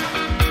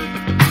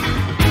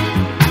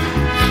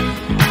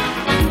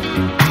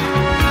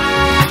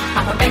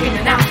 I'm begging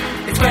you now.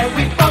 It's where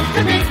we both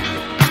to be.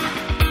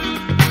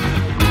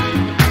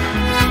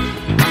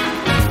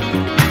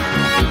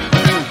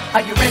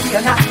 Are you ready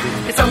or not?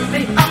 It's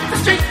only up the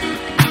street.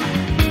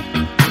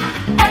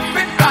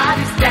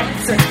 Everybody's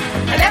dancing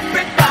and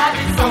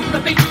everybody's on the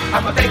beat.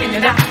 I'm begging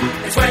you now.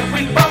 It's where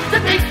we both to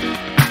be.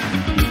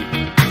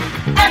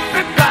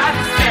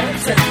 Everybody's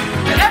dancing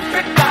and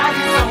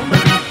everybody's on the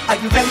beat. Are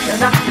you ready or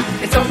not?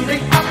 It's only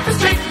up the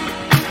street.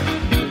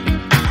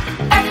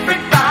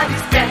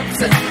 Everybody's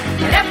dancing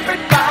and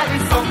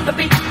everybody's on the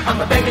beat. I'm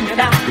begging you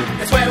now.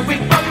 It's where we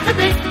both to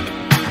be.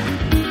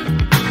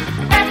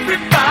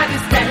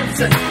 Everybody's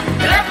dancing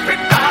and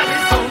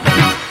everybody's on the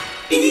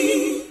beat.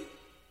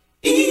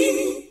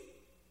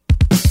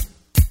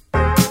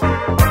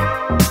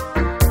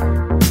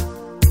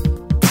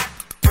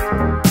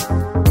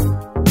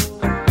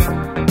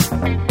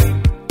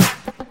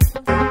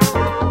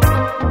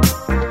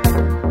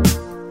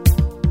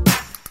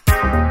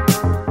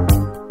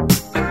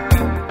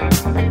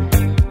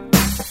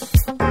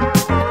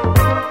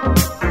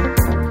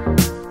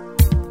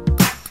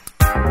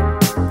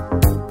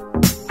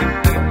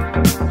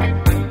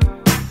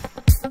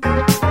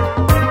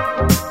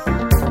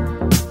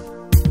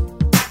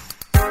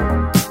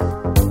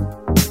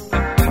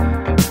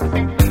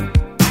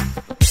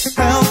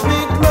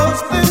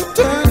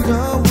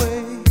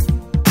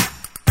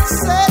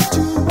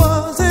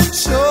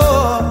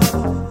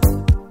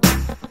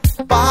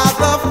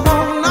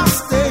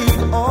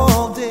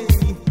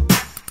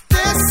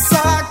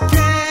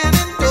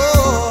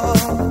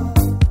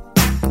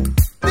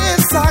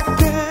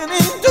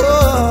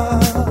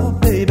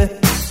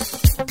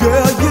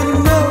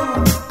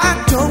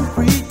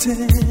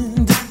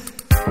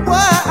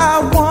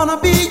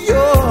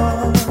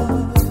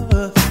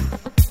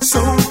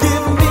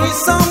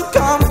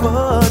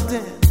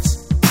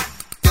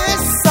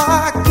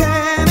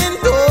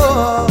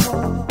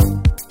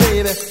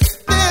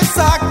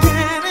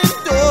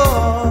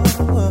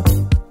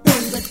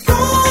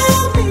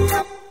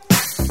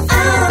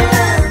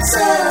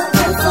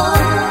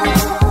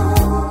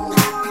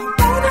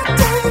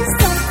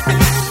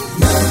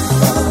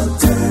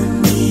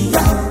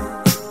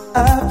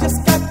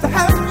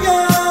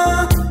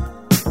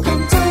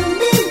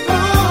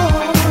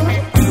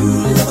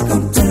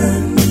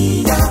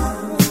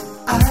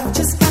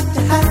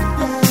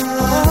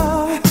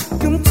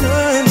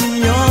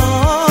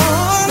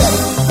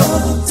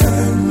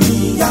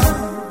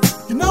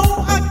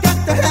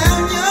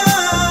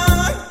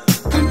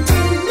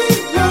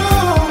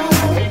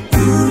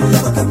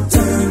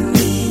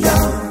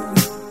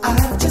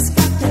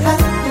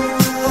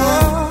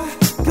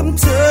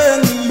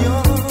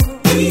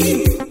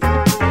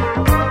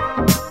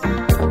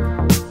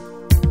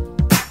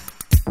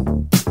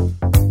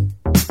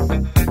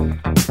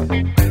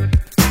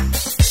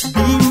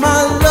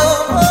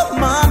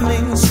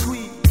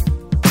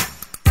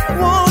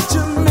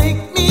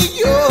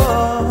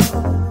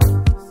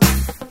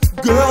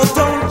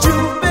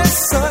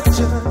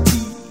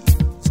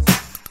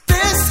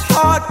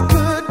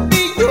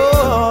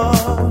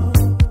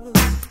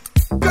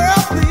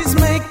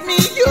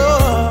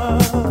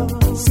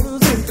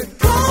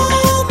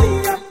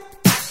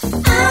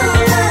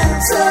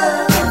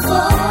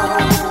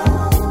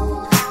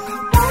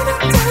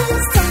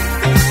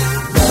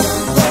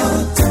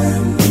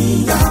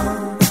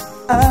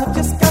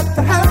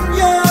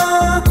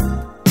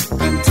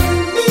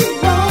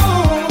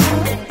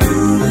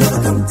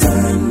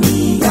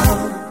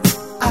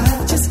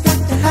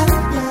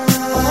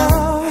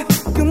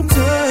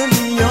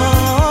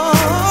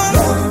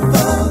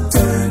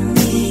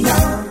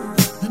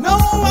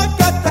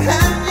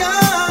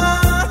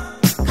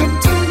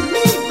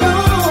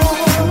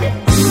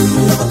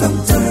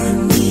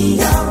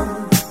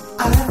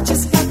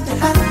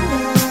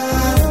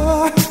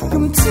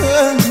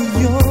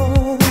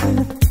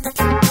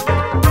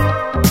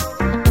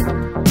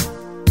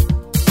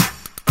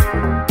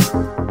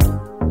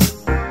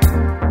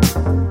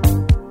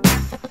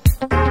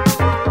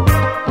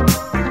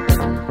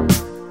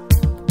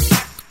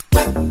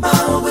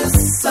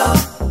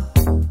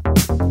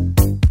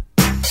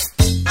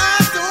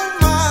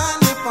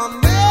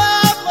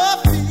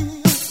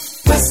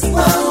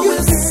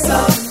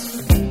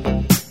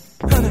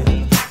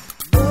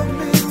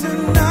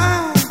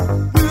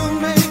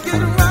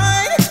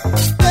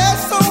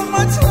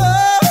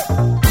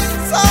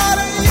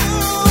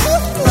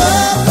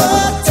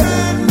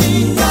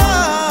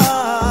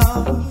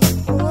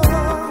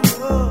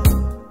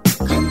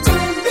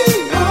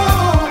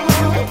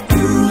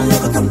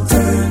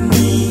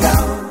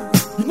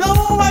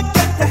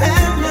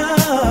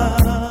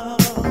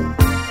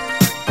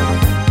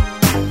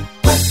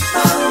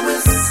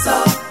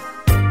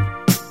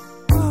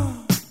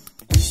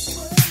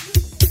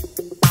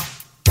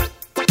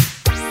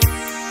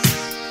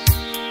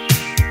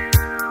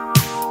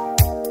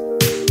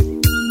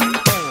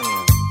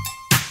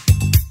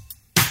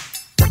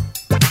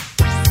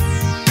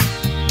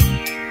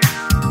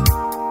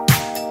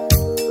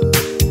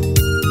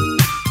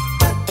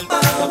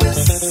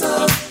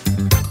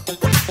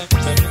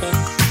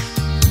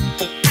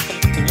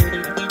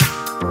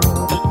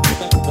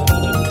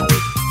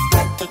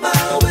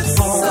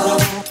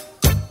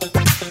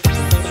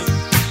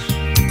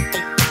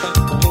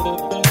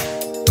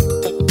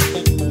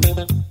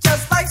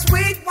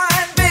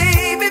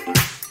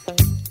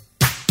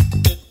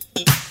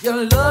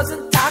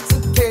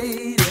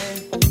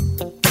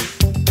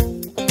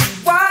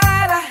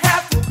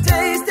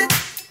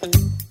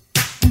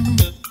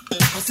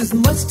 is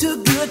much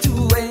too good to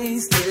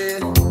waste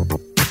it.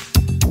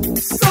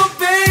 So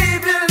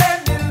baby, let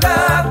me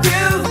love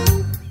you.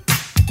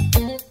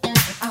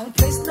 I'll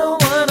place no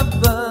one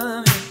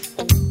above you.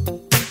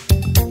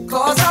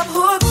 'Cause I'm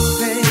hooked,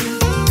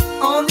 babe,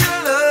 on your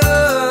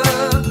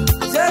love.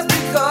 Just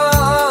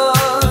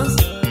because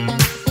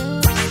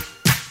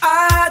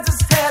I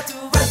just had to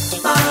wet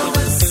my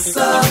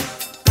whistle.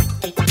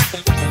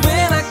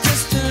 When I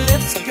kissed your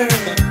lips,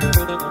 girl,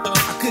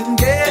 I couldn't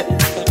get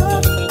it.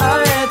 I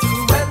had to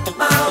wet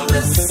my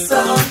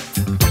whistle.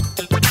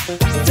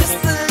 Just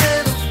a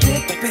little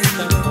bit,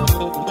 baby,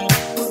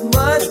 was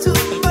much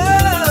too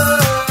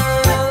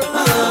much.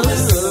 My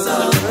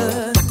whistle.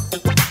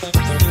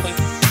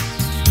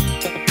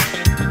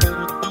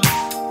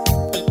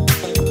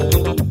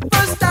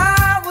 First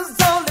I was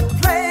only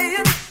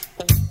playing.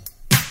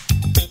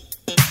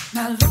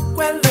 Now look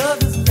where love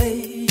is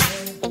laying.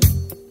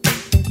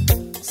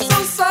 So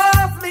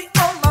softly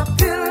on my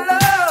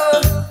pillow.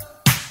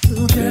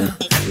 Ooh, girl,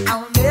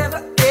 I'll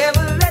never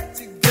ever let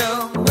you go.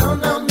 No,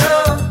 no, no.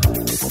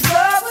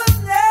 Love was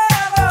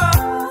never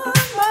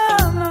on my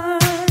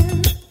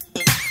mind.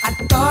 I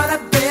thought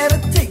I'd better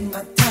take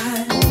my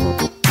time.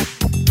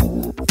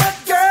 But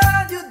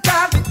girl, you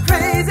got me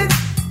crazy.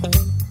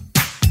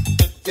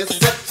 You're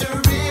such a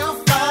real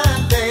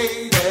fine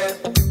lady.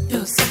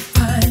 You're so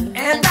fine.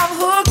 And I'm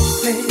hooked,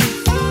 baby,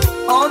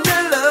 on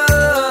your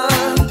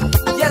love.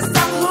 Yes,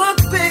 I'm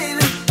hooked,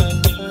 baby.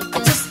 I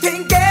just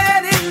can't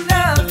get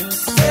enough.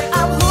 Said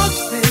I'm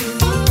hooked, baby,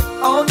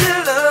 on your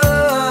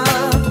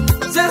love.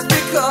 Just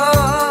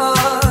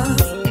because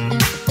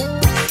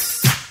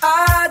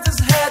I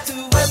just had to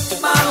wet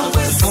my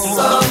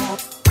whistle.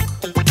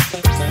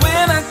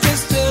 When I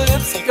kissed your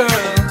lips,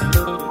 girl,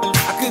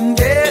 I couldn't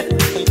get it.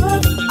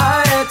 I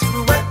had to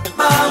wet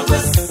my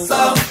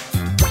whistle.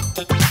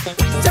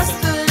 Just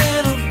a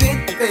little bit,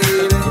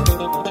 baby,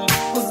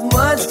 was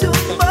much too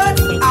much.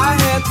 I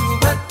had to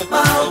wet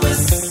my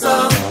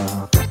whistle.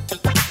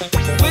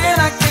 When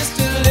I kissed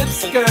your lips,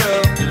 girl,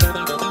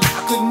 I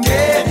couldn't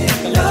get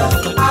enough.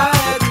 I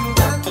had to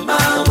wet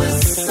my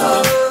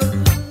whistle.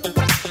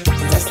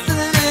 Just a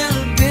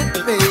little bit,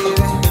 baby,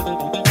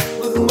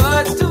 was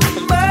much too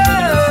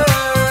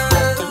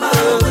much. My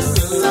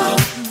whistle.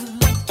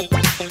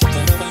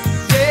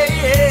 Yeah,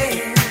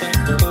 yeah.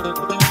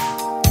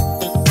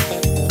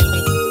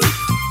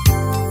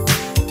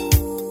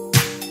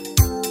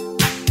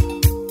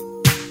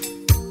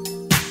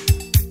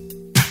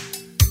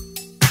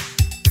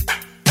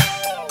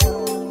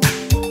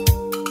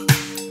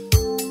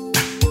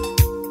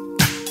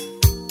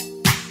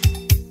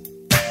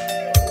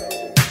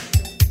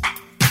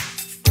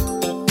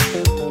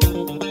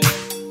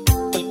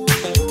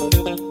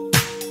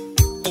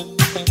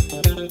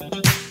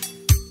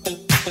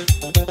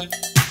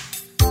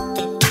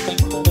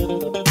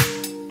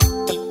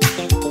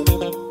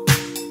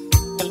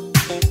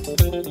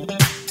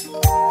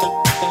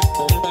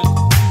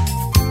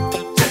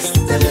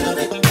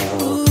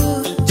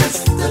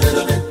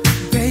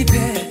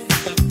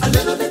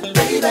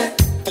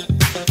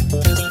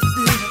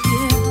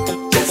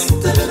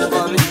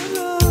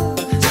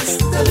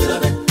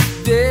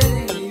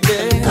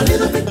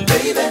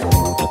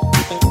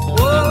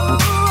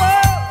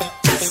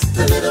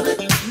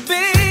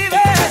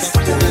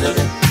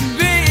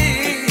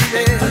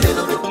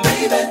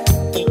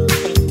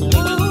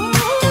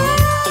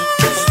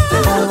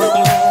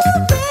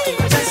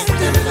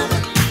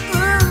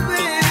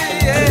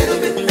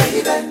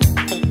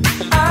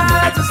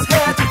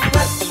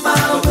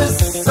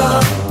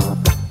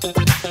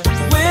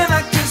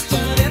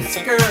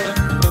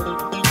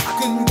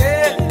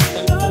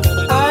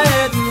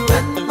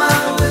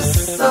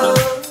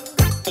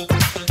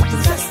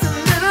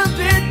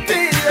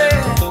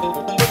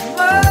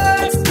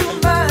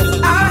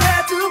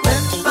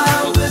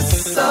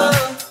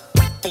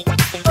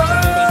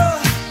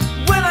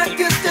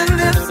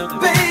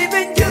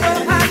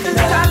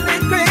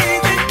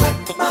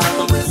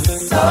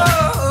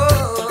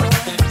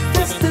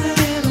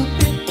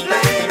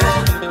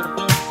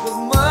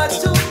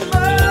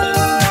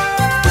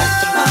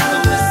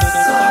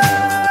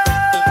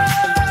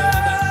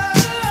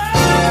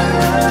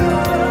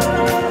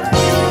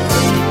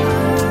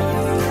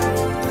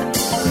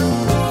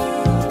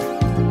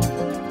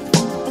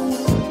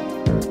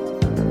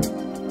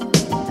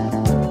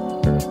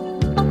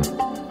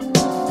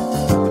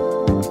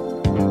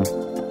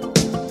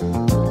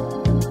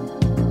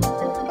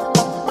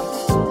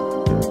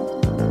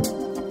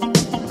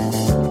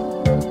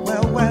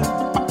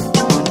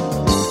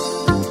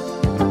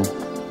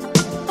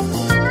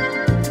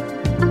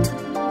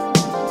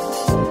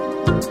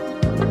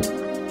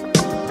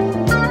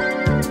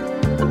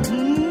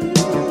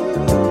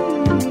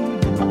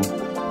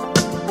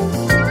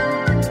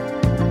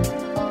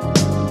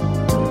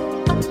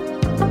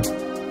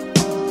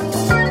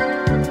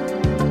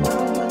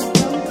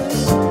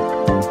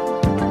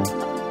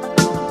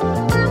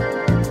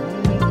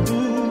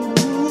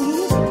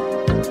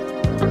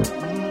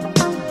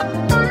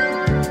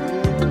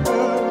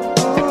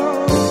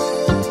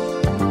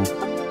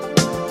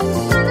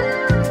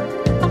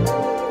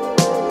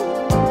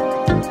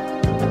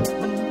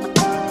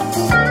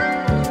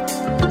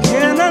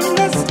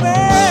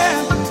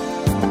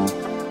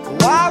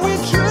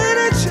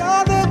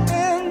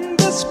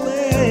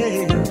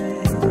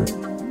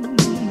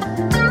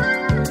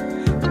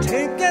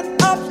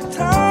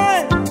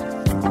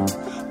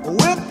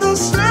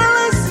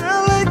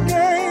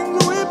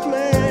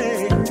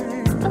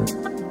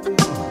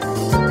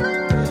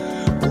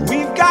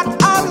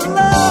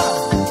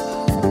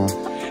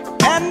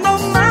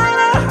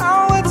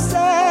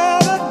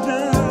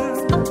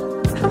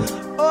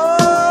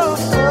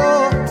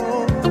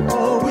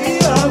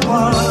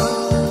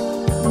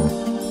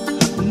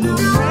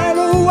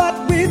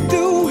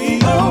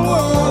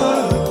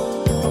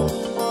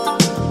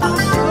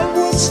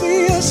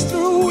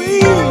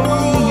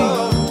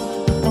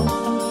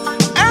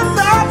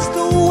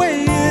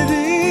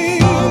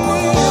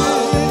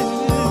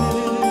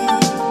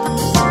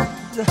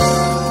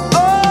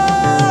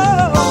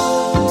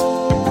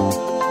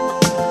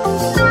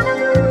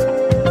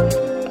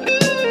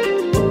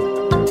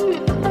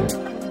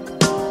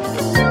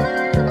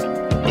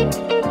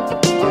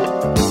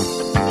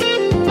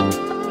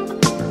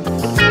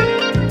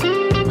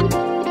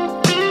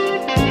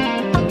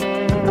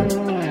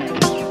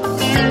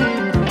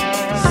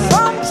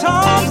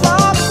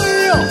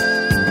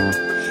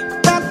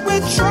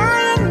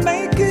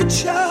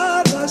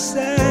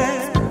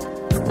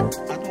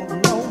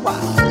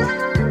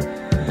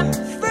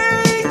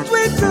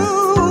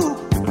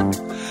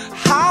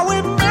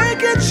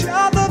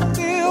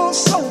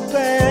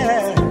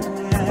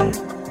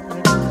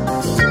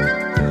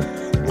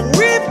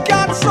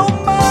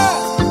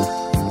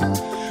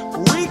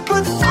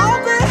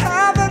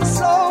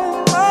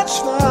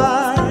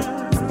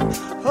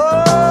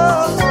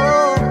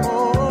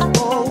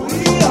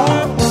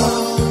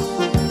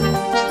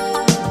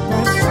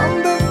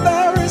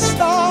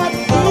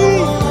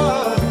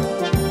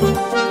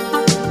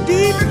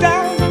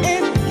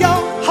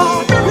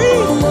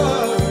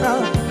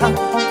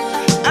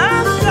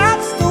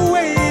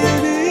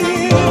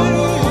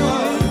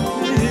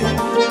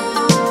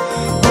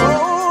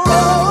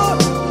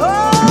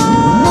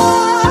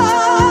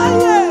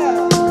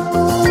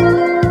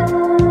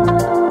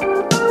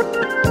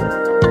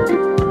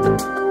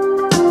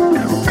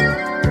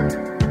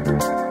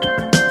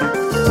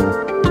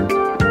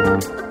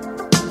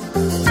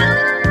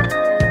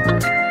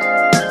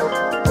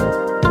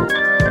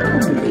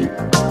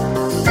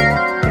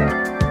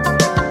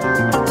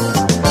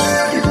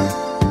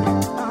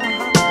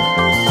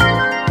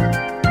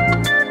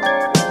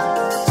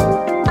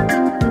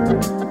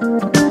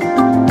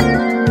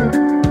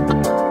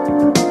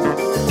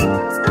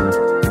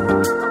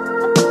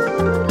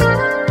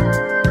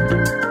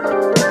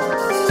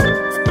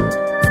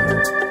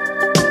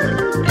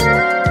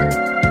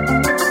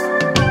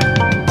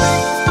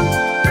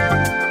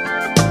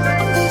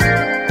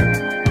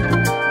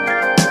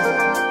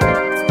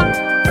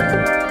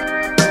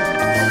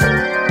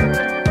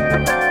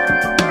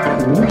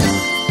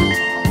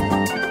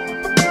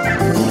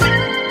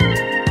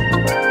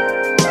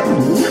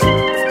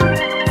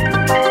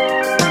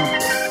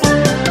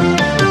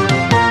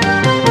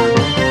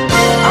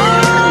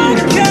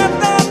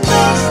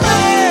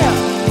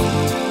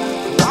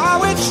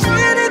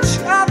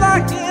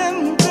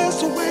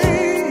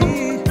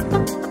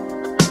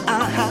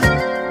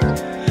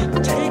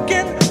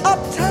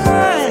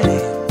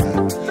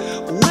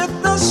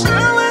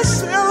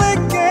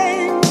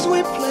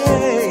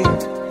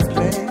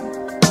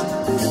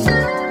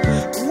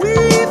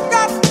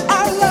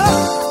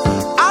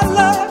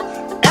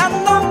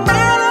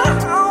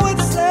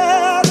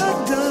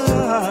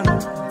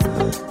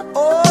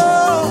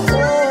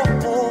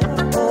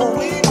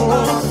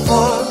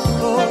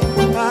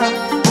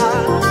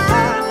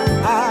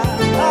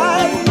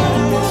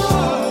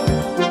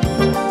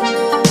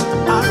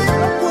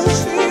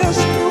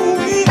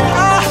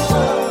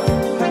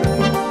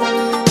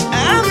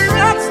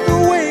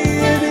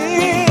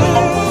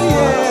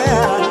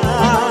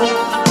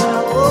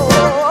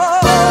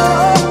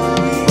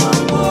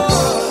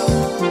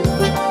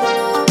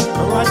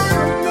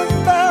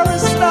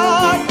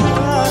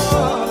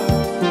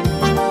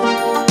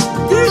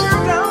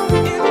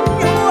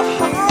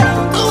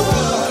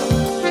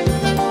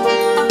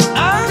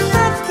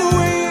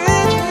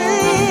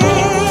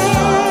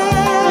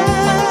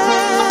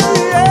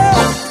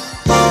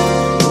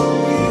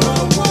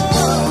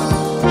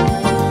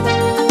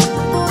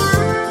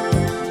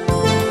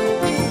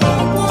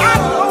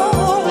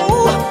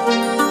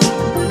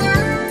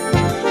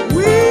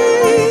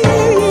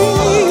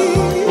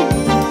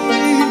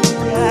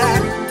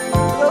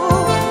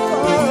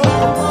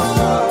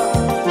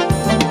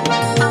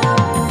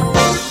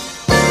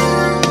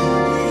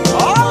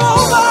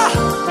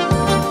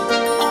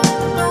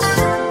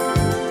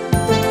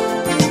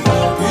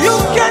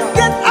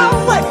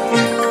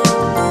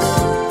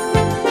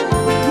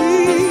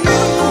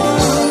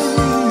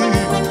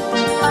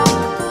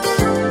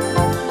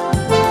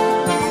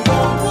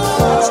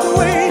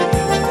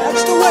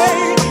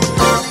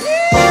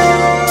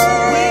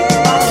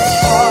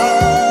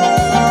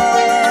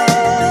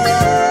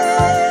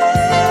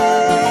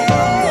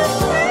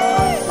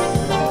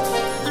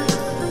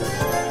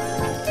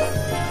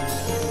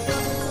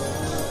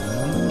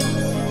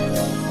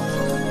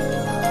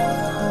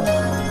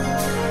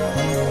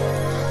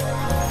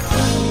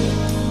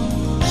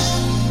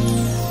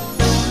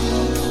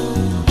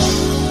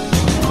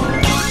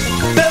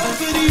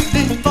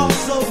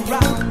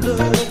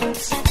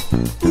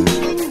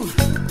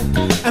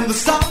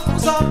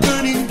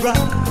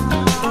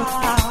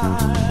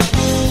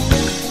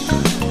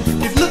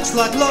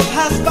 Like love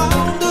has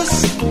found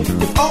us,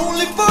 if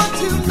only for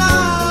tonight.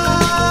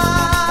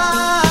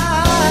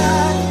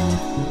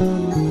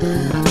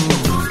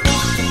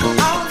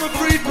 I'm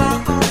afraid my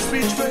arms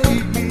betray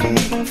me.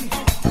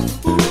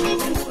 Ooh,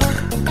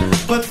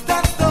 but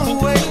that's the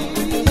way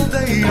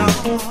they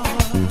are.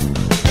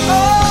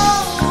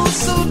 Oh,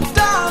 so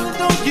darling,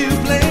 don't you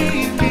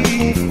blame me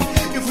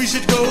if we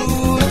should go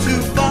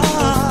too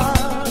far.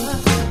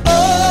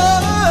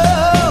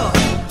 Oh,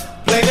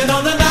 blame it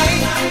on the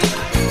night.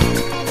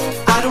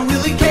 I don't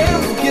really care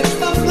who gets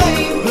the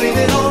blame. Blame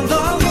it on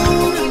the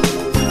moon.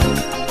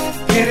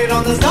 Get it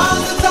on the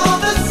stars, it's all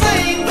the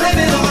same. Blame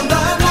it on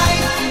the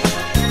night.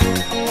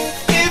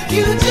 If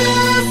you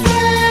just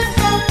can't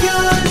help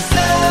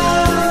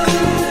yourself,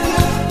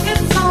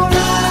 it's alright.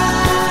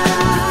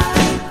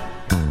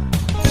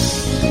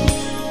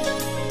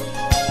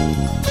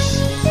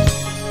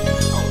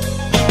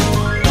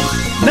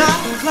 Now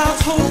the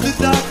clouds hold the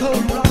dark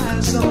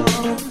horizon.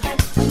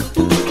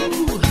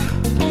 Ooh,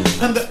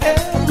 and the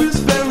air is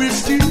very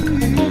still.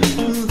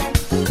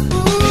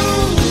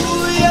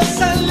 Ooh, yes,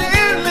 a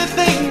little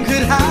thing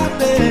could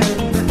happen,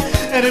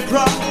 and it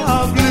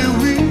probably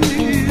will.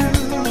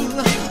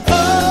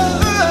 Oh,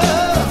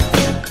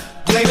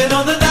 blame it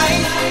on the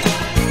night.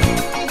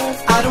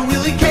 I don't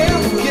really care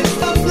who gets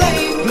the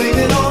blame. Blame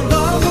it on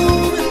the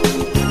moon.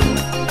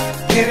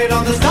 Get it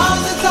on the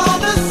stars, it's all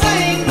the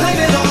same.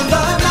 Blame it on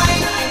the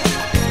night.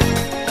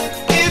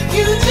 If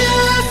you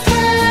just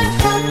can't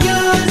help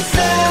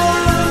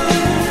yourself,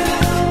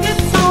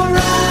 it's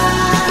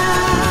alright.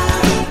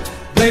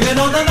 Blame it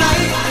on the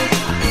night.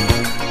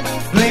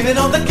 Blame it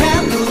on the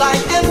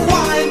candlelight and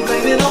wine.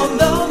 Blame it on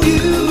the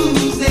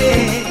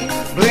music.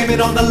 Blame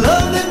it on the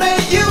love that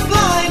made you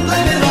blind.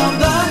 Blame it on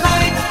the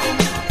night.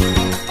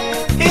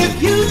 If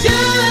you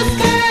just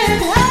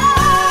can't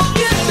help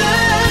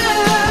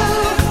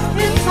yourself,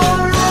 it's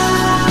alright.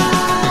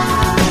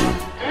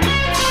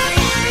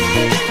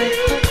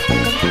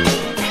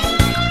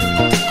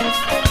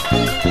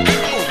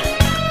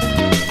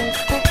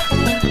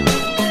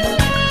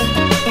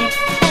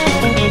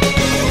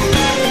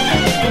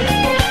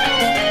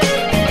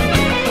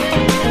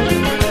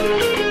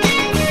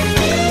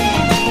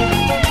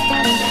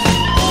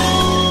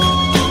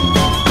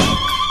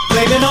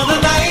 Blame it on the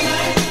night.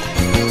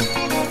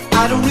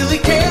 I don't really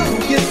care who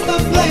gets the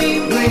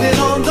blame. Blame it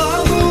on the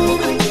moon.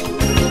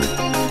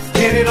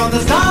 Get it on the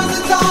stars,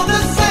 it's all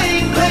the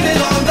same. Blame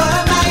it on the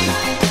night.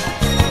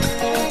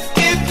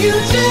 If you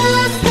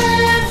just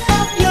can't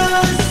help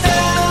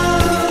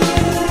yourself,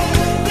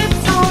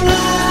 it's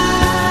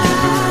alright.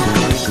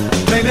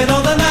 Blame it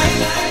on the night.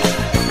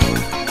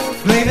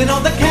 Blame it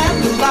on the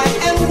candlelight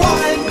and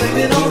wine. Blame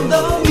it on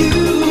the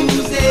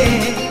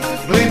music.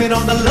 Blame it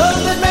on the love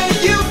that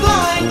made you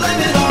blind.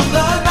 Blame it on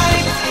the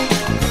night.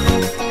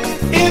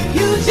 If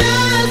you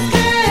just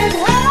can't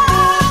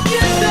help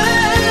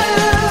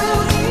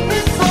yourself,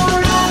 it's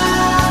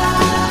alright.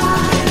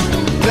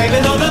 Blame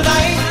it on the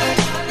night.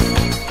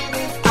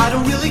 I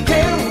don't really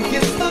care who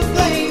gets the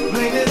blame.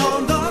 Blame it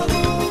on the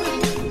moon.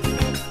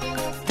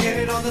 Get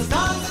it on the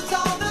stars, it's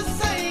all the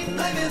same.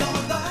 Blame it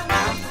on the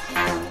night.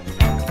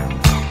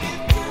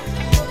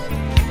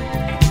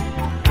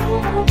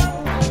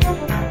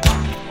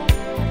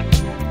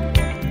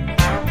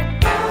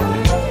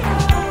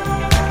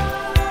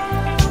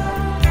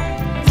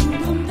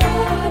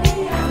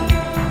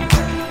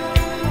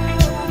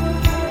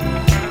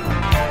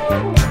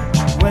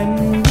 When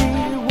we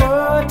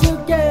were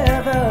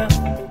together,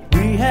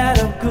 we had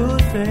a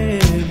good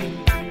thing.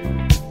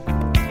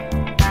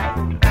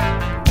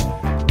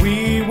 We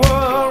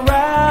were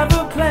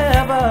rather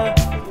clever.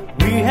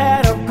 We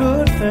had a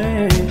good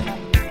thing.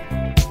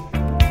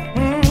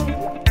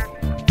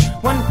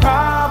 When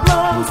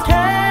problems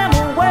came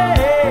away,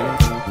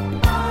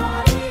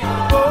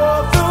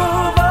 both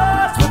of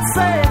us would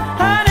say,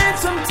 I need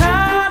some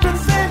time to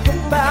think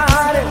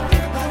about it.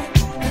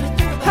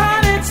 I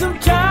need some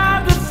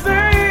time to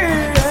think.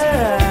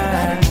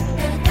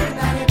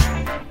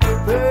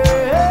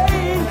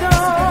 Ain't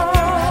gone.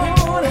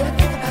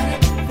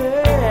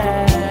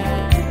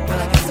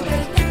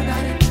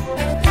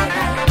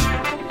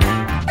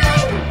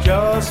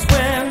 Just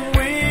when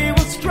we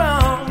were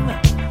strong,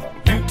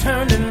 you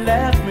turned and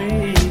left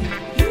me.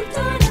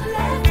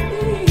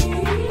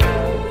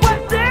 What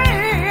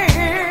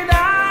did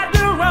I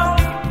do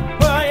wrong?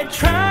 Were you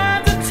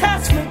trying to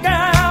test me,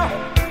 girl?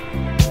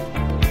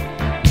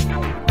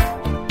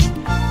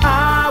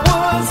 I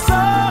was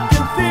so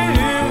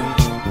confused.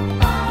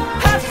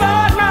 I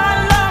thought my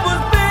love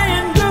was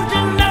being used.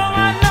 You know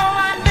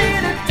I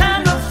needed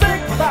time to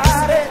think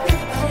about it.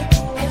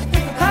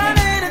 I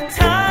needed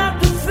time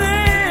to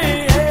think.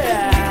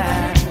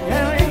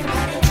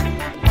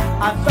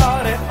 I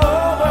thought it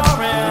over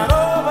and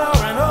over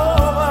and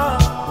over.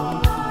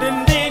 Then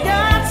the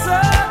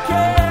answer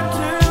came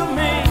to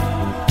me.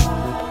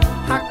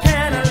 I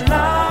can't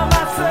allow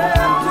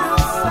myself to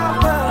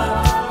suffer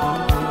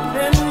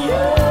in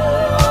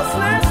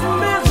useless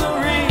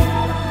misery.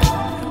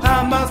 I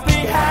must be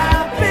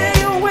happy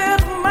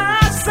with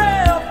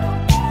myself.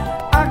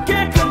 I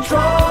can't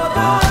control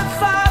the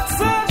thoughts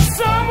of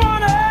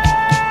someone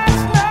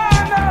else. No,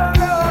 no,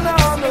 no, no,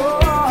 no.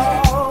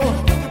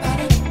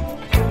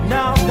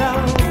 No, no.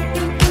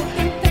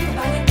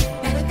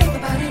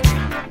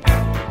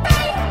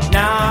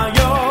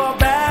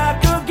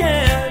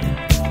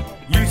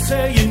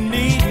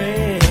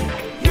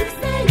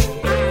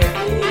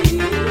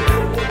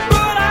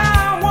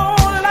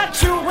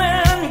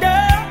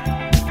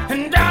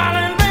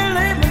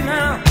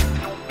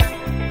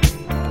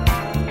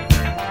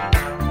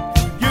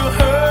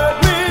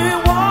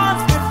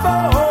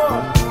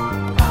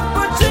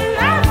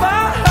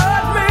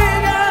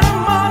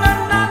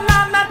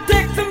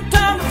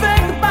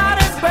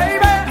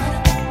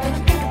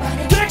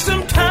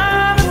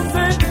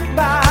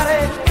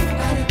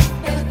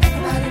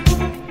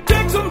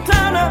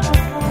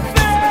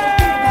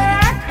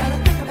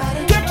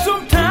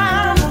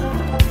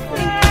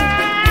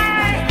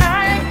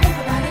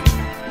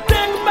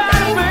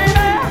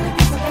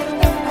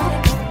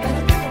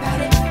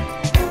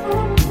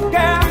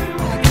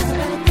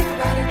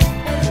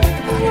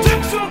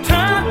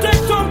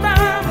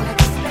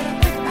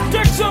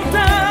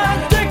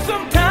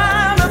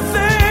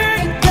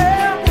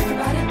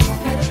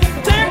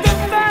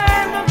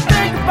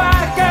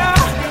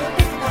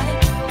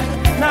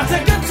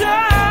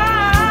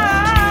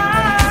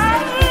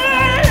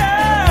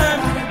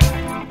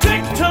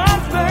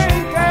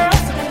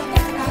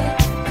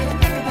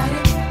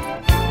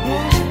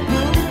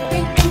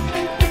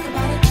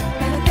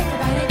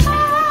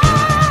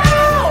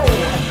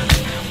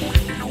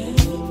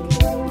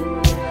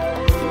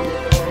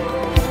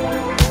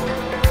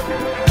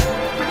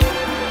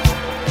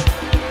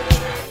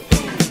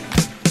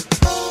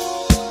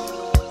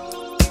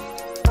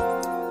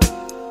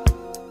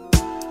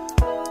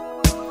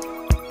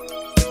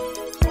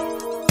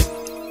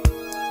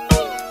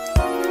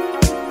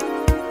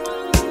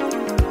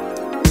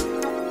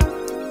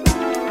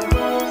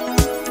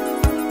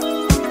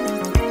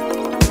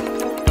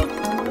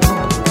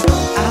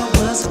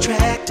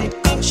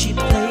 acted cause she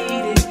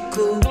played it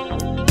cool.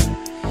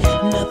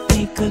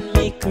 Nothing could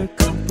make her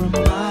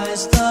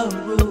compromise the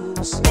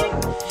rules.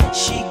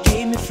 She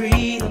gave me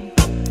freedom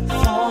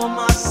for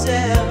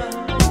myself.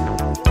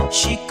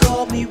 She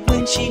called me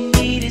when she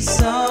needed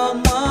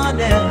someone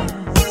else.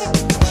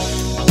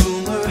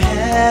 Rumor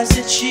has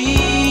it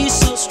she's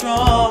so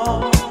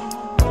strong.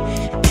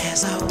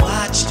 As I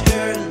watched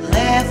her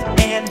laugh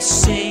and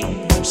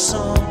sing her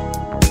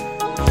song,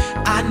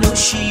 I know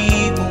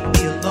she won't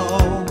be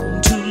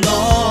alone too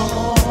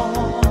long.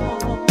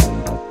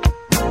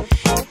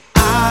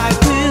 I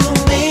will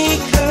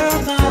make her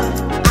mine.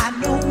 I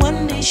know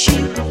one day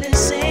she will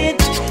listen.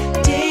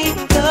 Take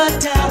the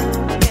time,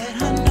 let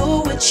her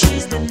know what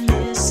she's been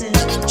missing.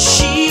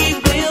 She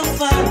will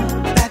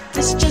find that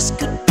this just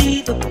could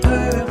be the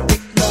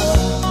perfect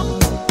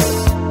love.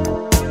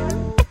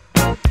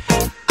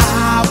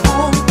 I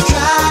won't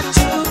try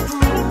to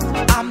prove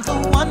I'm the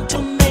one to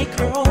make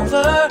her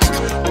over.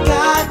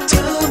 Got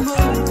to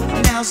move,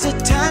 now's the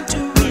time to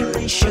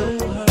really show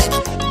her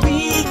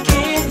we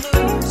can't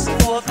lose,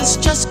 for this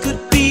just could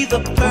be the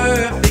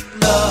perfect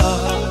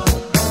love.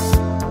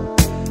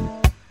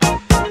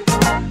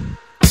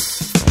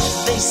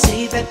 They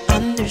say that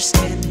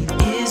understanding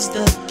is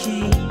the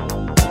key.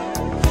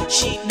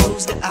 She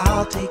knows that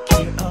I'll take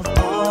care of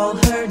all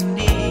her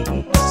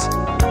needs.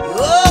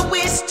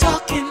 Always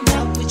talking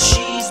about what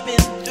she's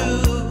been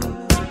through.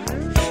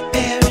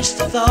 Perish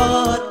the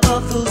thought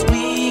of those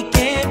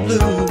weekend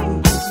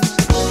blues.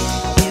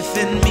 If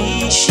in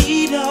me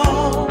she'd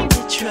only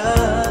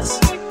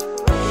trust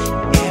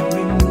and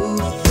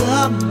remove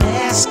the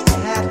mask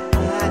that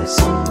hides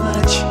so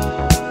much,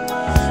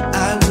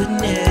 I would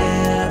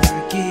never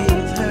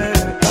give her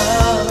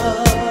up.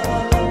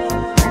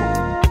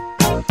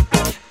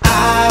 I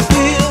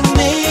will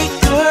make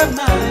her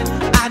mine.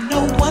 I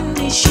know one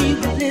day she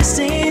will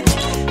listen.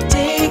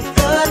 Take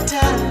the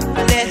time,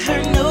 let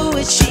her know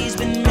what she's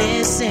been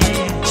missing.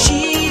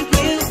 She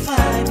will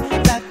find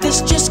that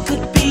this just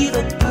could be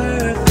the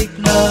perfect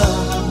love.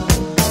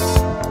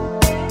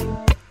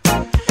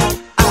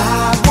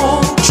 I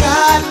won't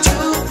try to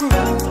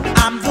prove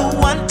I'm the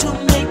one to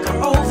make her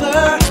over.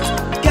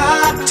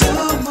 Got to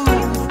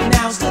move,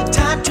 now's the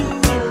time to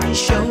really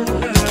show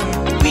her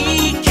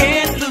we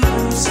can't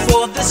lose,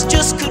 for this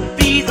just could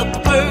be the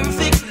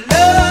perfect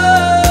love.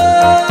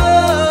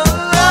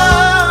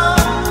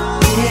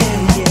 Yeah,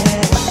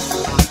 yeah.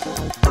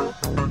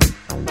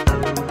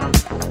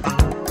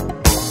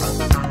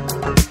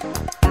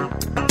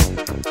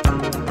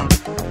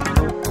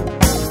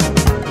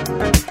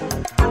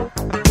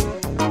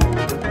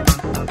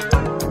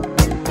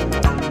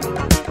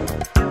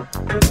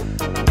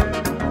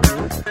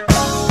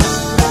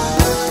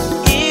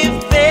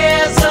 If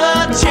there's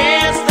a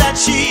chance that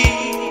she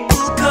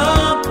will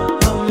come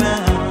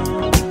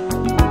around,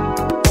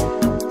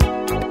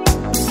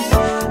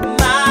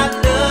 my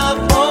love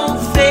won't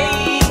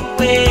fade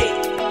away.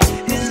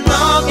 As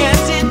long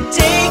as it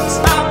takes,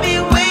 I'll be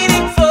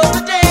waiting for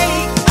the day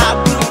I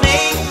will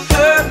make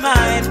her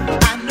mine.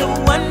 I know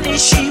one day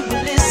she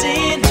will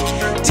listen.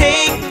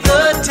 Take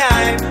the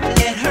time,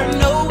 let her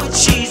know what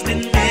she's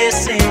been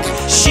missing.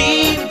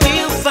 She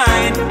will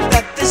find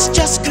that this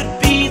just could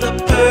be the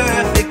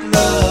perfect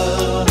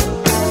love.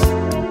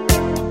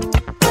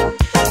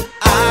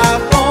 I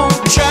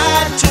won't try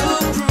to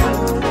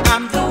prove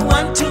I'm the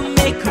one to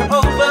make her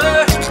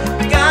over.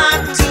 Got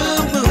to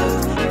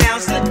move,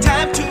 now's the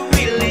time to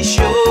really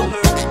show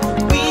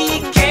her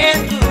we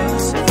can't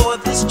lose, for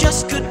this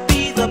just could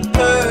be the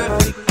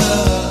perfect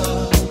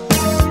love.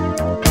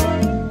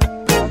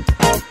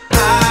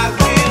 I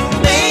will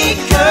make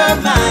her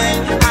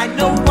mine. I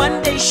know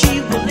one day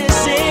she will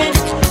listen.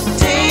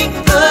 Take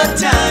the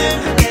time,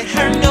 let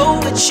her know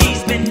what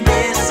she's been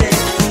missing.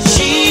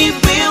 She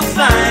will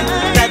find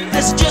that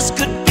this just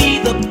could be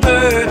the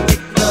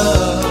perfect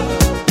love.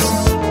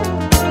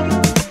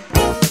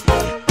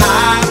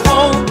 I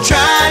won't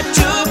try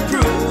to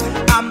prove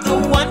I'm the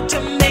one to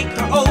make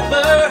her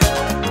over.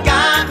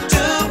 Got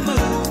to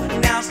move,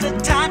 now's the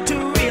time to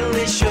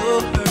really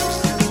show her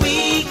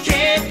we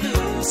can't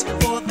lose,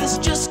 for this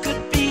just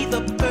could be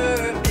the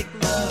perfect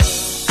love.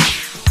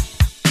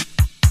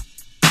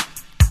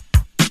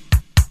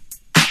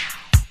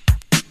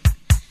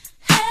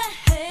 Hey,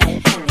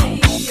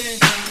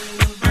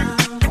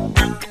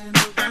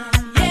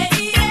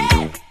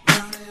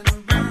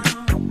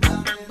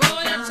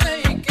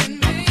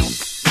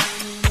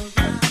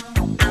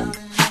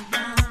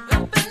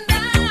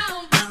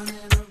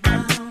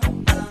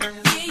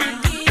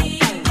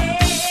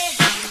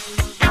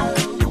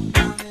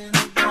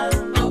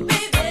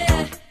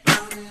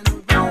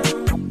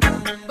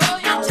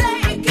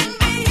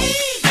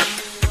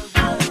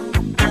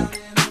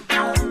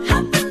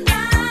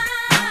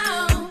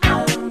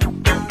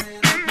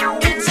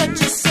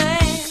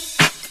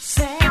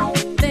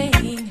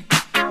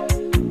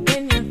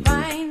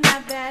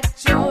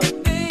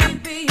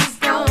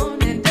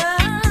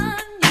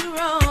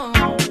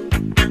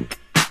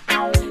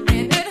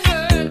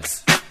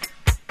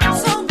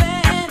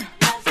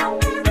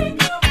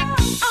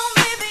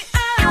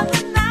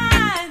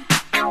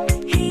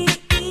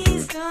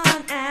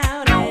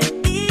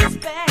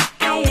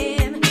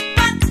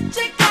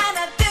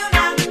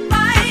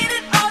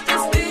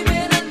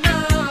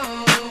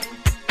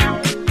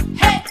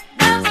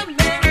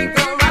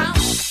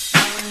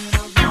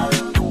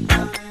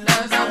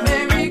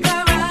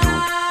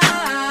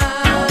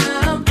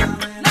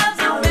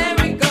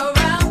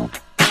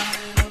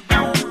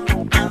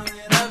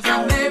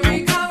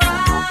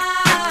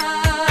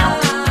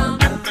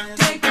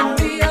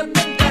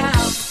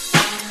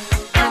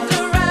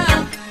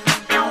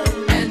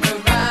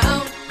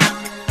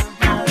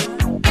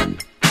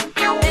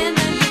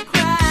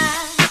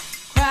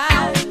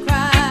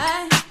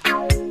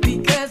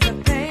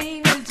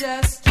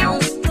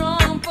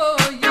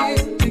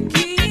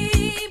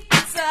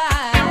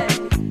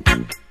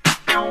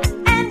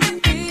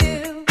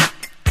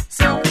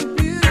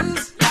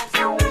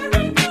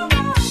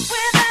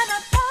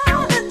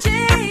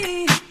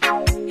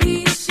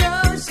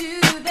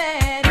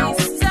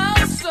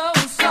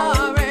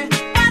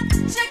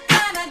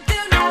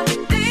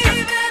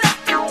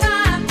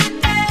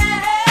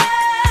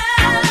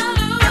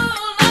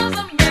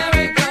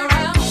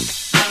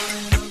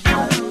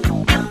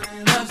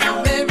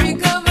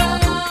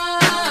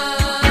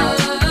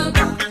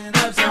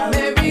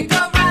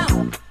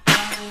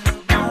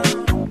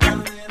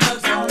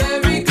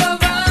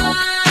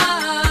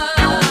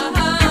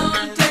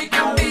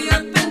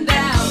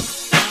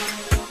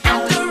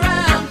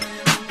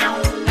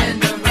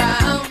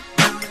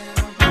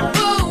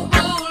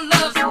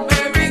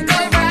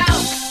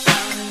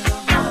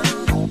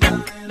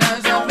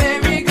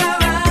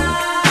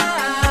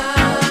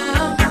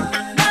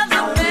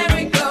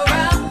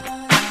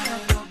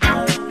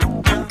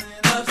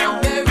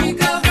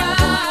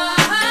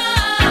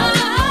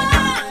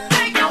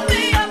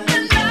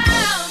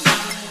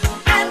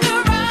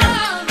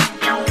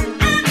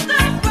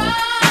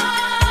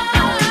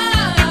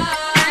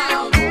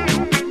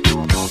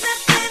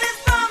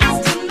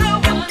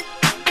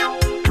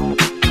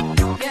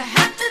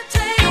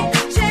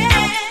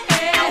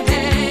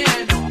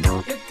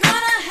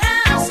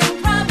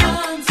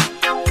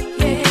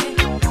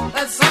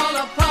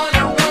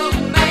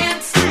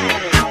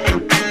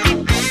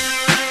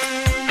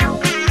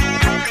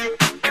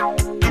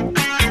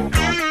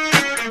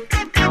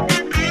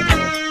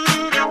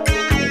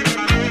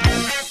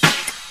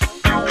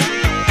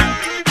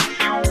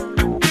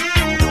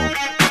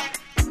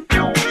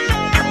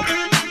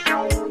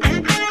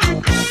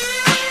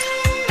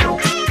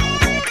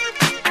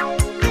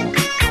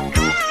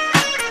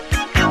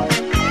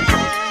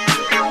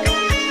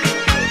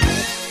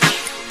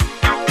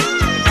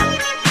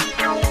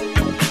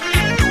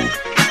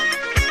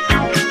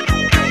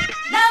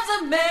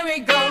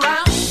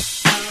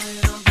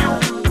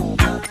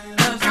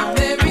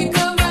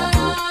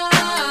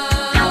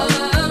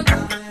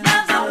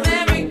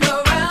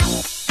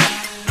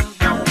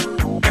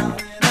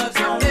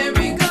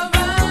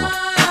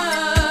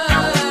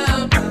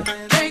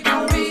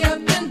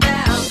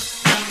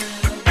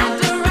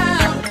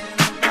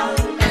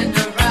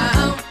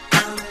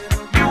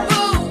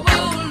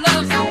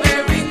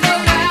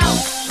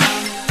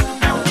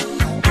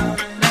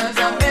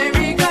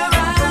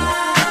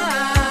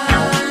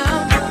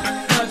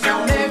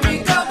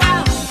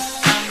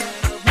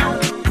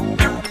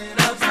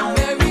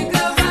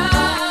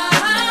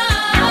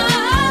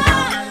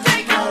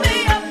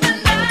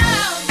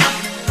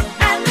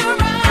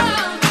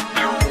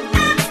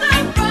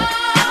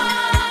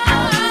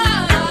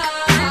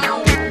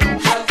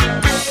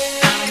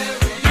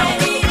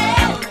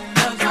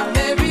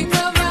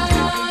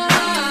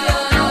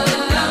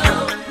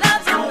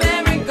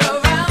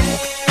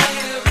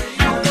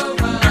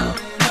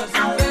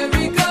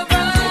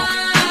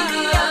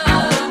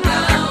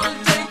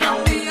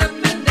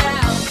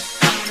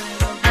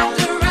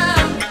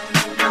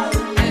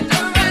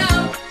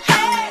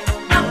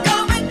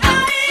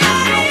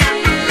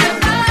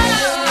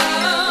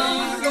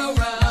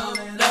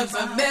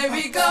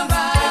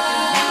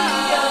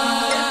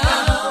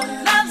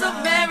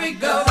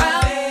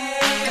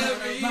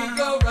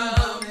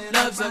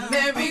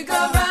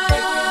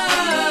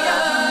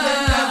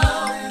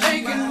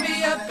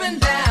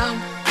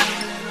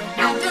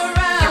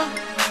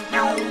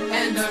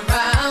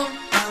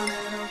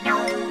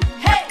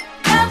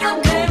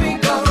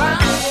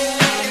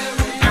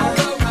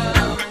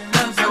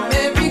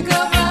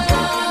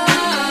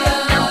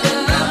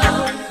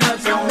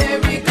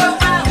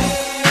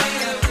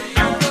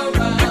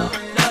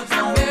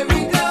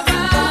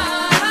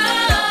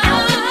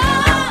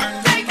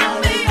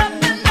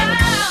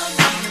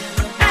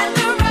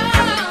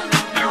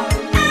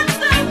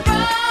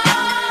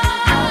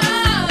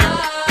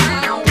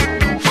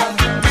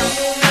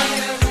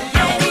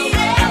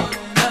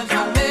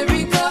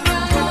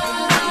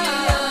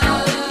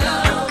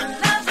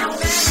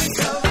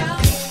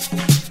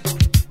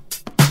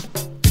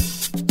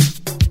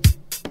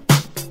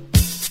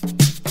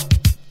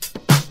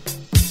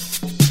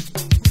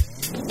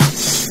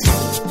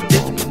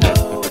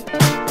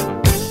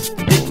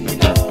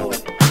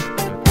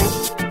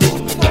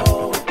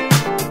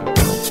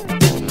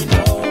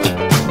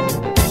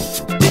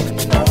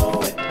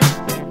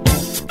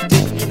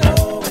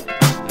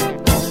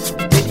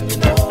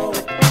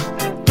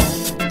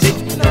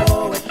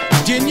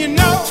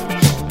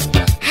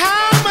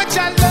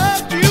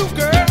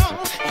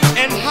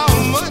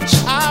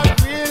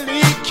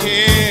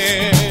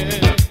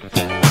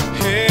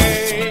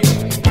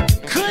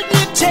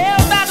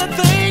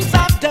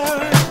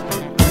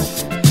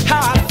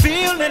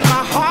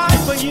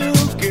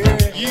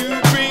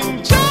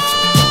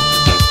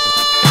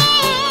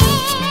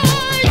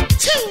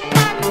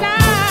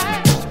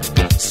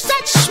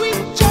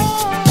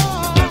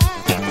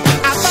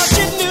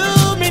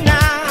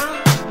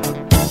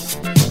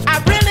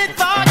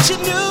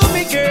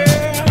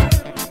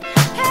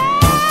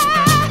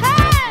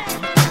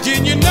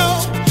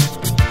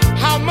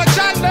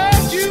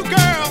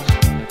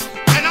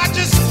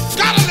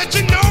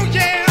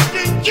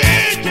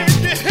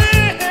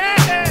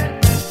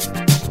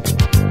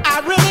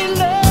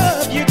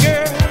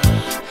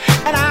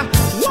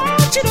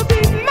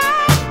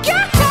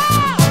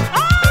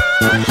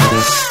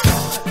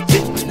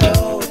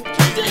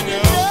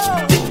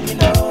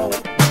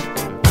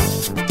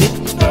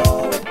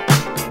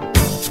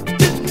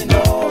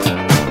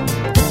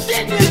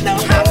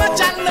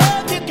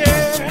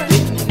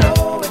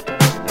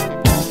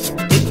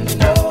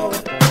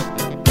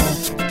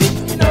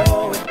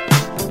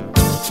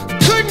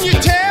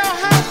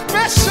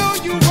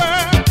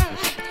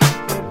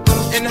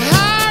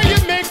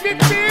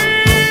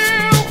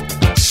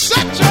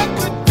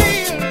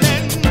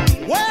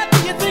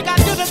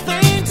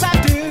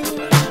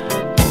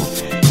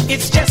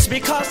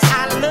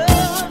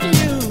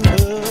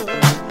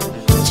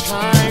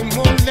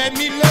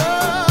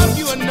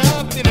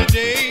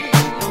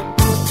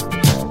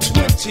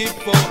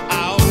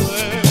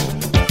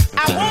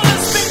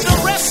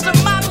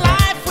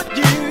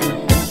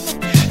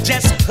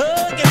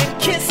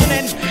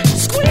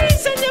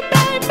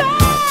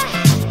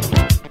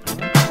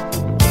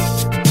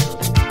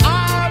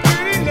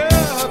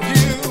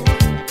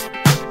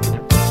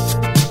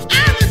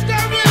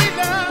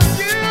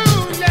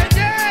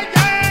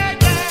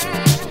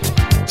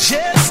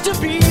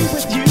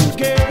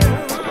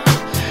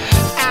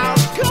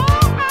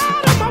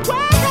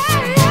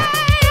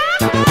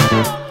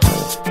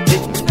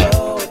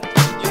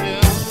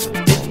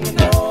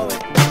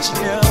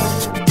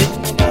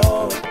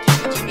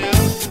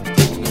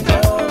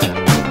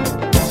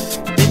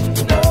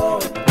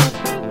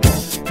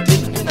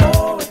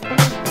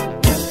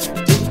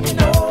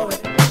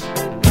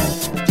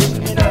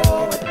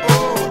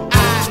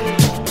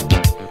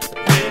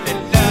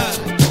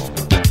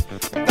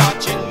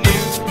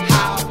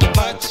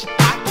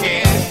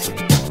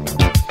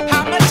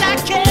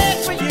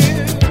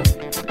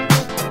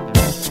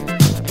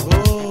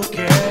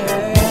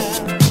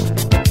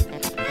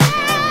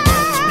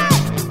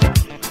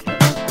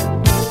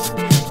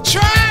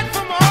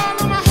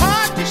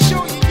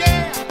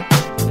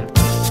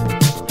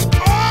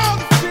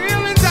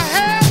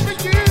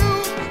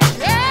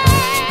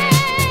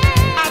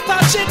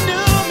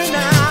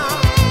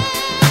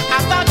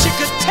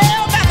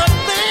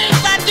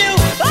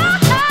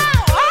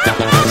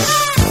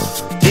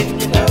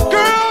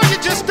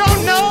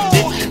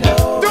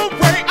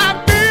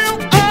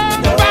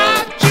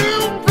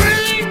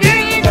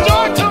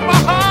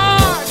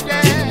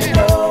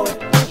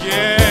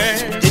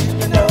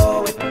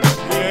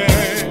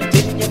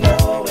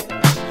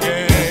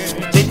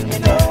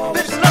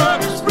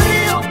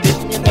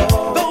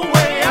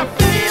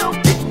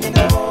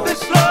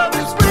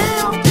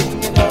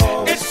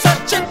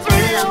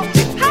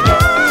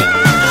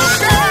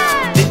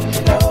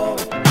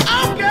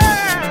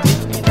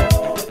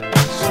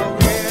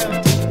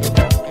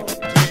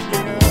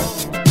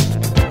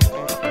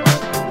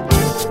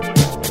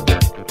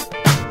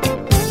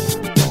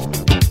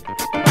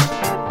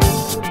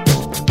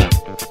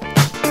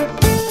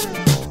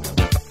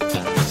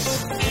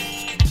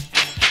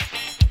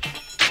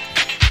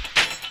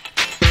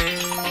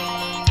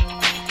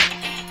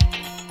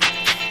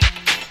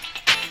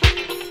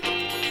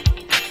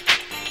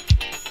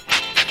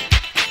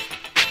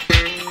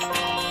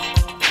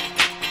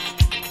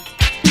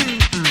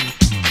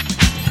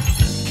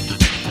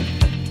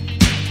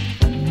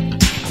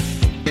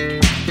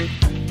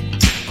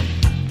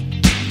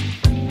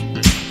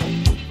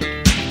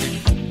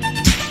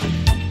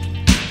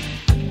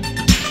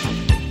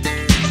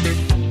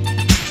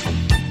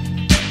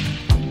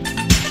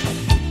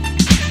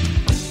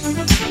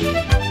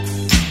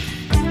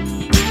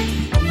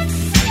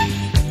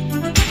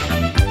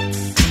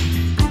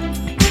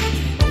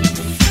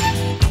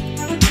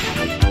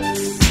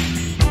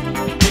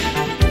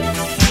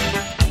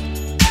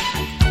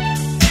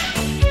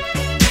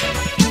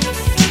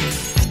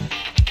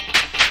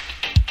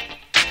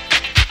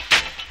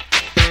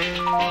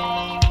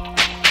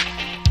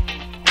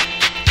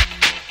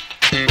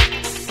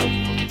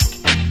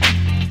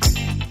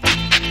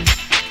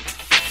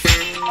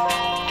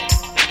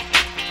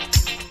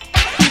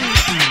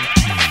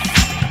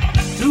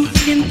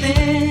 and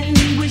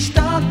then we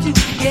stuck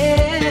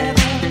together,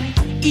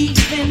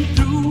 even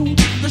through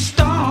the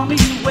stormy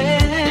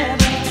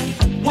weather.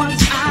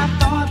 Once I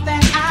thought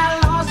that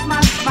I lost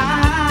my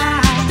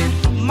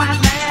smile, my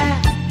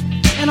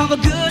laugh, and all the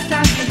good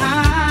times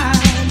behind.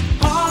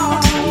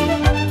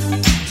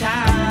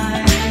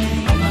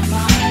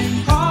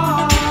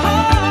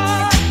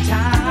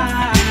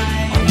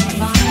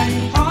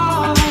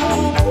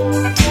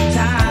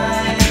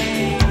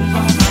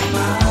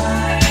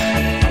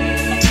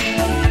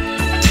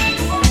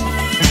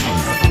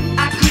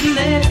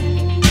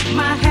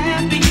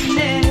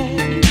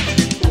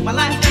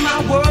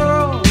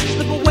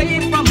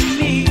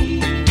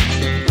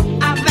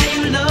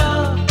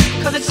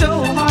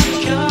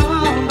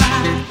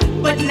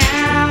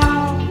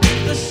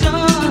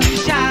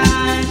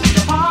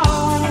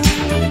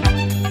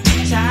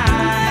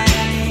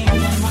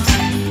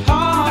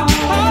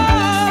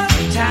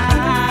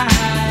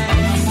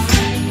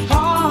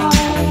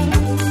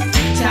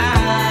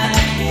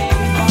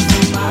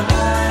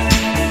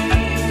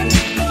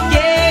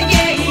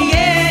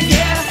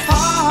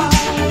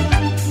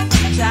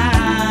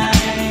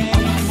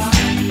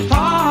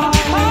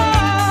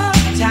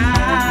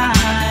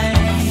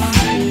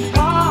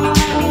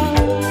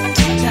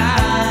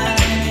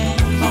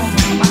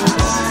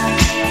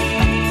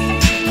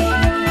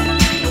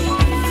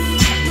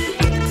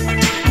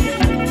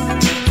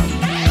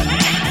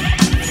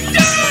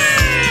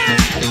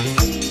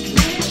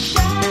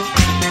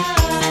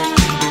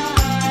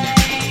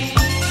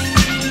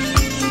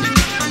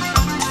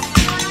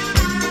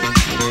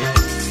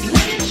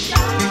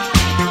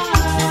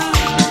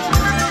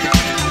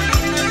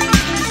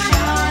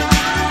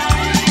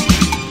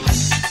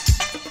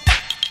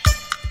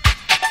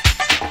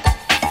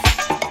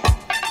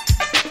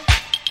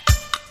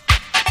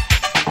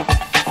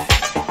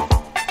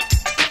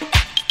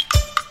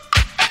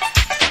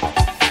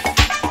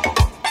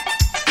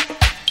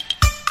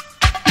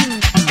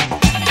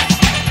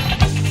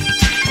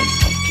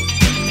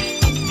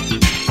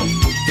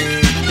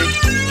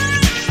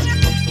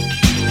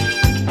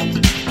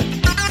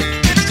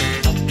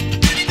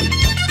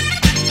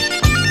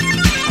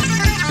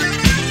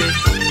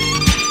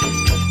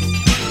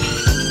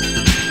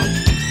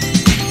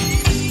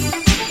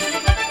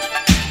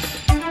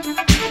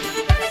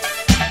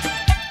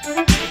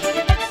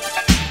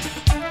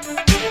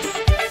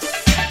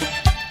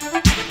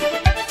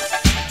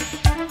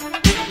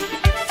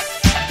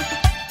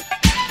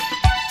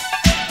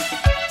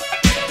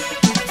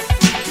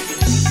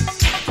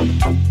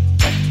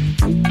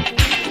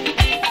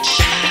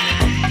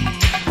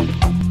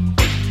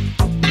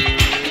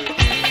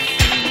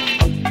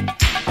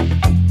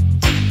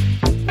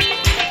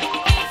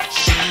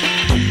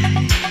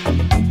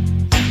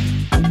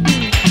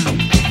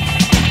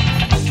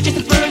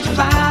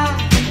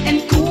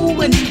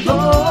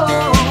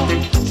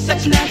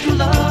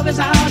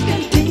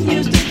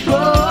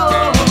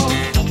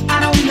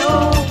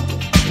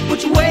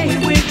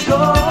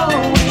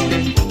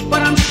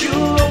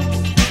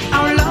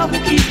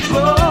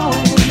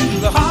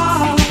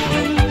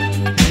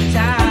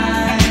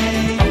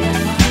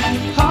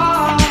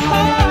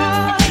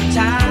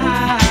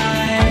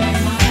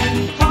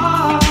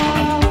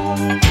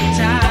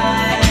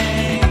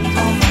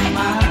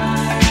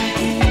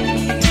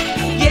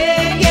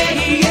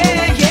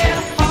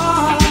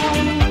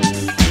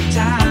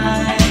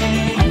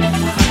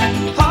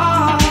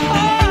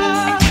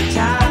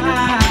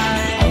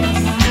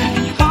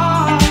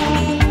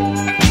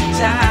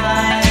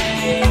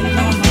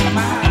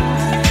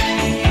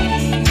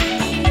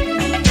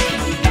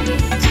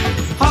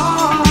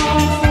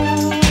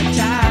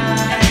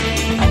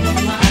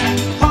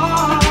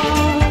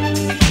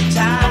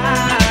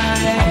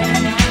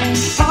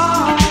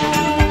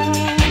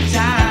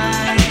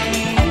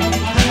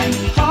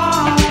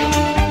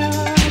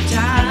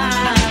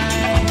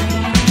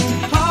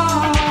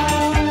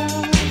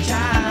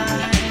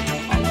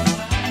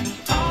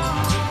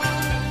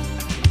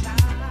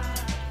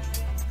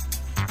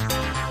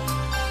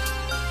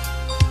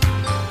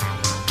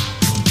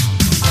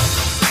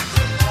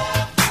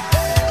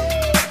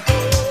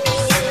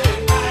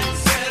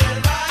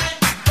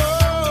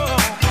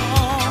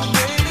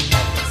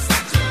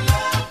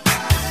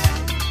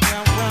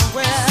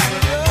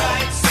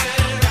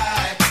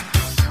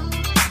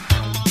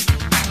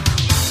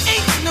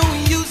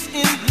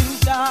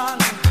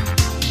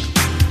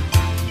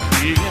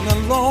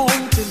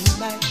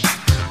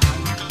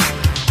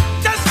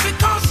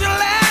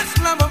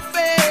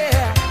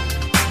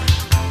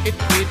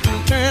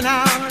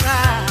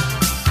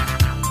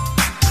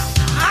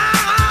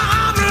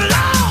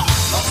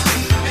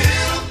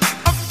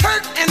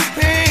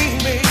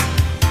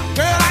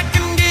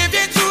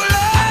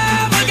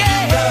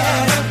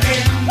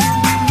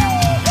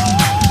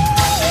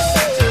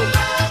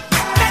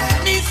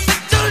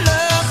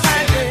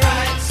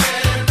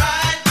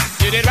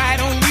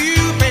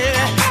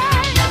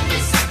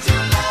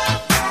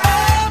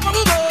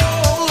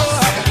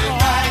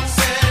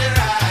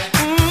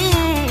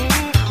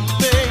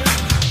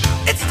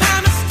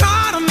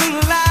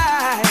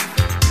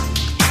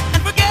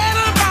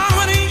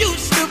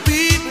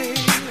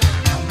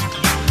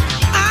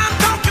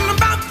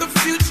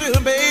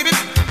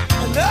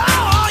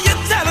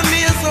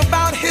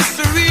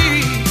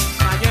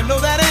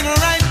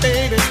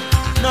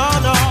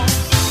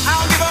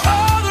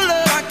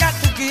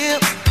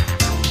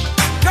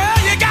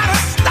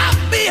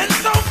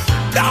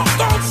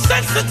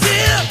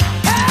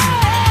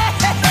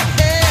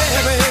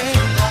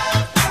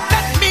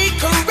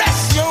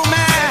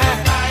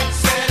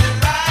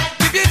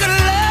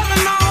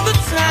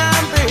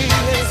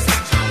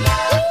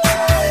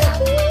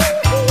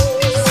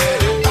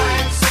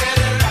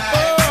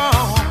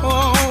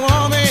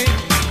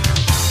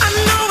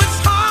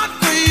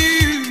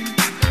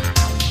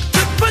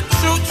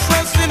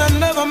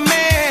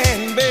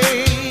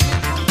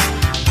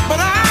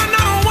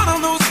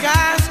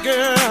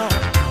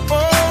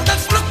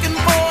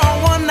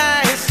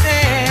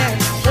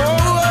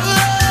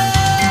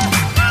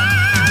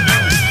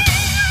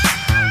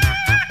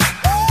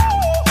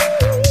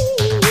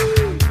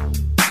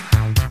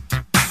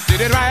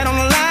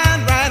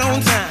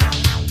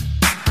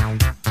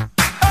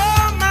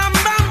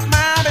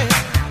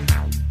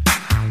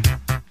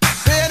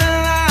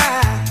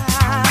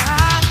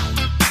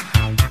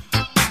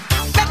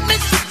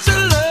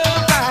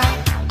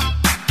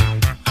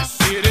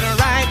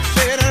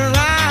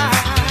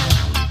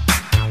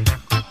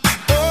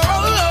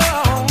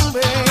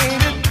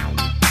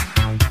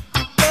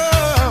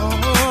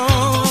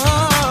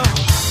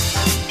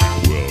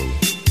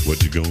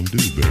 gonna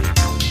do, baby?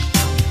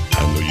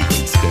 I know you've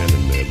been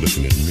standing there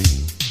looking at me,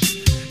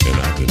 and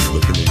I've been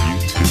looking at you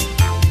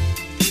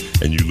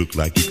too. And you look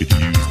like you could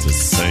use the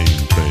same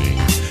thing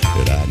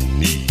that I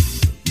need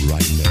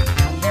right now.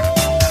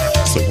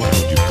 So why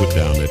don't you put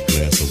down that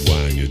glass of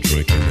wine you're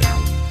drinking and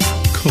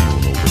come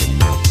on over to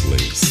my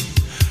place.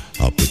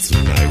 I'll put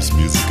some nice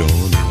music on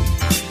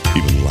and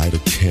even light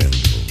a candle.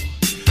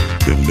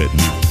 Then let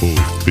me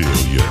fulfill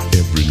your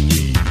every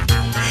need.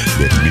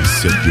 Let me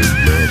set your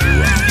love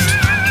right.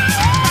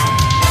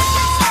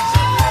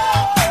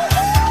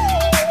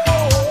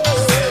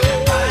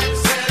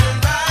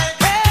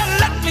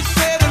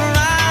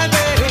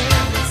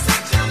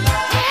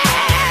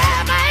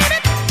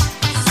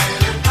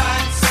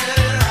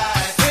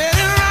 Set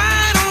it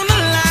right on the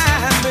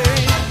line,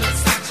 baby.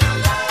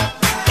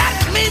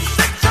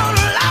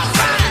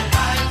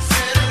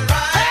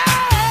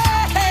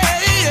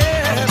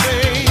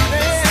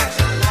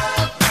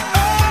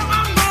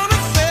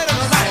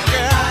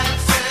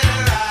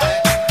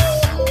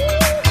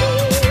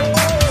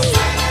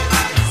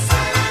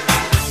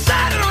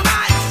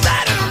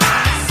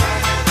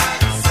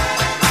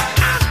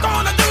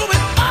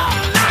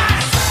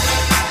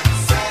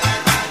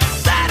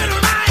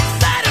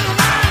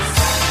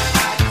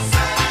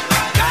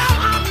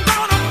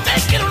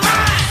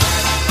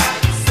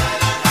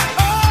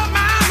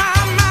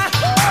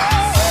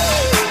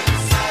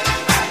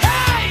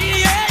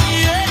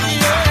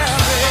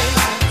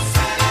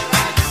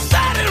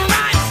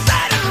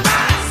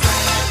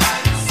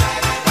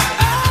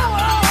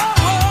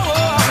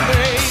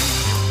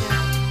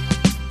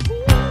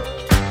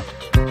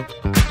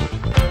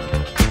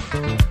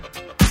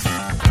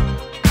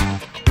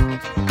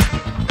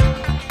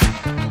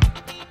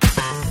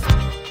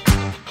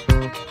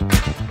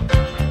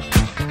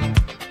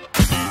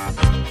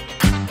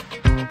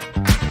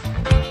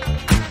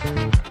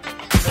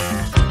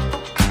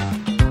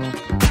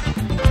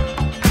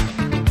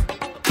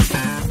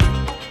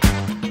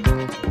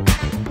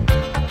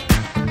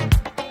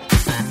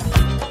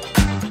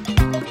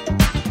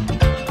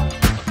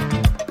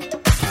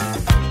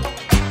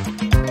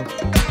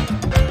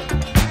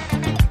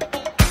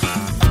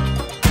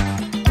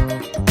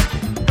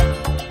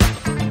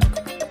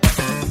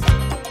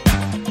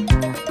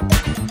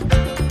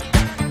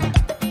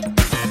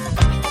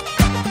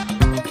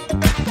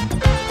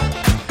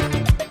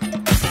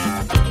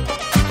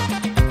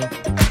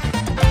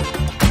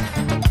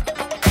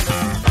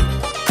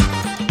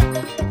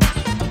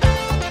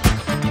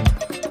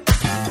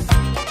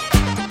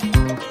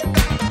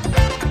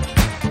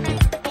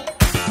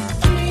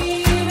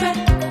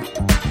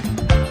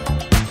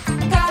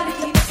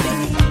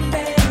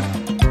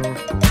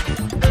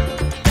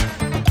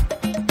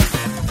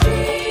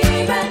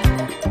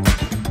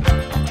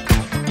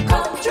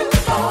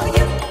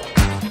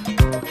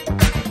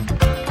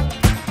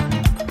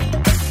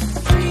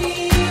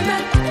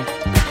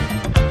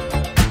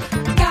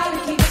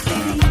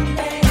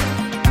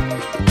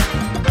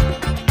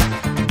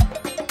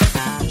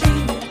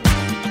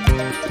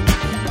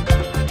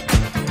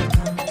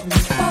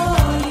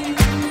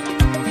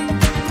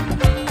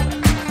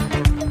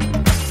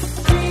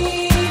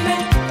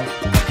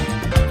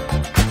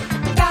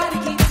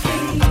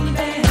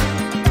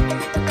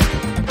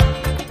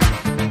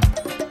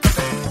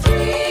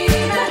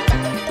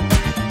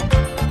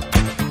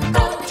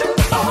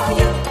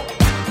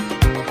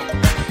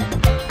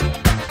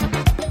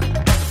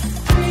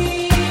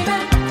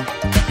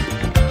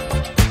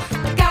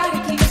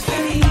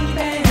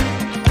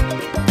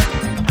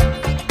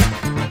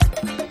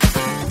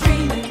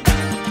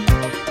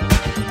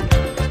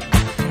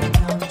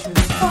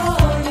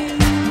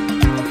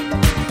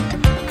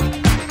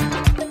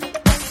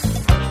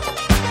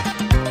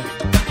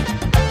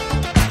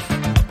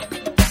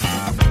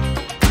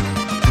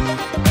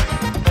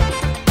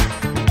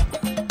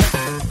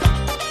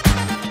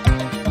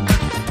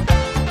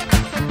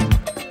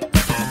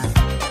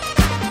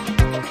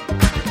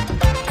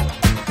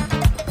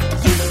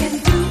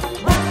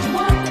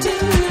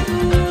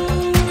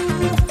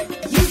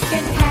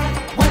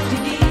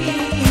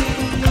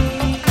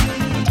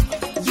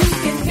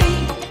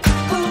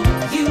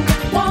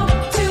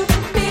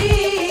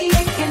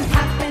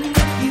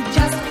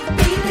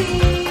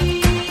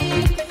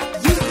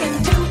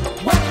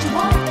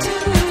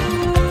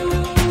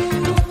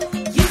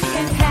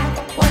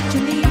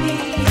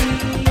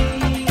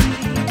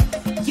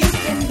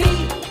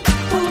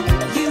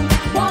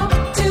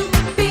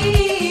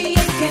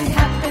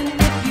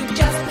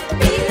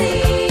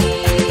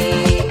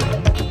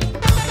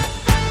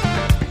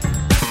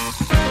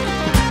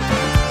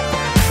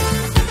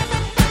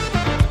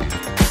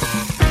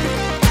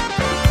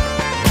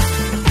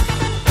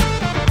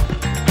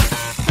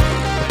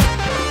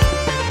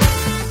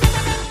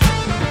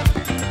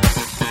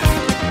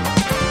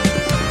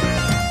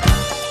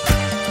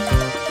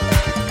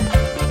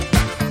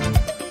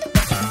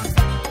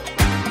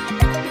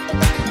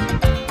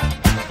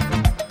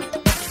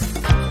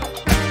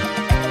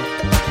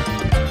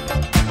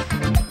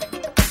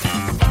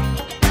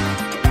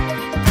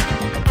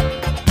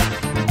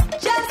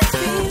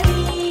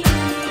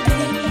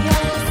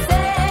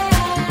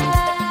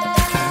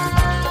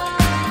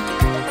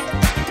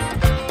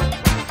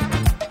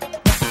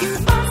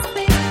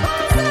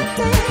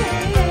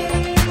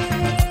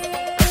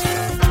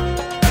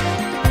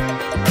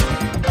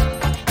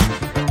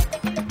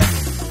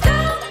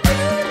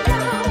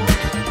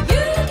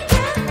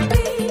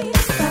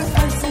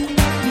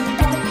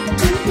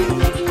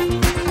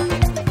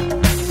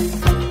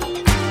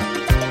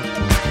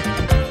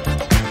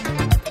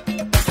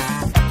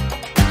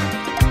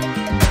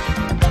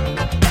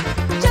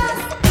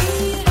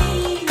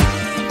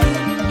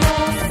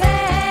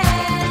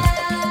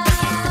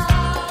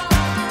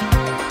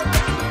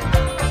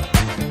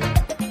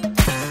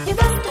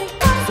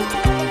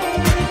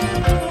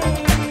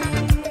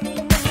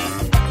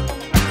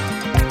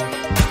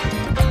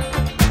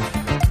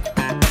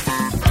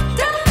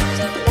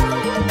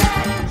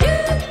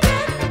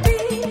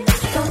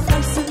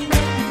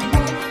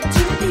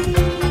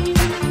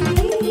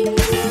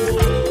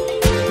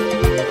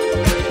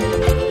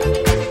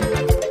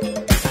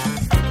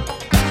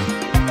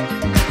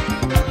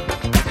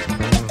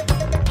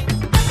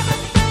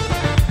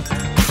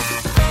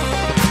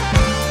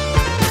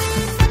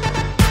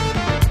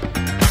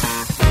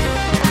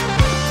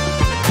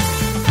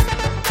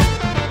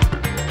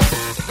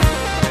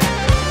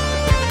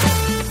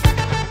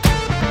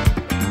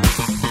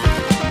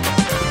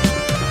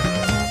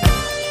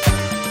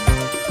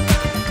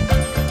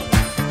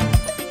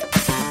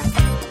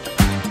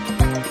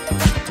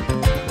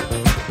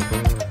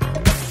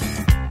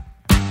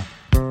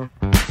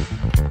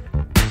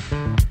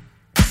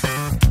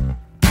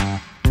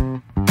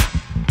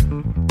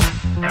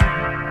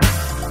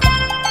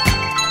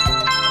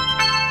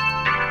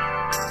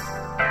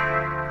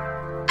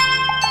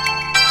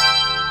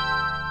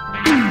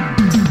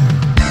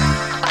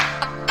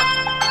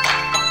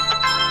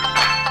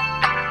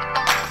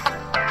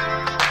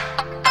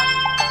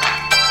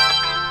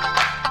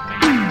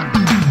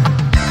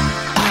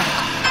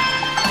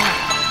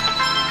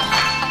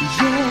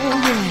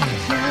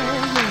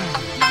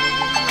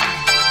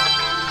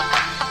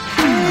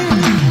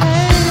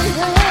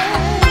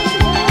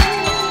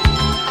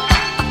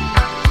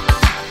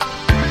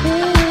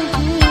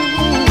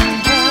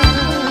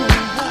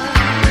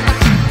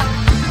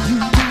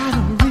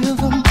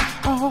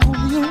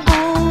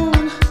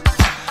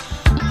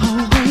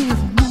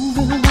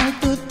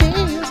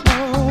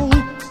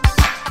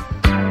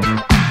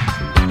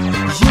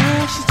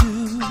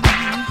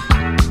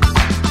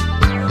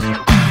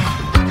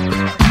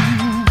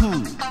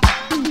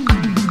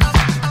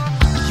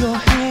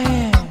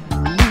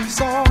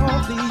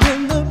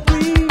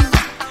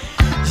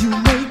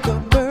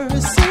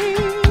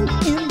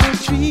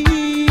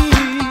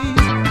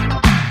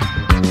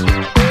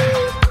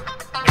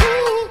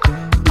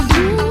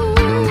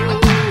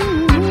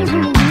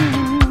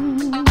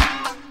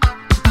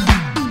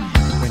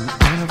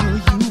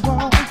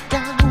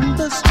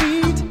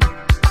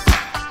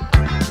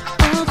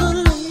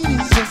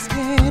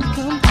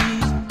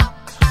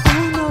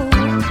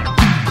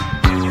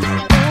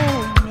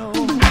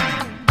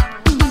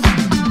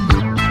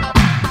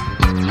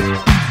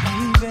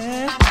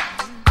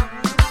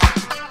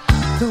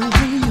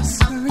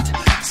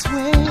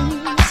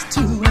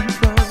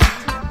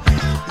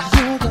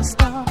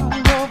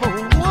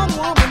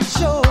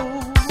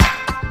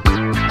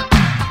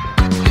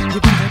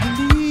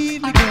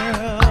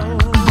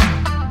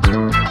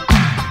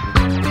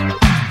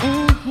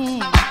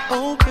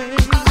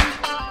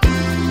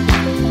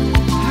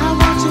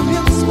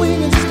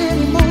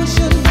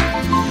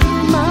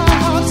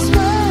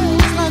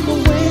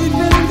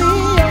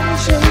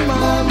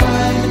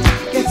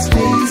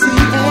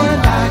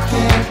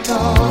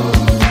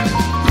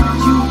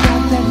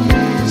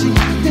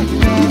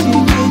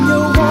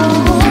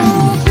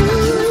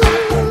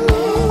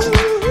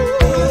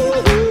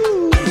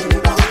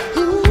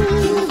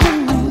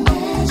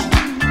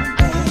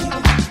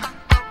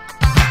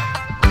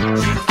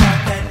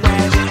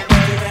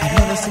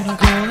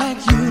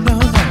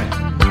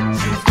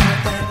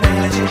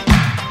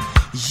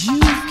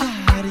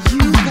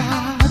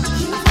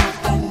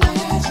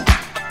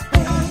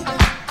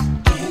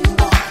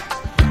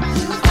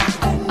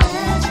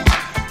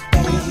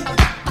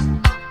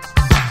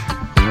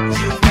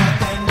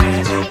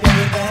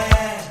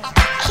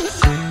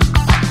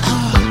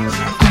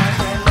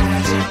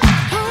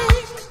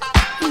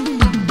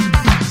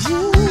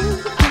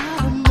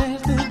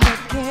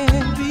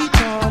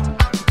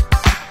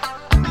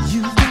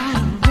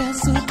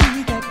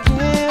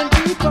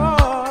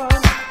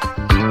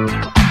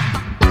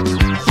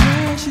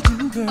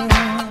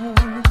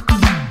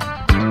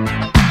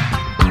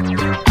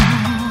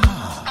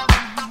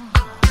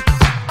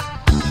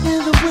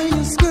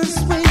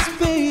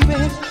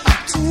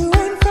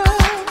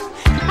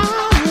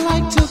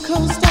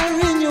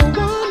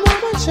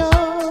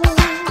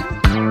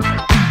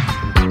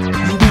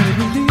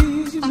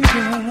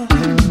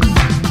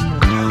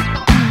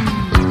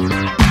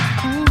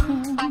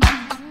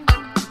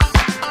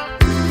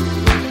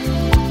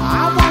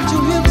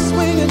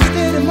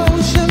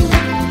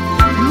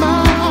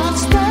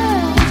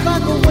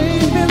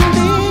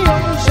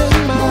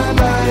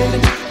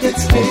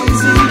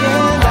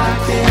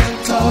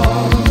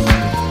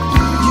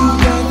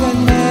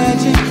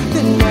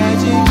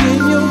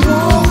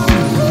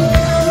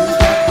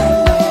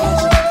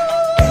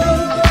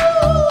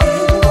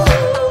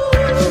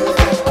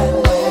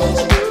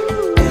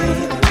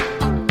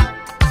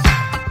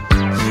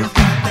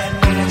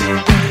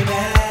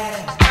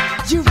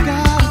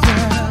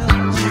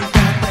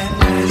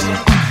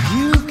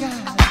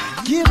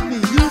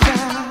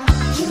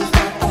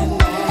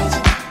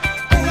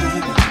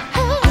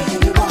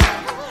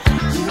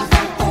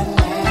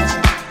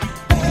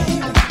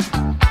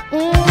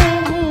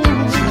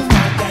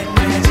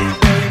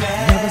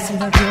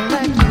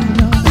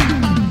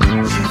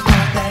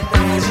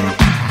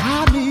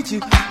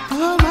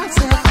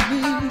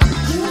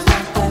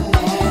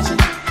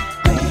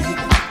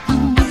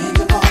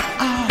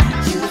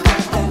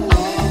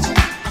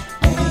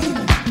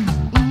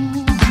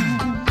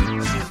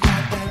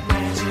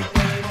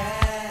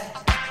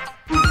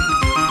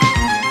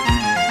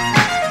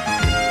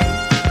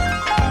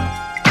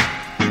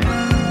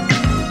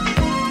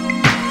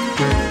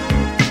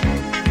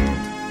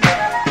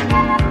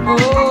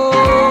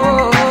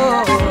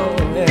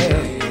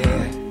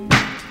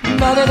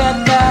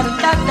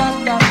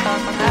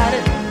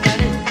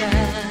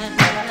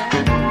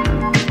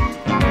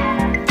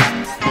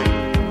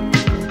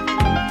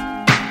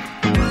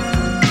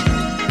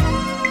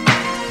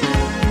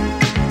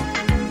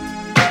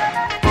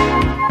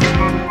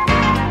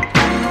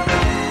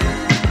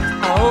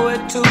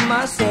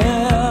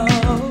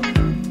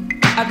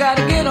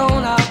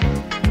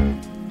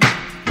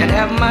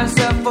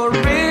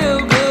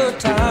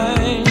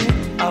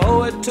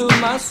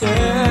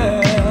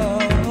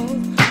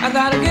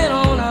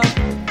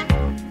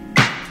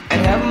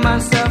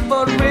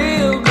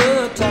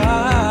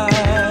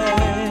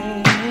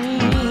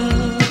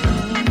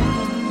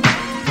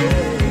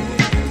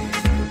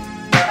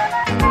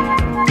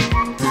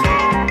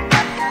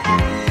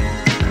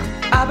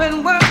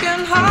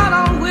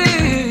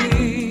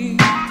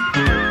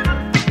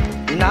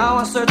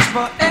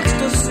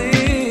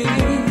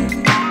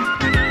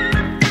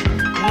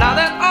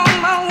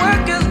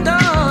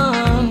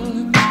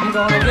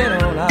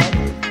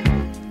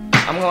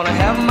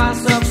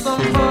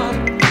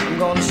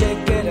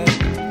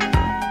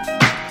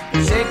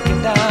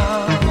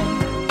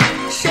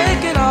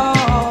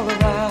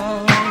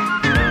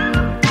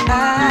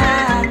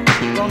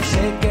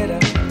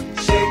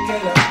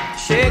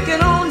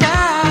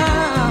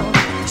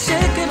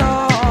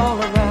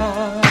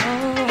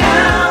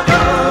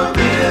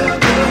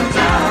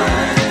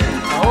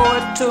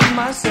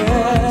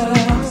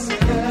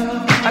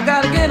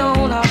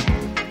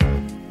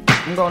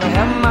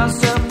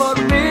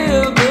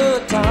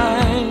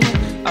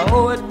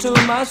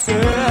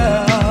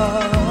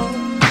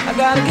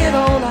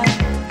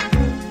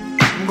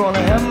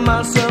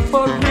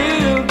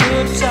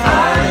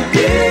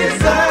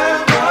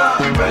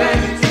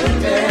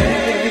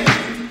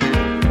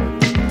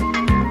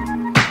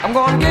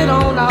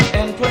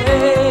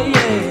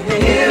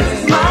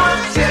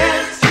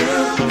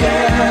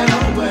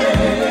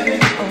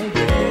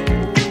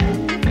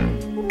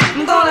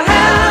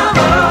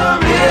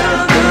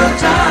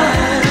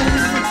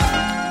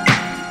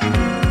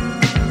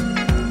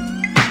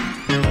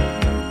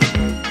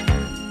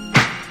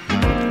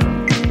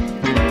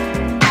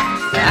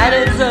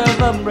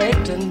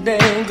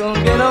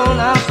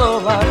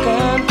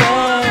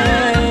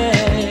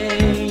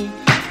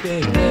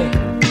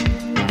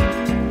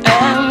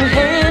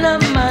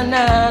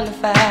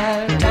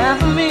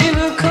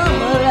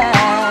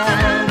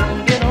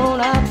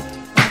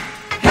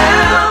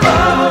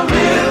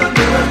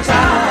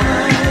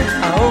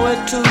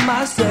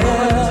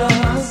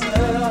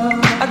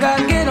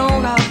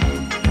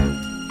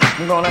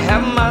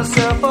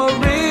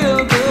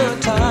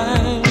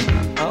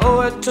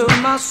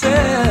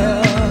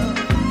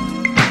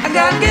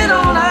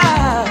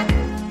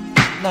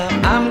 Now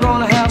I'm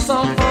gonna have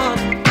some fun.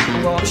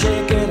 I'm gonna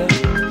shake it up,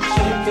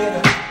 shake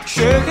it up.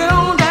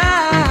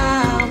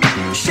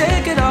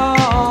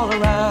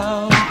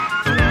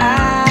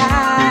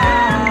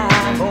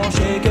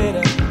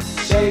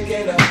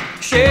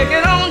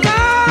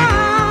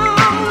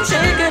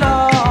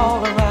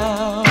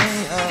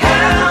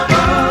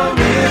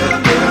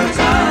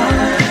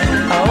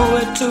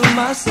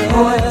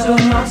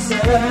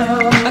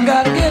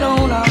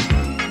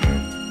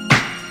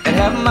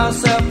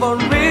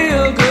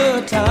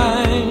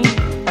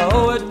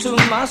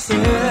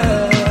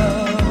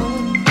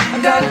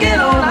 Now get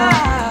on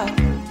out.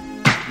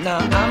 Now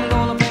I'm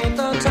gonna paint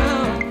the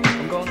town.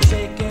 I'm gonna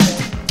shake it up,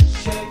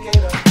 shake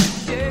it up,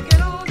 shake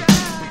it on down.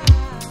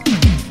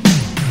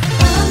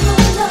 I'm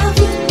gonna love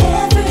you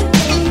every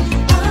day.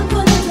 I'm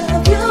gonna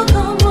love you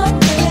come what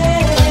may.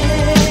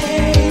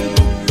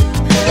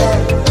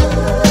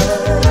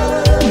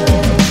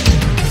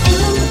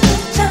 Through the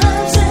good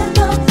times and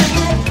the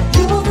bad,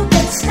 you're the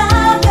best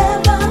I've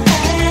ever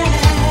had.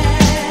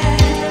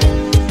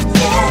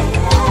 Yeah,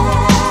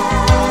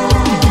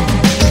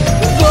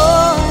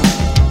 boy,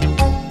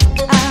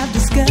 I've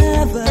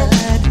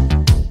discovered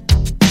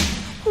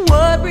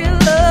what real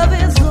love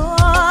is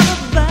all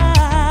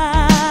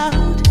about.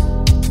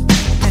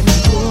 And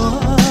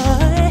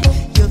boy,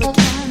 you're the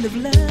kind of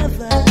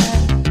lover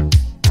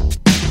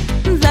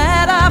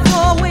that I've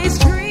always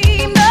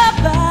dreamed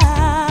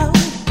about.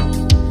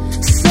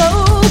 So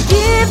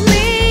give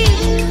me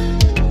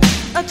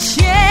a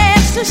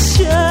chance to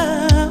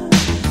show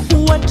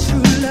what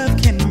true love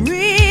can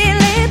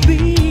really be.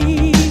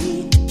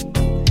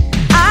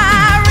 I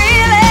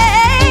really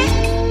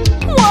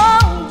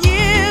want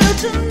you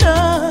to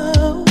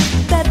know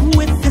that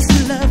with this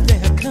love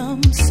there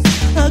comes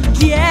a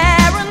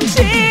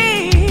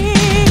guarantee.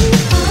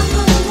 I'm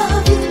gonna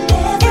love you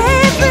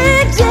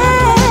every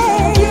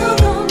day.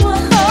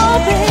 Oh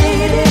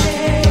baby,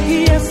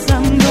 yes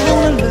I'm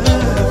gonna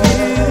love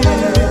you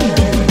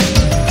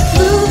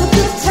through the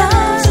good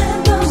times and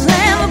the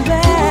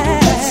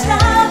bad.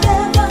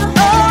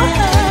 Oh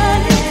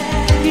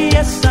honey,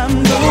 yes I'm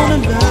gonna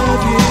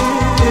love you.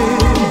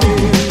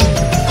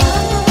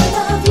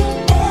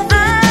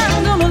 I'm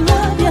gonna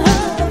love you,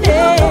 honey.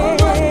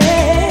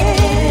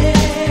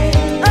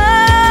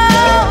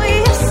 Oh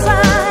yes I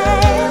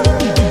am.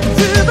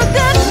 Through the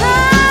good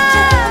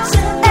times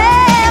and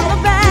the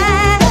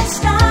bad.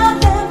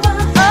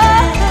 Oh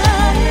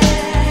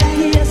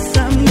honey, yes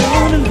I'm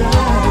gonna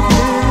love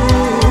you.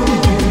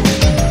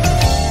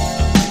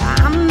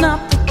 I'm not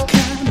the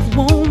kind of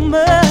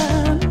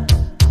woman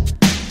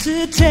to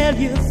tell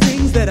you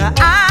things that I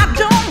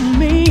don't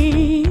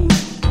mean.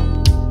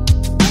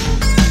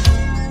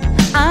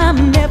 I'm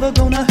never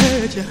gonna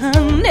hurt you,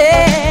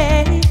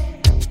 honey,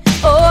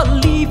 or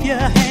leave you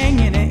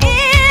hanging in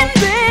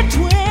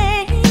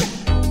between.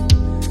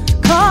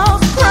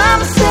 'Cause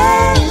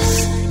promises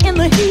in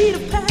the heat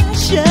of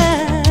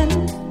passion,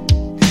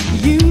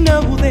 you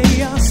know they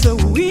are so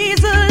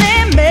easily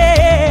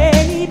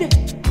made.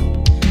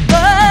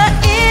 But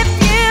if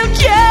you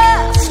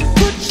just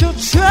put your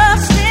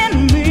trust in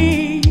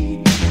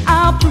me,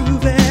 I'll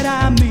prove that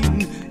I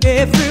mean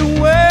every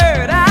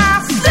word I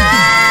say.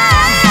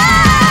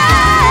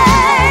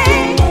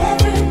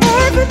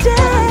 Every day,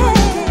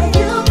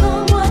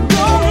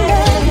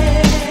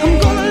 I'm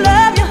gonna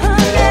love you,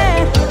 honey.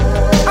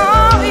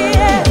 Oh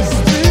yes,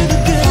 through the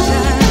good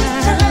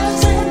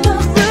times and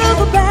through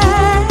the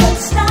bad.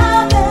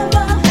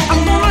 I'm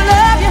gonna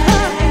love you,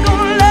 honey.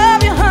 Gonna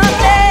love you,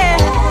 honey.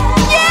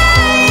 Yeah,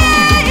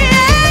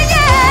 yeah,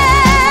 yeah.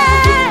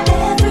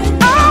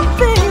 Oh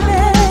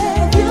baby,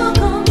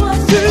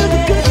 through the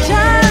good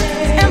times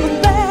and the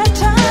bad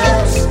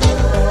times,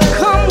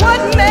 come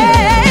what may.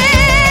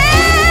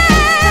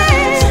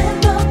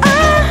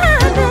 Oh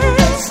honey,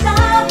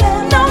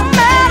 no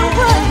matter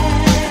what,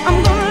 I'm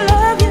gonna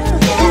love you.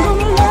 I'm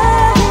gonna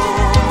love you.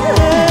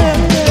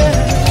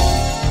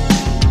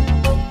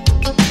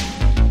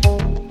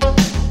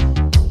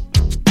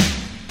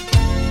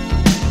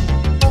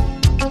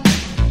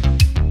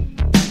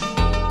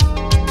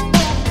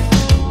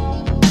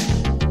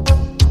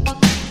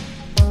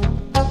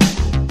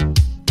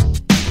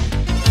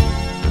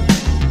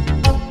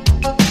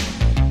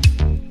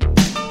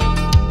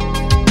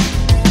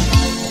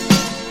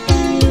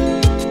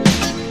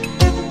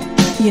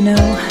 You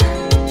know,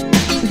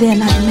 there are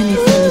not many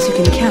things you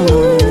can count on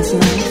in this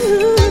life.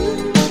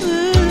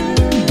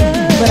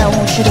 But I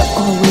want you to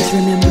always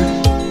remember,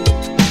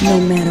 no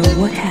matter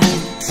what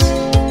happens,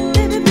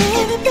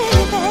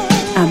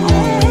 I'm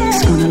always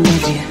gonna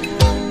love you.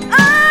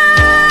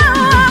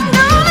 I'm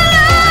gonna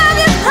love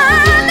you,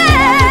 honey.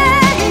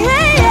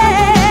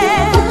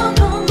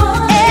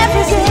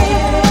 Every day,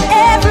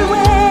 every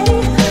way,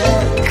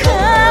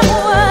 come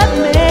what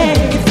may.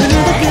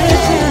 Through the good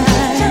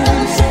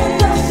times,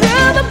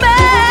 through the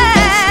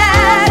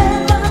bad,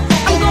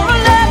 I'm gonna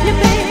love you,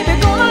 baby.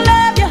 Gonna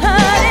love you,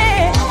 honey.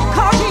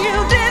 'Cause you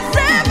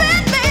deserve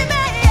it,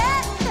 baby.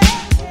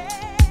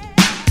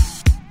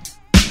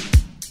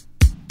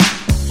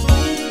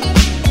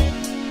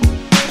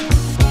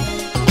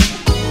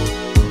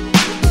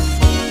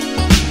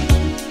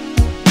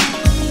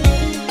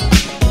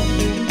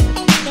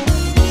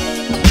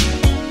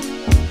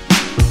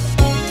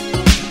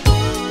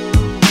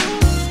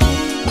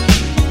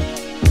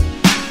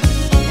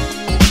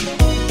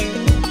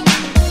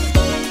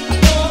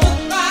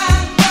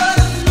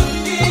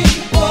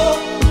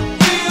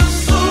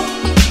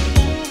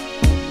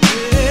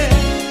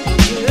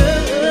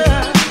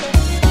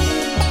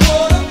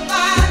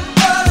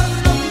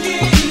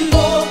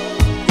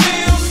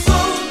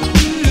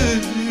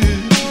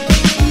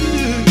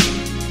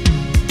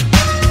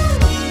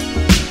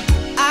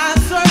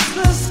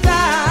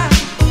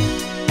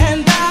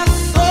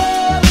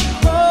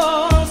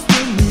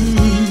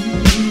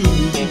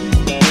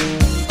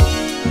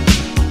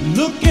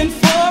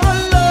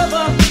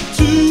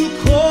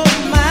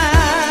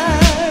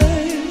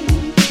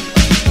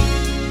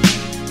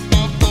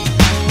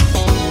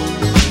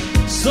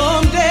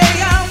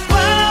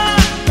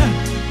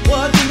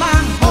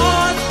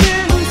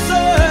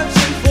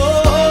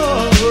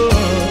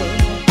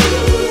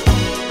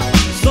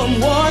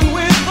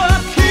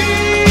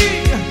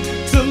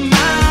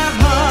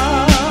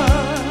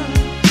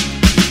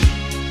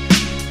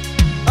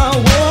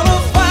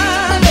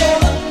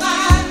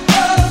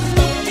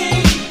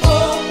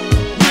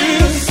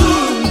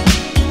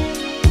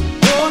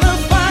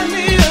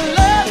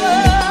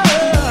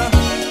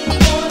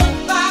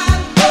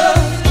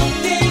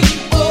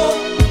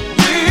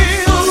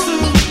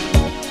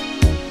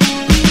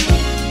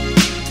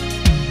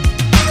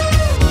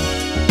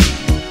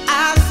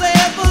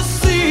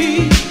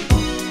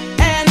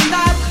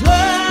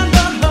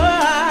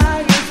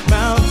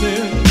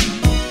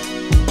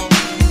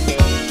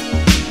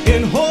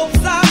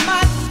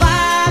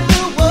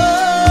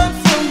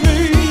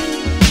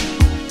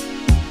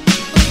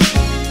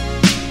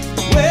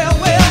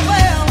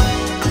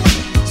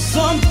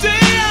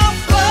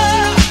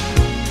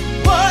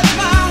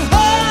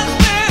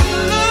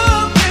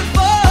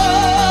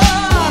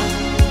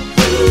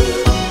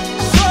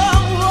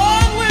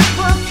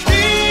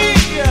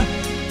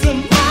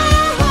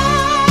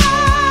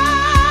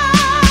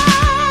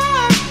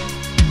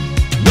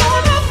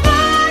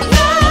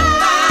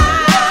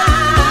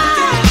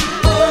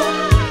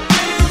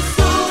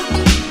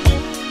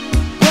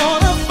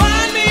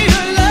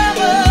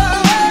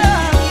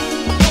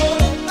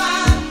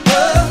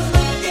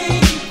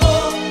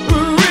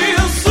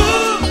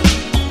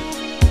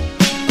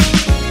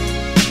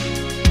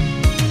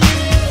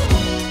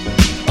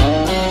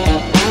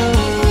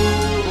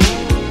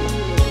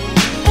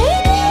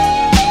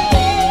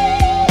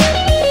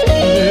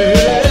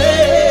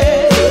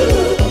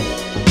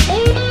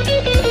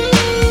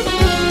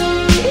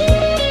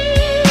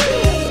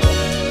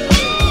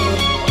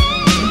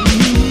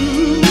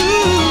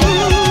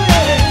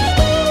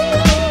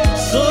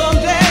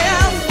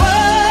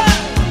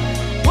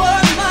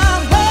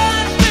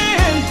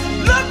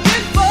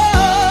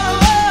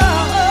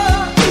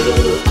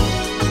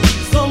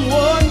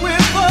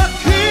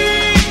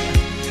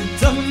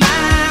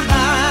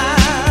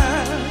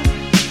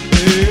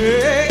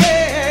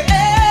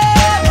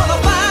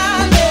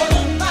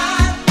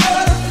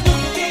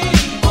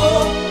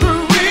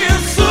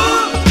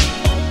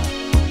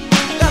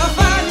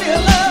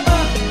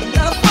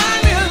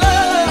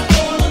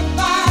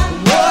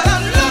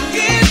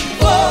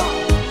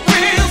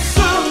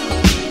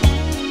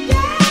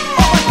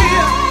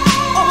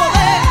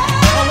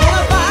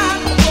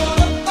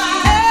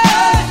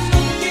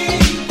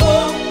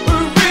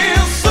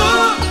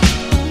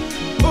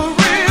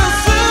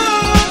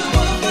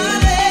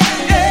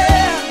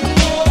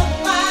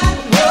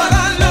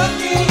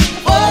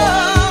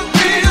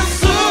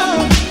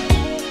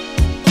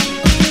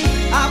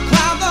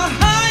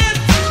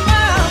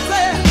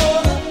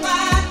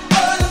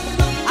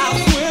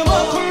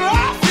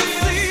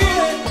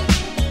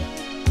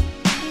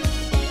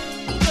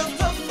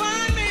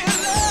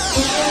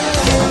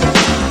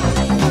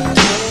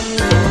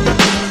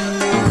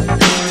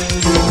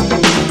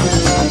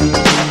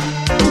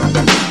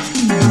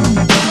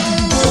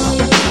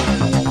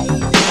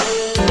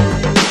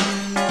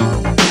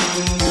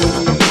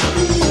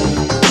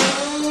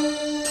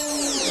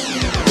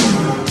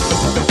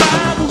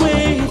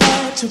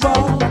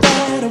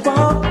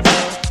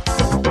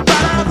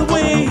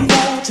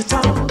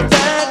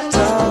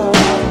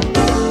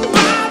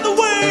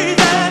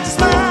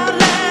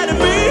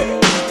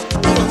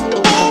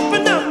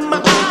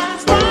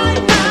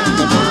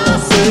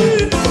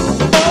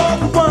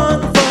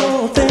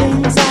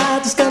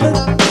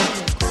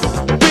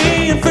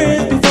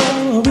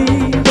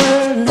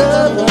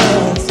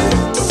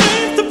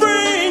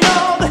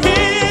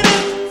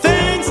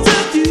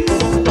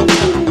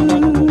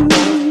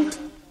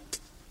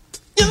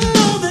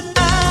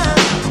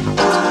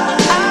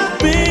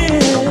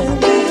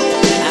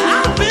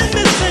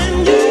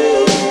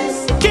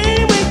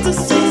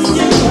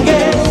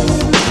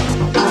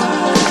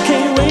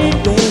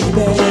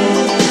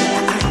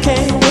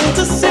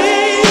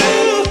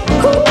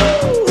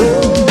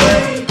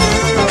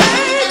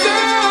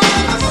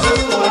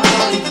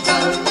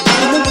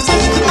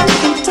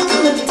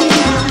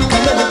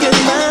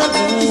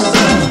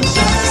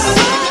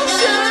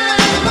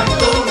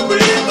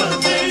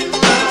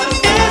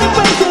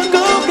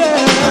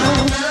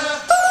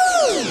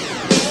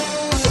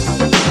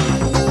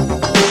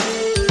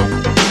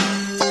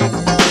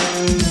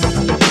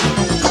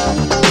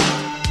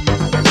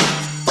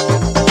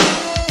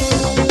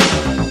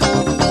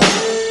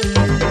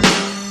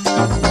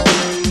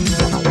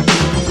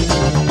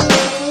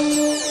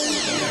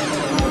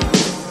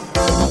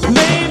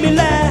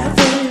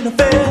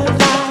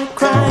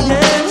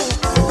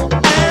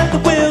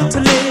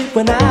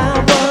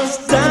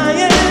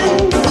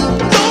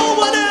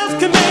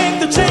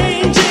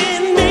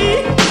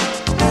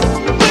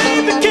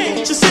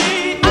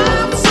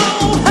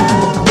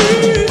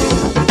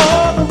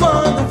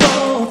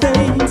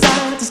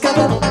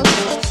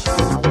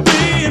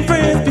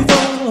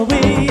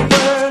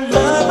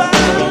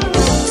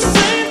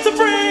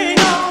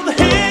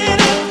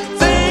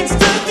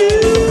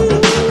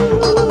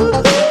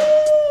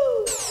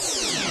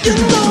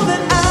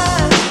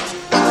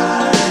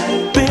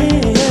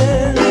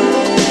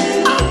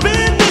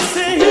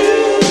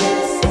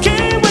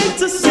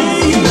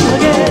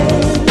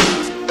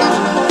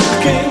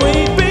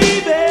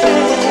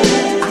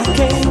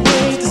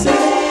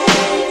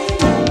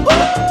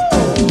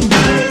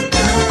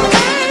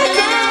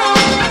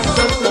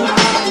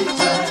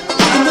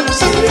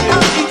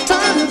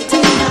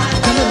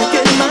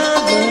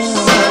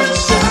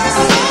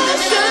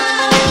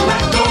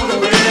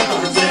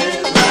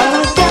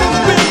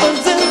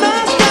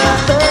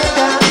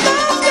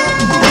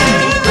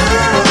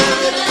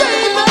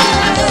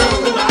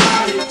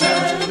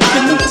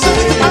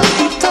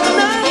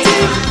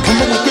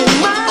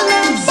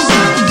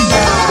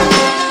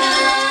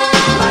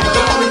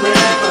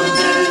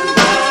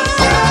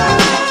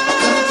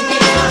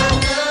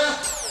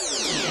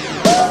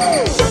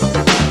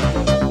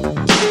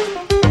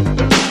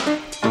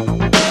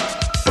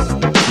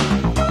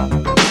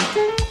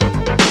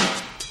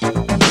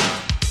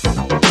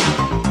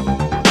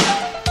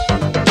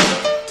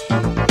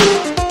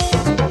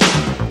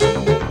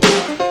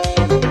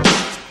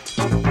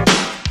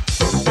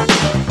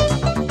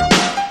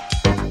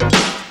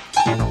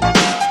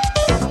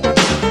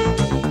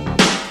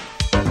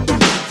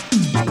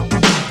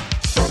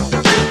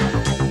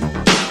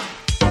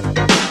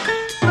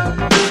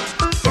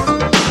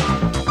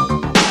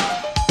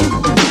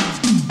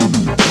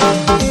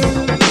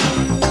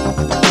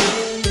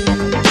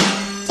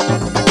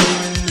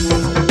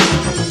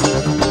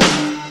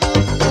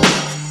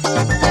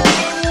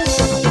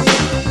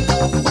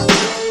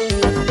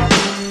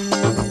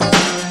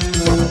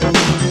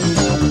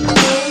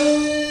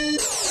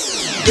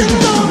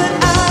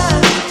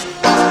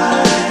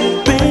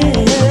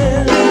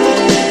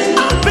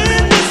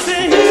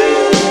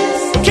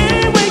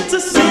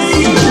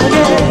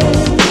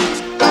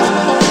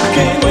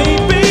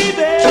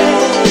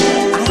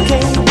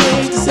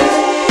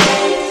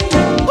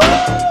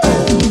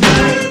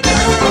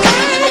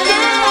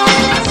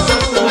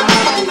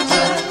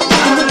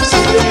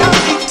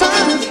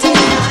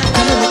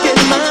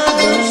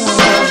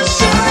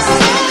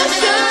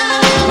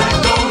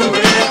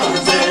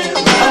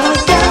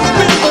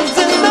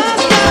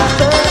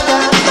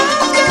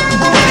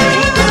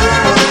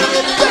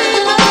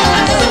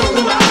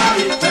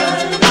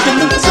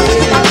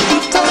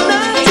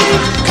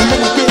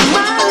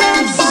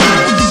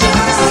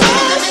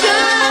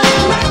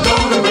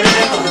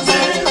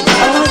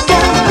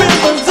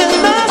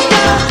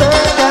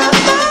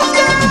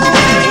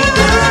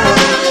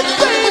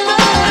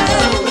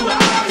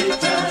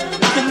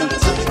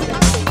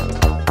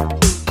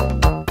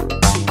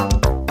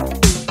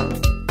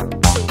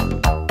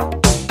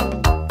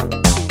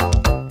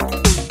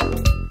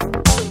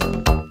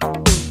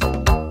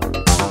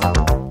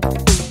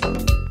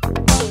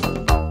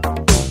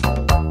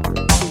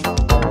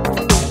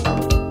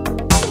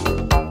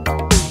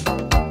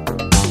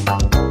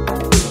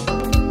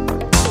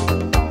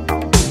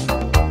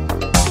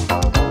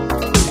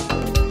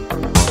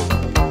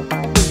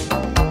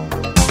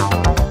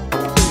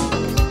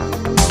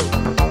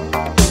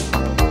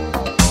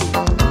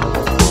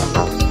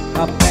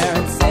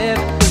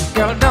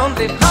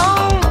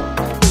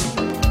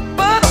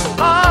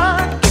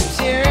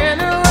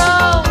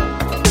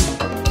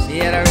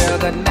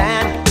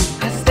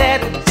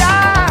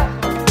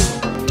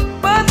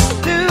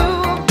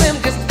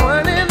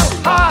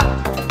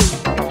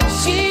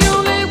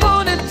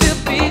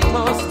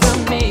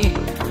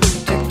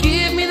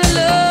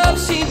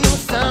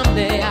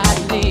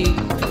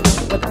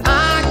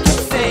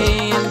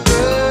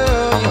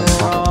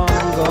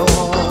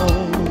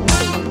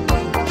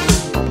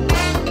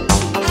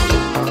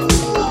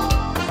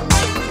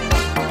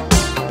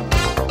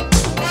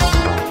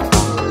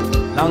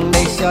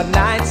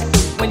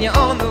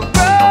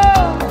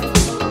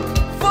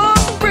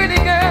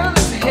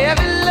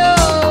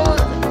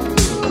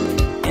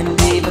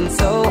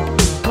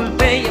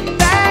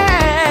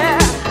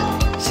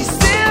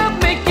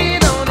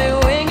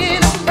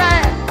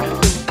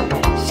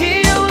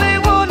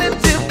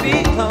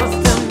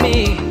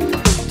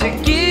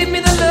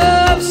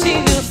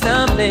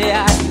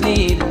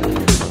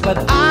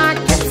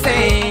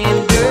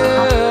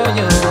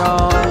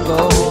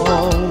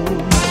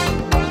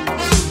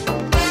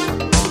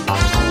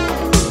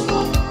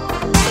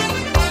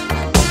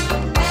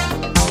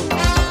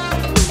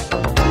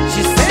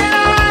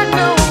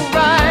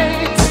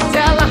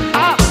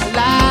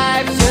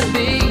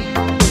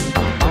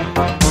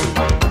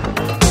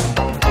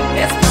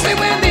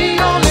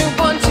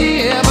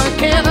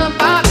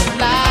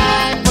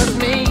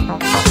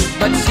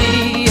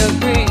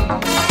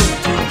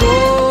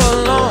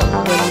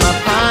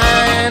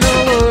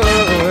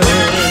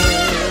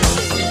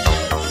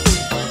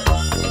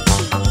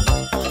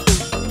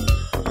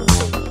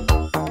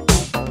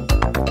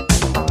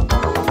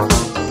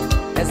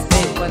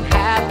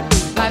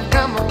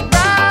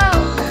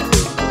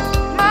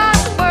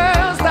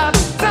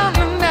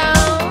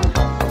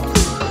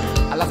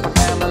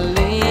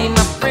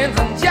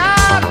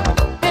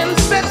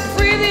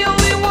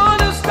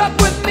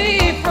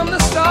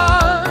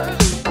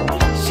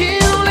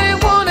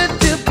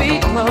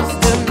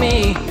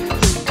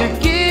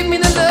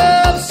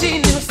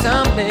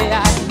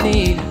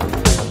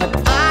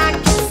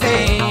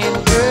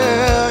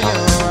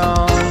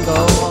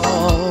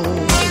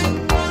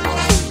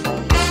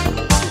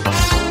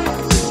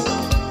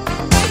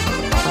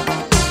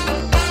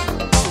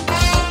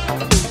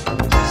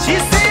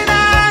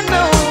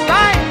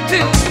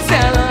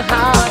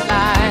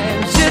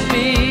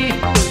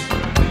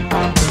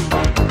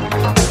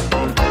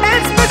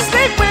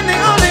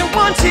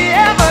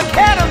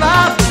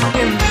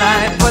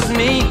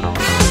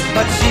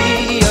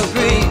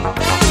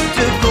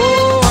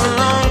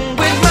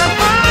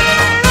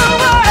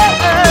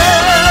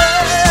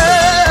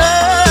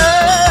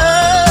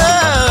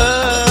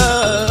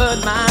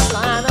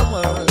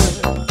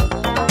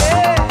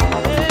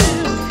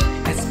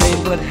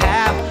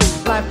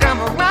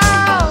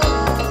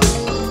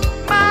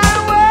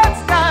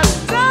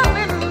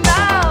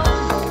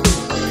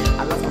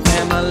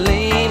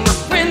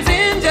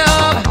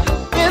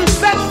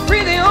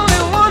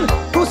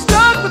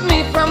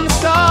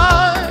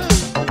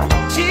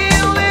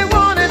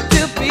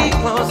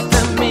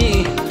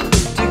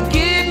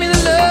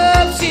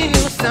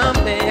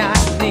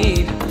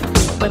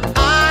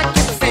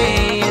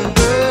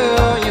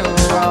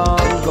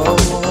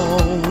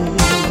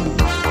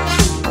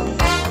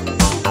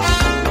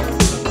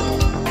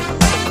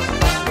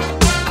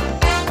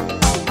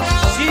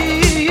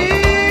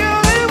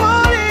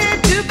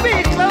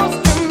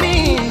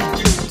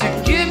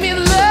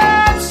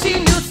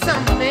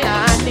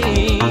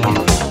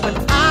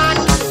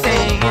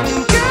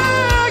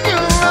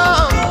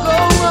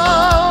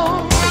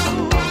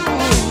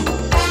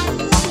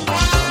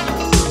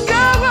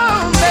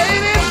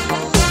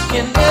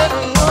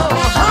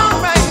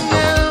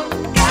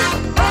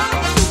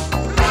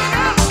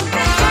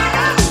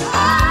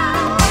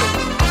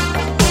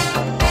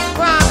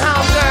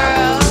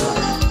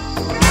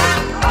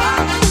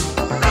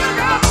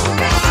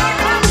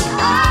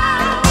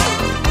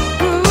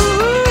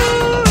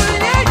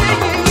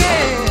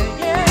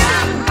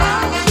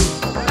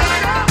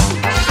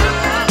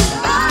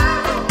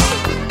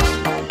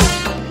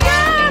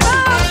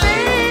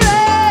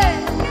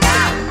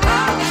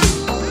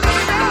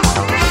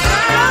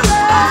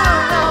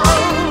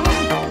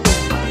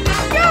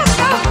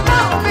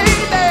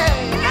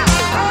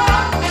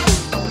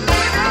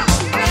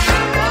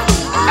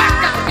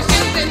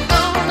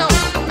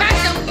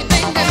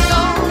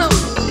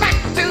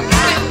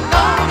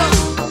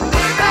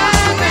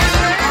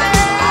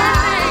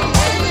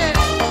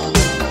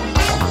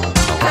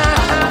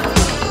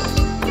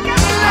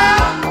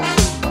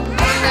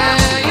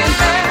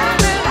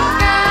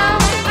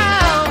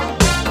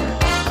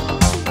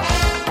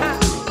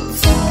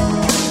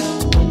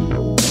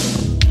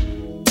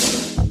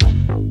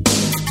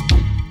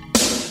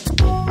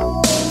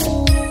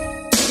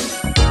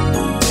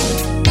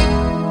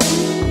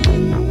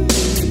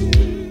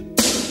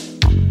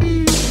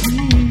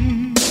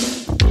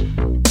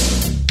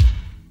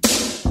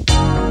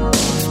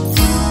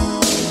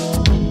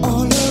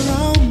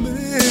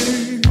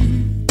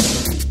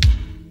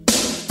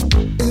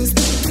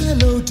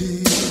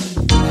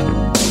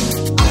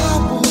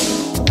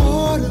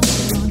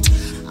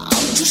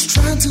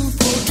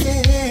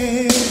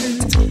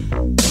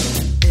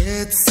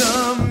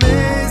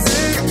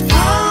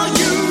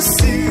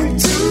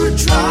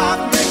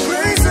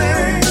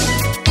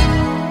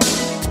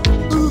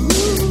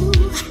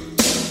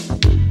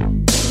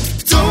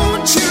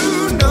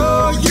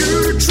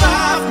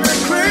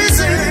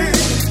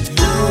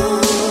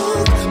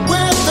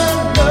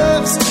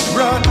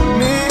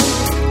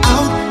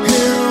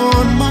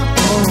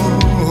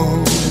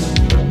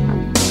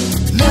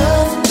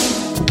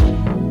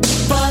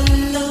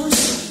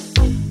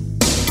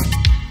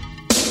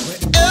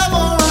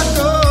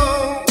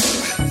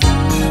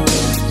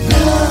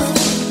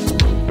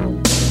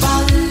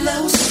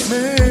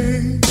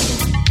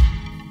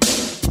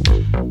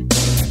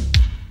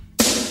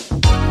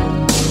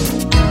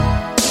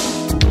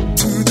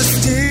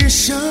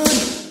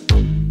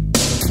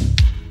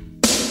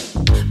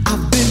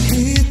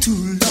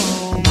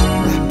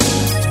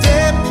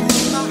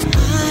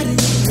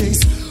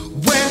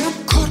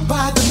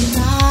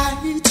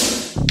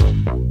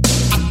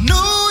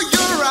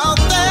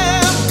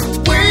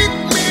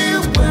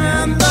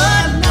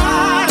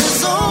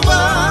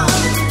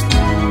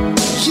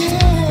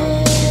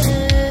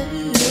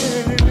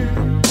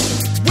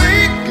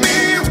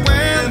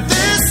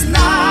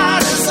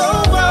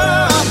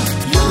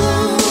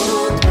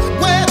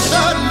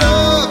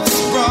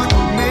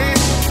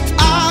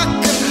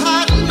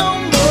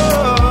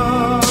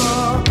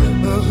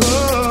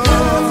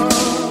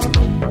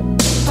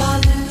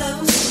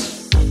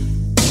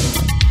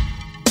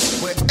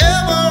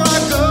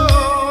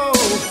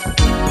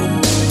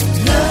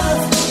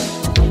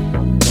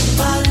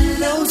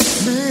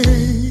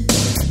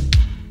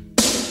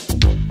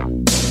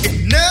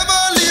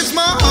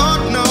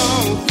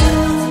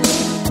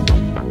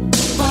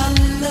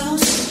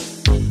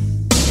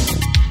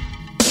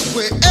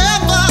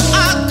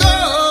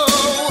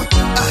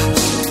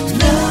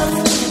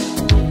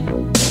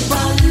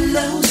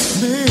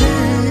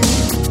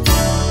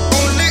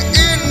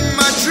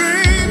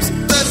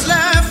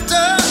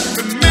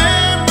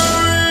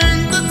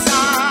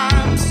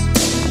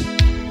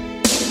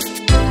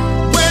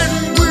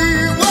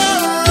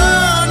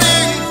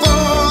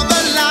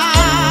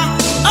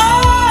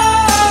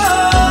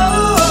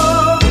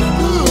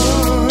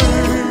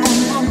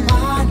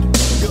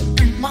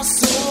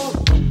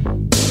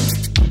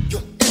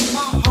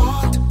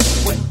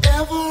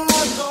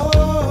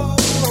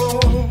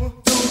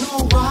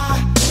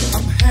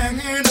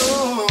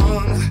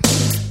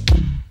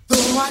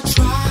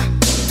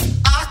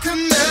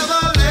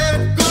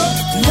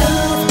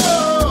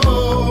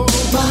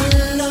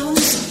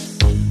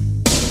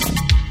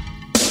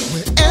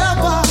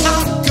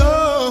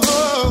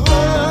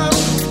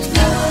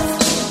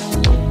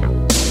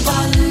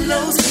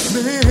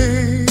 baby.